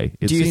this way.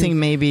 Do you think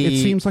maybe...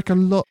 It seems like a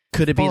lot...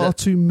 Could it be far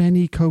too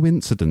many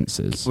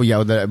coincidences? Well,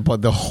 yeah,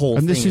 but the whole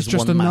and thing this is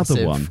just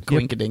another one.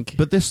 Coinkadink.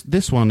 But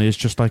this one is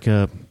just like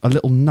a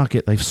little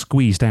nugget they've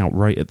squeezed out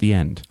right at the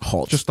end.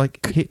 Hot. Just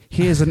like,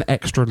 here's an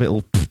extra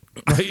little...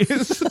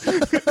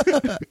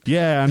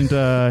 yeah,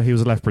 and he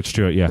was a Lethbridge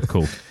Stewart. Yeah,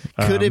 cool.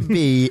 Could it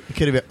be?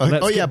 By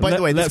the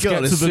way, let's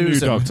get to the new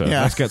Doctor.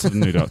 Yeah. Let's get to the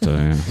new Doctor.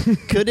 Yeah.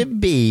 Could it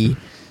be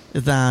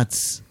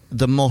that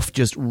the Moff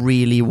just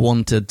really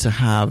wanted to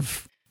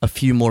have a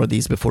few more of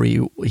these before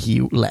he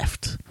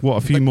left? What,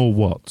 a few more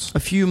what? A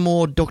few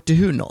more Doctor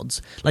Who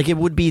nods. Like, it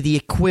would be the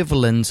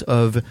equivalent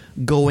of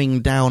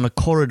going down a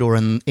corridor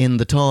in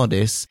the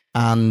TARDIS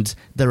and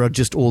there are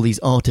just all these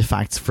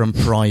artifacts from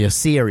prior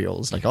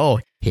serials. Like, oh,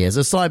 here's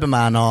a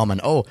Cyberman arm,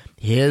 and oh,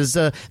 here's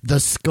the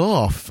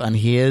scarf, and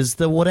here's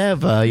the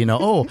whatever,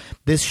 oh,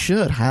 this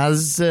shirt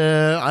has,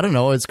 I don't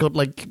know, it's got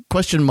like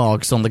question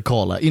marks on the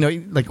collar,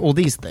 like all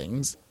these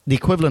things. The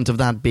equivalent of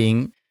that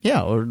being,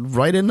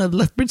 right in a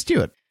Lethbridge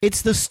Stewart.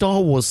 It's the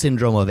Star Wars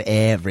syndrome of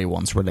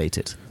everyone's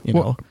related, you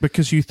know?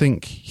 Because you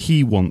think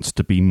he wants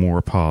to be more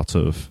a part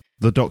of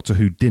the Doctor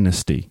Who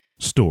dynasty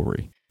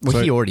story. Well,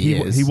 so he already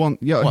is. He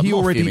Moff,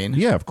 already. You mean?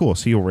 Yeah, of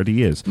course, he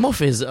already is.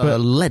 Moff is a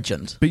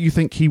legend. But you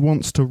think he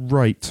wants to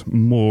write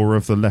more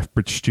of the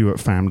Lethbridge Stewart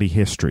family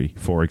history,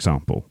 for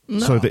example,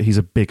 so that he's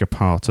a bigger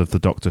part of the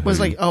Doctor Who. Well, it's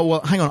like, oh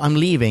well, hang on, I'm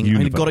leaving.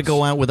 Universe. I've got to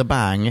go out with a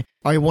bang.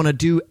 I want to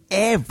do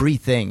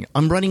everything.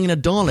 I'm running in a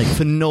Dalek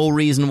for no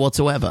reason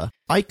whatsoever.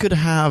 We could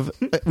have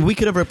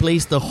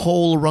replaced the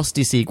whole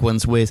Rusty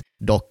sequence with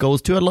Doc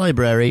goes to a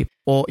library,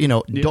 or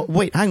Doc,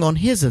 wait, hang on.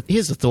 Here's a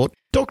thought.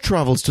 Doc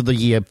travels to the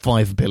year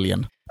 5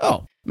 billion.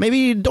 Oh,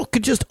 maybe Doc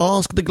could just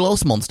ask the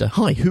Glass Monster.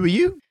 Hi, who are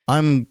you?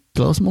 I'm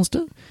Glass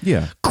Monster.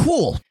 Yeah,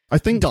 cool. I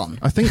think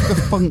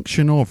the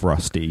function of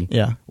Rusty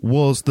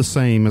was the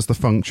same as the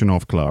function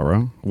of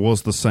Clara,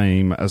 was the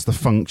same as the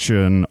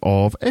function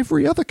of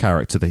every other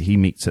character that he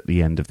meets at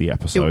the end of the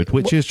episode,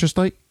 which is just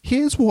like,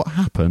 here's what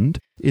happened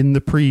in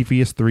the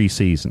previous 3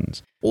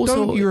 seasons.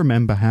 Also, don't you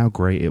remember how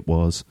great it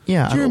was?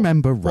 Yeah. Do you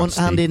remember Rusty?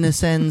 And in a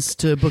sense,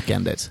 to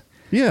bookend it.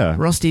 Yeah.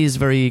 Rusty is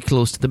very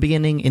close to the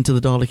beginning. Into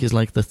the Dalek is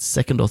like the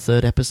 2nd or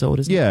 3rd episode,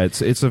 isn't it? Yeah,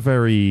 it's a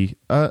very...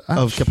 of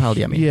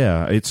Capaldi, I mean.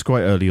 Yeah, it's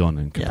quite early on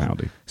in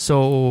Capaldi. Yeah.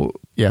 So,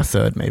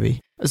 3rd maybe.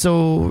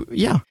 So,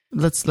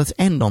 let's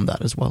end on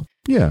that as well.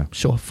 Yeah.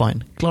 Sure,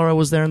 fine. Clara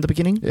was there in the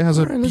beginning. It has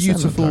a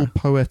beautiful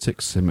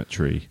poetic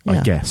symmetry, I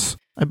guess.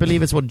 I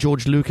believe it's what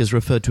George Lucas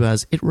referred to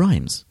as, it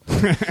rhymes.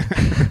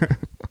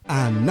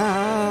 And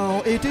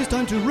now it is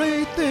time to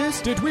rate this.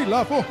 Did we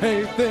love or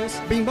hate this?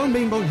 Bing bong,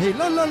 hey,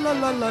 la la la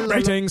la la.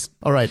 Ratings.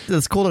 All right,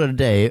 let's call it a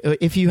day.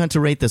 If you had to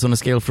rate this on a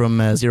scale from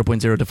 0.0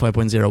 to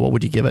 5.0, what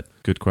would you give it?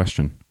 Good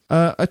question.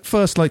 I'd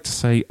first like to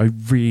say I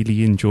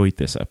really enjoyed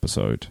this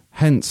episode.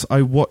 Hence,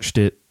 I watched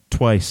it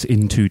twice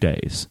in 2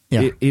 days.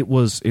 Yeah. It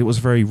was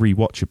very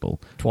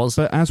rewatchable. It was.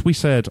 But as we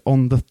said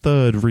on the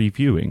 3rd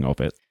reviewing of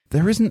it,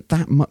 there isn't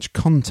that much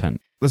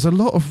content. There's a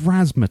lot of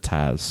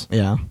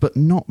razzmatazz, but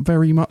not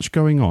very much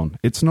going on.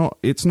 It's not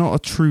a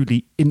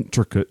truly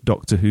intricate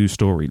Doctor Who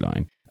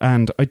storyline.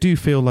 And I do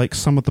feel like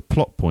some of the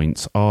plot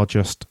points are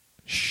just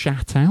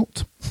shat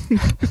out.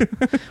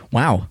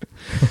 Wow.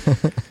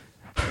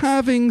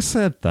 Having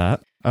said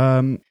that,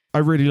 I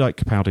really like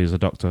Capaldi as a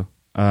Doctor.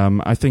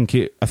 I think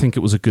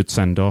it was a good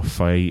send-off.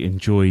 I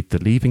enjoyed the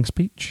leaving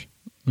speech.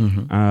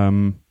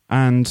 Mm-hmm.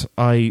 And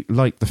I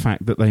liked the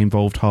fact that they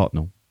involved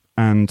Hartnell.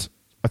 And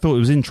I thought it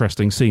was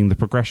interesting seeing the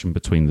progression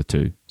between the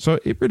two. So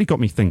it really got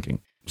me thinking.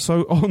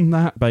 So on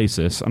that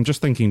basis, I'm just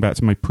thinking back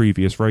to my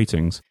previous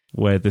ratings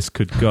where this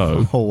could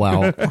go. Oh,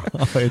 wow.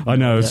 I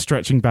know,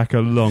 stretching back a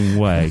long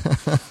way.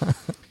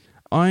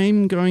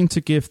 I'm going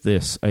to give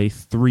this a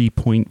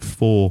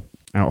 3.4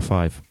 out of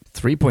 5.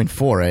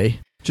 3.4, eh?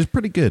 Which is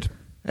pretty good.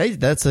 Hey,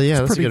 that's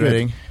a good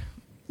rating.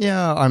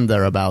 Yeah, I'm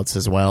thereabouts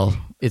as well.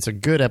 It's a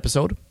good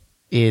episode.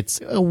 It's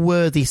a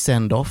worthy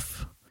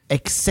send-off.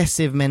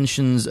 Excessive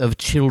mentions of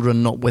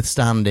children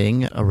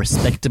notwithstanding, a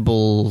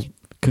respectable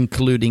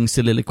concluding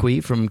soliloquy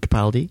from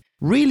Capaldi.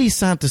 Really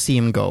sad to see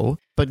him go,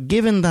 but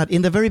given that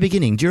in the very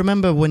beginning, do you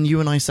remember when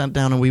you and I sat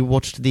down and we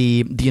watched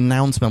the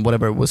announcement,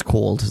 whatever it was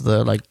called,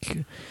 like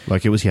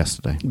it was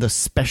yesterday, the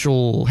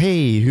special,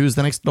 hey, who's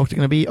the next Doctor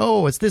going to be?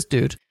 Oh, it's this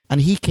dude. And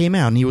he came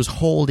out and he was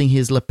holding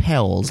his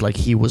lapels like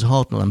he was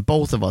Hartnell, and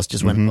both of us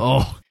just went,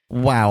 oh,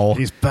 wow.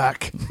 He's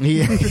back.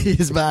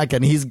 He's back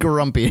and he's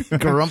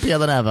grumpier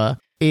than ever.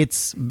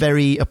 it's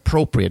very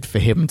appropriate for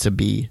him to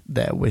be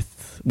there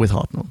with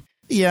Hartnell.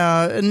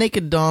 Yeah,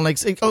 Naked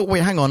Daleks. Oh,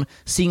 wait, hang on.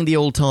 Seeing the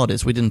old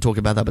TARDIS. We didn't talk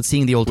about that, but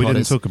seeing the old TARDIS. We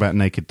didn't talk about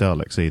Naked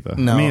Daleks either.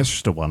 No. I mean, it's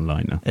just a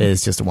one-liner.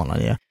 It's just a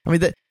one-liner, yeah. I mean,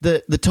 the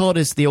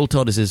TARDIS, the old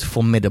TARDIS is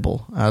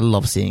formidable. I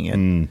love seeing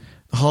it.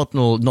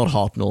 Hartnell, not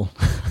Hartnell.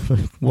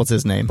 What's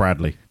his name?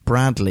 Bradley.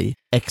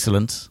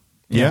 Excellent.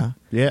 Yeah.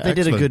 They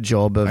did a good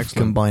job of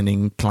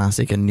combining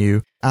classic and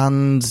new.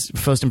 And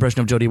first impression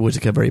of Jodie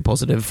Whittaker, very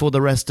positive. For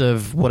the rest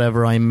of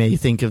whatever I may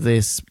think of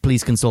this,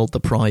 please consult the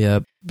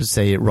prior,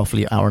 say,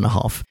 roughly hour and a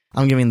half.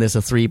 I'm giving this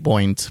a 3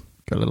 point...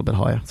 Go a little bit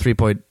higher.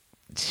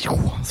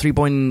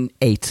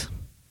 3.8.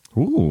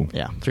 Ooh.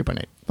 Yeah,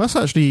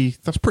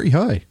 3.8. That's pretty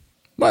high.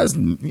 Well,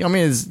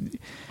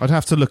 I'd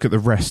have to look at the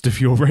rest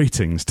of your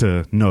ratings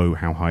to know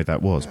how high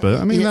that was, but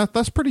I mean,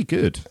 that's pretty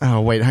good.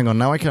 Oh, wait, hang on.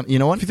 Now I can't... You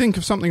know what? If you think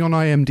of something on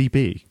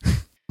IMDb...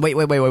 Wait.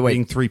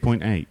 Being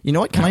 3.8. You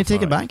know what? Can I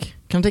take it back?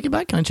 Can I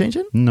change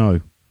it?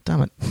 No.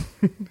 Damn it.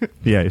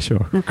 Yeah,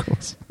 sure, of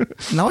course.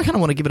 Now I kind of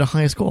want to give it a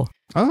higher score.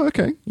 Oh,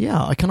 okay.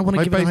 Yeah, I kind of want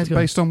to give it a higher score.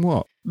 Based on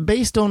what?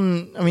 Based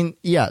on,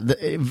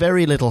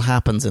 very little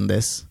happens in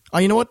this. Oh,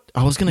 you know what?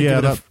 I was going to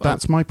give it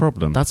that's my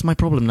problem. That's my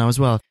problem now as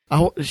well.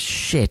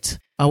 Shit.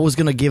 I was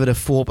going to give it a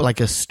 4, like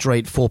a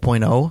straight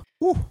 4.0.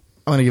 I'm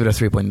going to give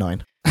it a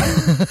 3.9.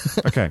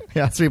 Okay.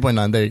 Yeah,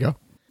 3.9. There you go.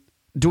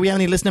 Do we have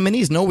any listener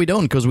minis? No, we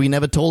don't, because we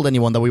never told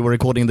anyone that we were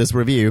recording this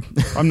review.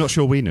 I'm not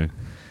sure we knew.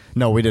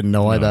 No, we didn't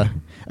know either.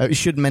 We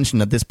should mention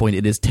at this point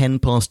it is 2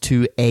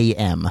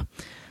 a.m.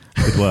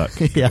 Good work.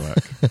 Yeah.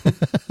 Good work.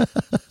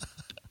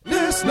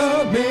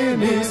 Listener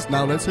minis.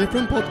 Now let's hear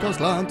from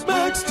Podcast Land.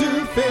 Max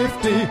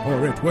 250,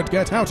 or it would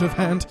get out of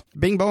hand.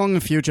 Bing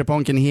bong, Future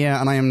Ponkin here,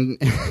 and I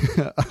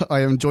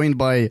am joined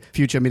by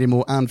Future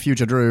Minimo and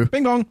Future Drew.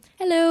 Bing bong.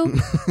 Hello.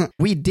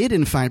 We did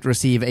in fact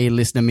receive a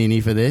listener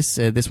mini for this.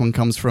 This one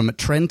comes from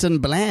Trenton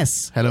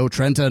Bless. Hello,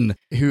 Trenton,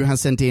 who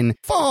has sent in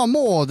far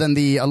more than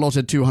the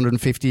allotted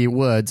 250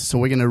 words. So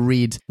we're going to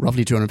read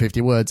roughly 250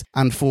 words.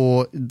 And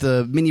for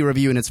the mini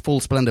review in its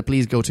full splendor,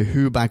 please go to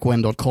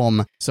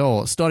whobackwhen.com.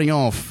 So starting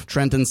off,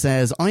 Trenton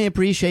says, I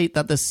appreciate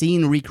that the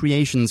scene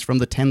recreations from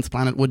the 10th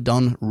planet were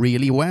done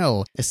really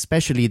well,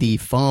 especially the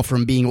far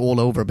from being all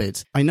over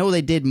bit. I know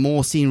they did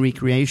more scene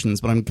recreations,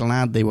 but I'm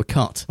glad they were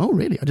cut. Oh,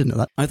 really? I didn't know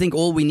that. I think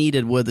all we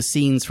needed were the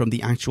scenes from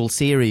the actual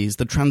series,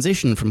 the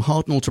transition from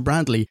Hartnell to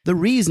Bradley, the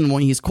reason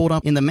why he's caught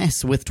up in the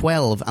mess with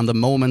 12, and the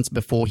moments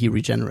before he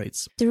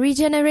regenerates. The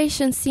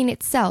regeneration scene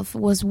itself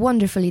was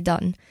wonderfully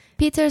done.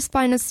 Peter's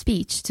final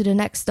speech to the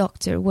next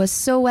Doctor was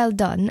so well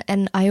done,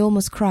 and I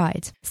almost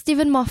cried.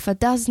 Stephen Moffat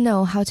does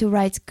know how to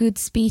write good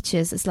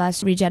speeches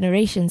 /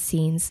 regeneration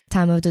scenes.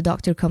 Time of the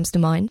Doctor comes to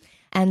mind.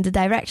 And the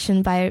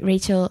direction by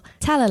Rachel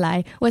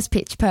Talalay was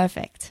pitch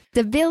perfect.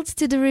 The build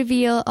to the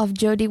reveal of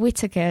Jodie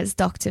Whittaker's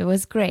Doctor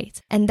was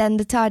great, and then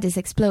the TARDIS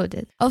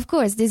exploded. Of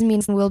course, this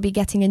means we'll be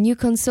getting a new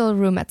console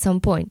room at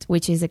some point,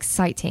 which is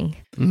exciting.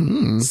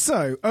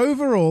 So,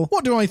 overall,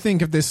 what do I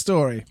think of this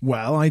story?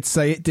 Well, I'd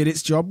say it did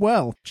its job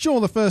well. Sure,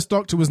 the first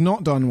Doctor was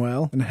not done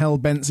well, and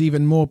Hellbent's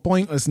even more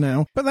pointless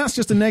now, but that's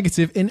just a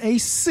negative in a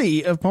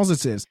sea of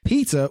positives.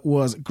 Peter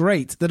was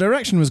great, the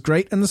direction was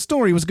great, and the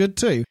story was good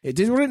too. It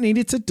did what it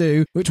needed to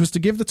do, which was to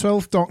give the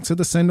 12th Doctor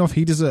the send-off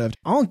he deserved.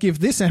 I'll give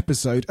this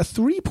episode a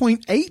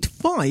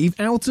 3.85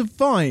 out of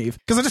 5,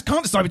 because I just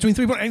can't decide between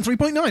 3.8 and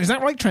 3.9. Is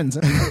that right,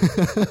 Trenton?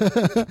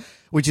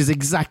 Which is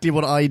exactly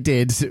what I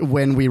did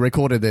when we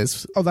recorded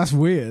this. Oh, that's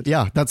weird.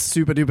 Yeah, that's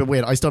super duper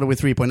weird. I started with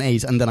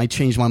 3.8 and then I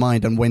changed my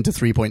mind and went to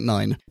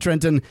 3.9.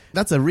 Trenton,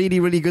 that's a really,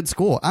 really good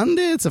score. And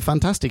it's a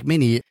fantastic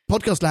mini.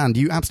 Podcast Land,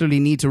 you absolutely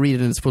need to read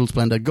it in its full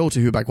splendor. Go to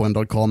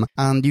whobackwhen.com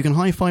and you can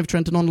high-five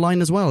Trenton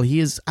online as well. He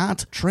is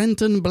at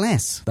Trenton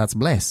Bless. That's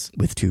Bless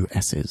with 2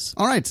 S's.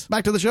 All right,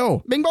 back to the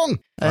show. Bing bong.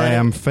 I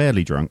am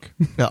fairly drunk.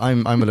 Yeah,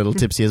 I'm a little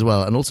tipsy as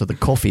well. And also the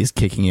coffee is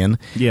kicking in.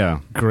 Yeah.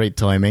 Great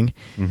timing.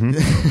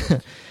 Mm-hmm.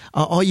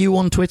 Are you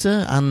on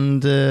Twitter,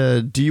 and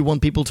do you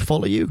want people to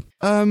follow you?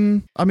 I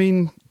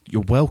mean,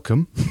 you're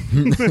welcome.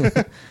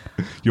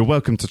 You're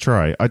welcome to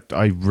try.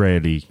 I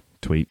rarely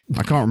tweet.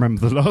 I can't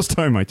remember the last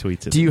time I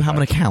tweeted. Do you have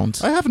an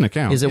account? I have an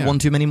account. Is it One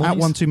Too Many Mornings?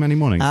 At One Too Many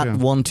Mornings. At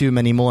One Too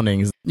Many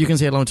Mornings. You can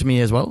say hello to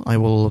me as well. I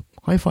will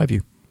high-five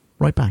you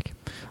right back.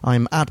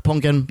 I'm at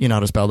Ponkin. You know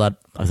how to spell that,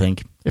 I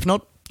think. If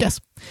not,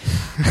 guess.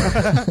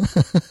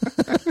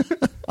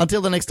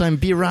 Until the next time,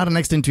 be rad and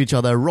next into each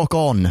other. Rock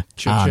on.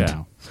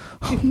 Ciao.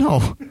 Oh,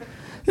 no.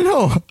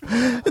 No,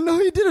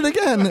 you did it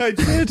again. I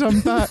did,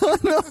 I'm back.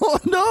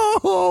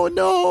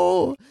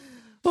 No.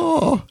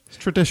 Oh. It's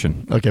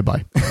tradition. Okay,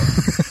 bye.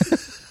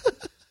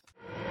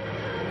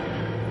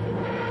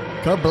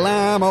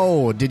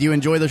 Kablamo! Did you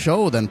enjoy the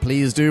show? Then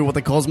please do what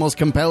the cosmos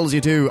compels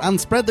you to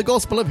and spread the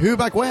gospel of Who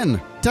Back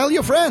When. Tell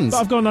your friends.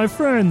 But I've got no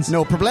friends.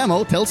 No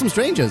problemo. Tell some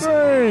strangers.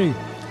 Hey!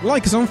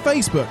 Like us on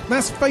Facebook.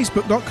 That's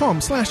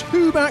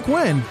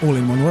facebook.com/whobackwhen, all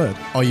in one word.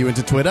 Are you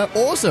into Twitter?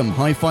 Awesome.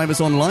 High-five us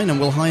online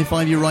and we'll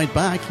high-five you right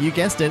back. You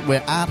guessed it.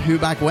 We're at Who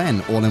Back When,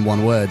 all in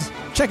one word.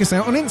 Ciao! Check us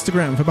out on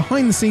Instagram for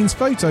behind-the-scenes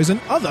photos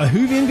and other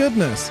Whovian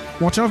goodness.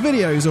 Watch our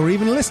videos or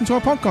even listen to our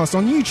podcast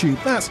on YouTube.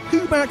 That's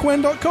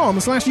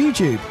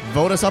whobackwhen.com/YouTube.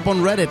 Vote us up on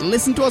Reddit,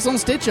 listen to us on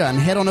Stitcher, and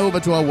head on over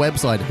to our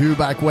website,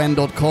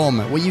 whobackwhen.com,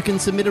 where you can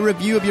submit a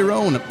review of your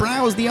own,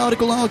 browse the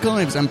article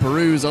archives, and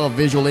peruse our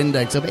visual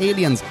index of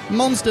aliens,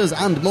 monsters,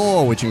 and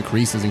more, which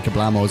increases in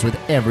kablamos with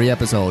every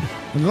episode.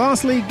 And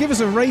lastly, give us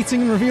a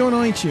rating and review on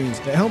iTunes.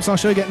 It helps our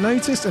show get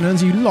noticed and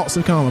earns you lots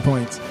of karma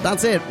points.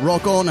 That's it.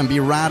 Rock on and be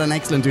rad and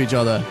excellent to each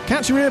other.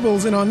 Catch your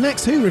earballs in our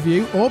next Who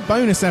review or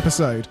bonus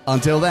episode.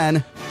 Until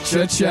then,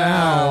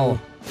 ciao.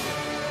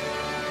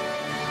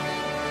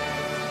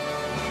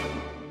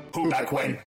 Who back when?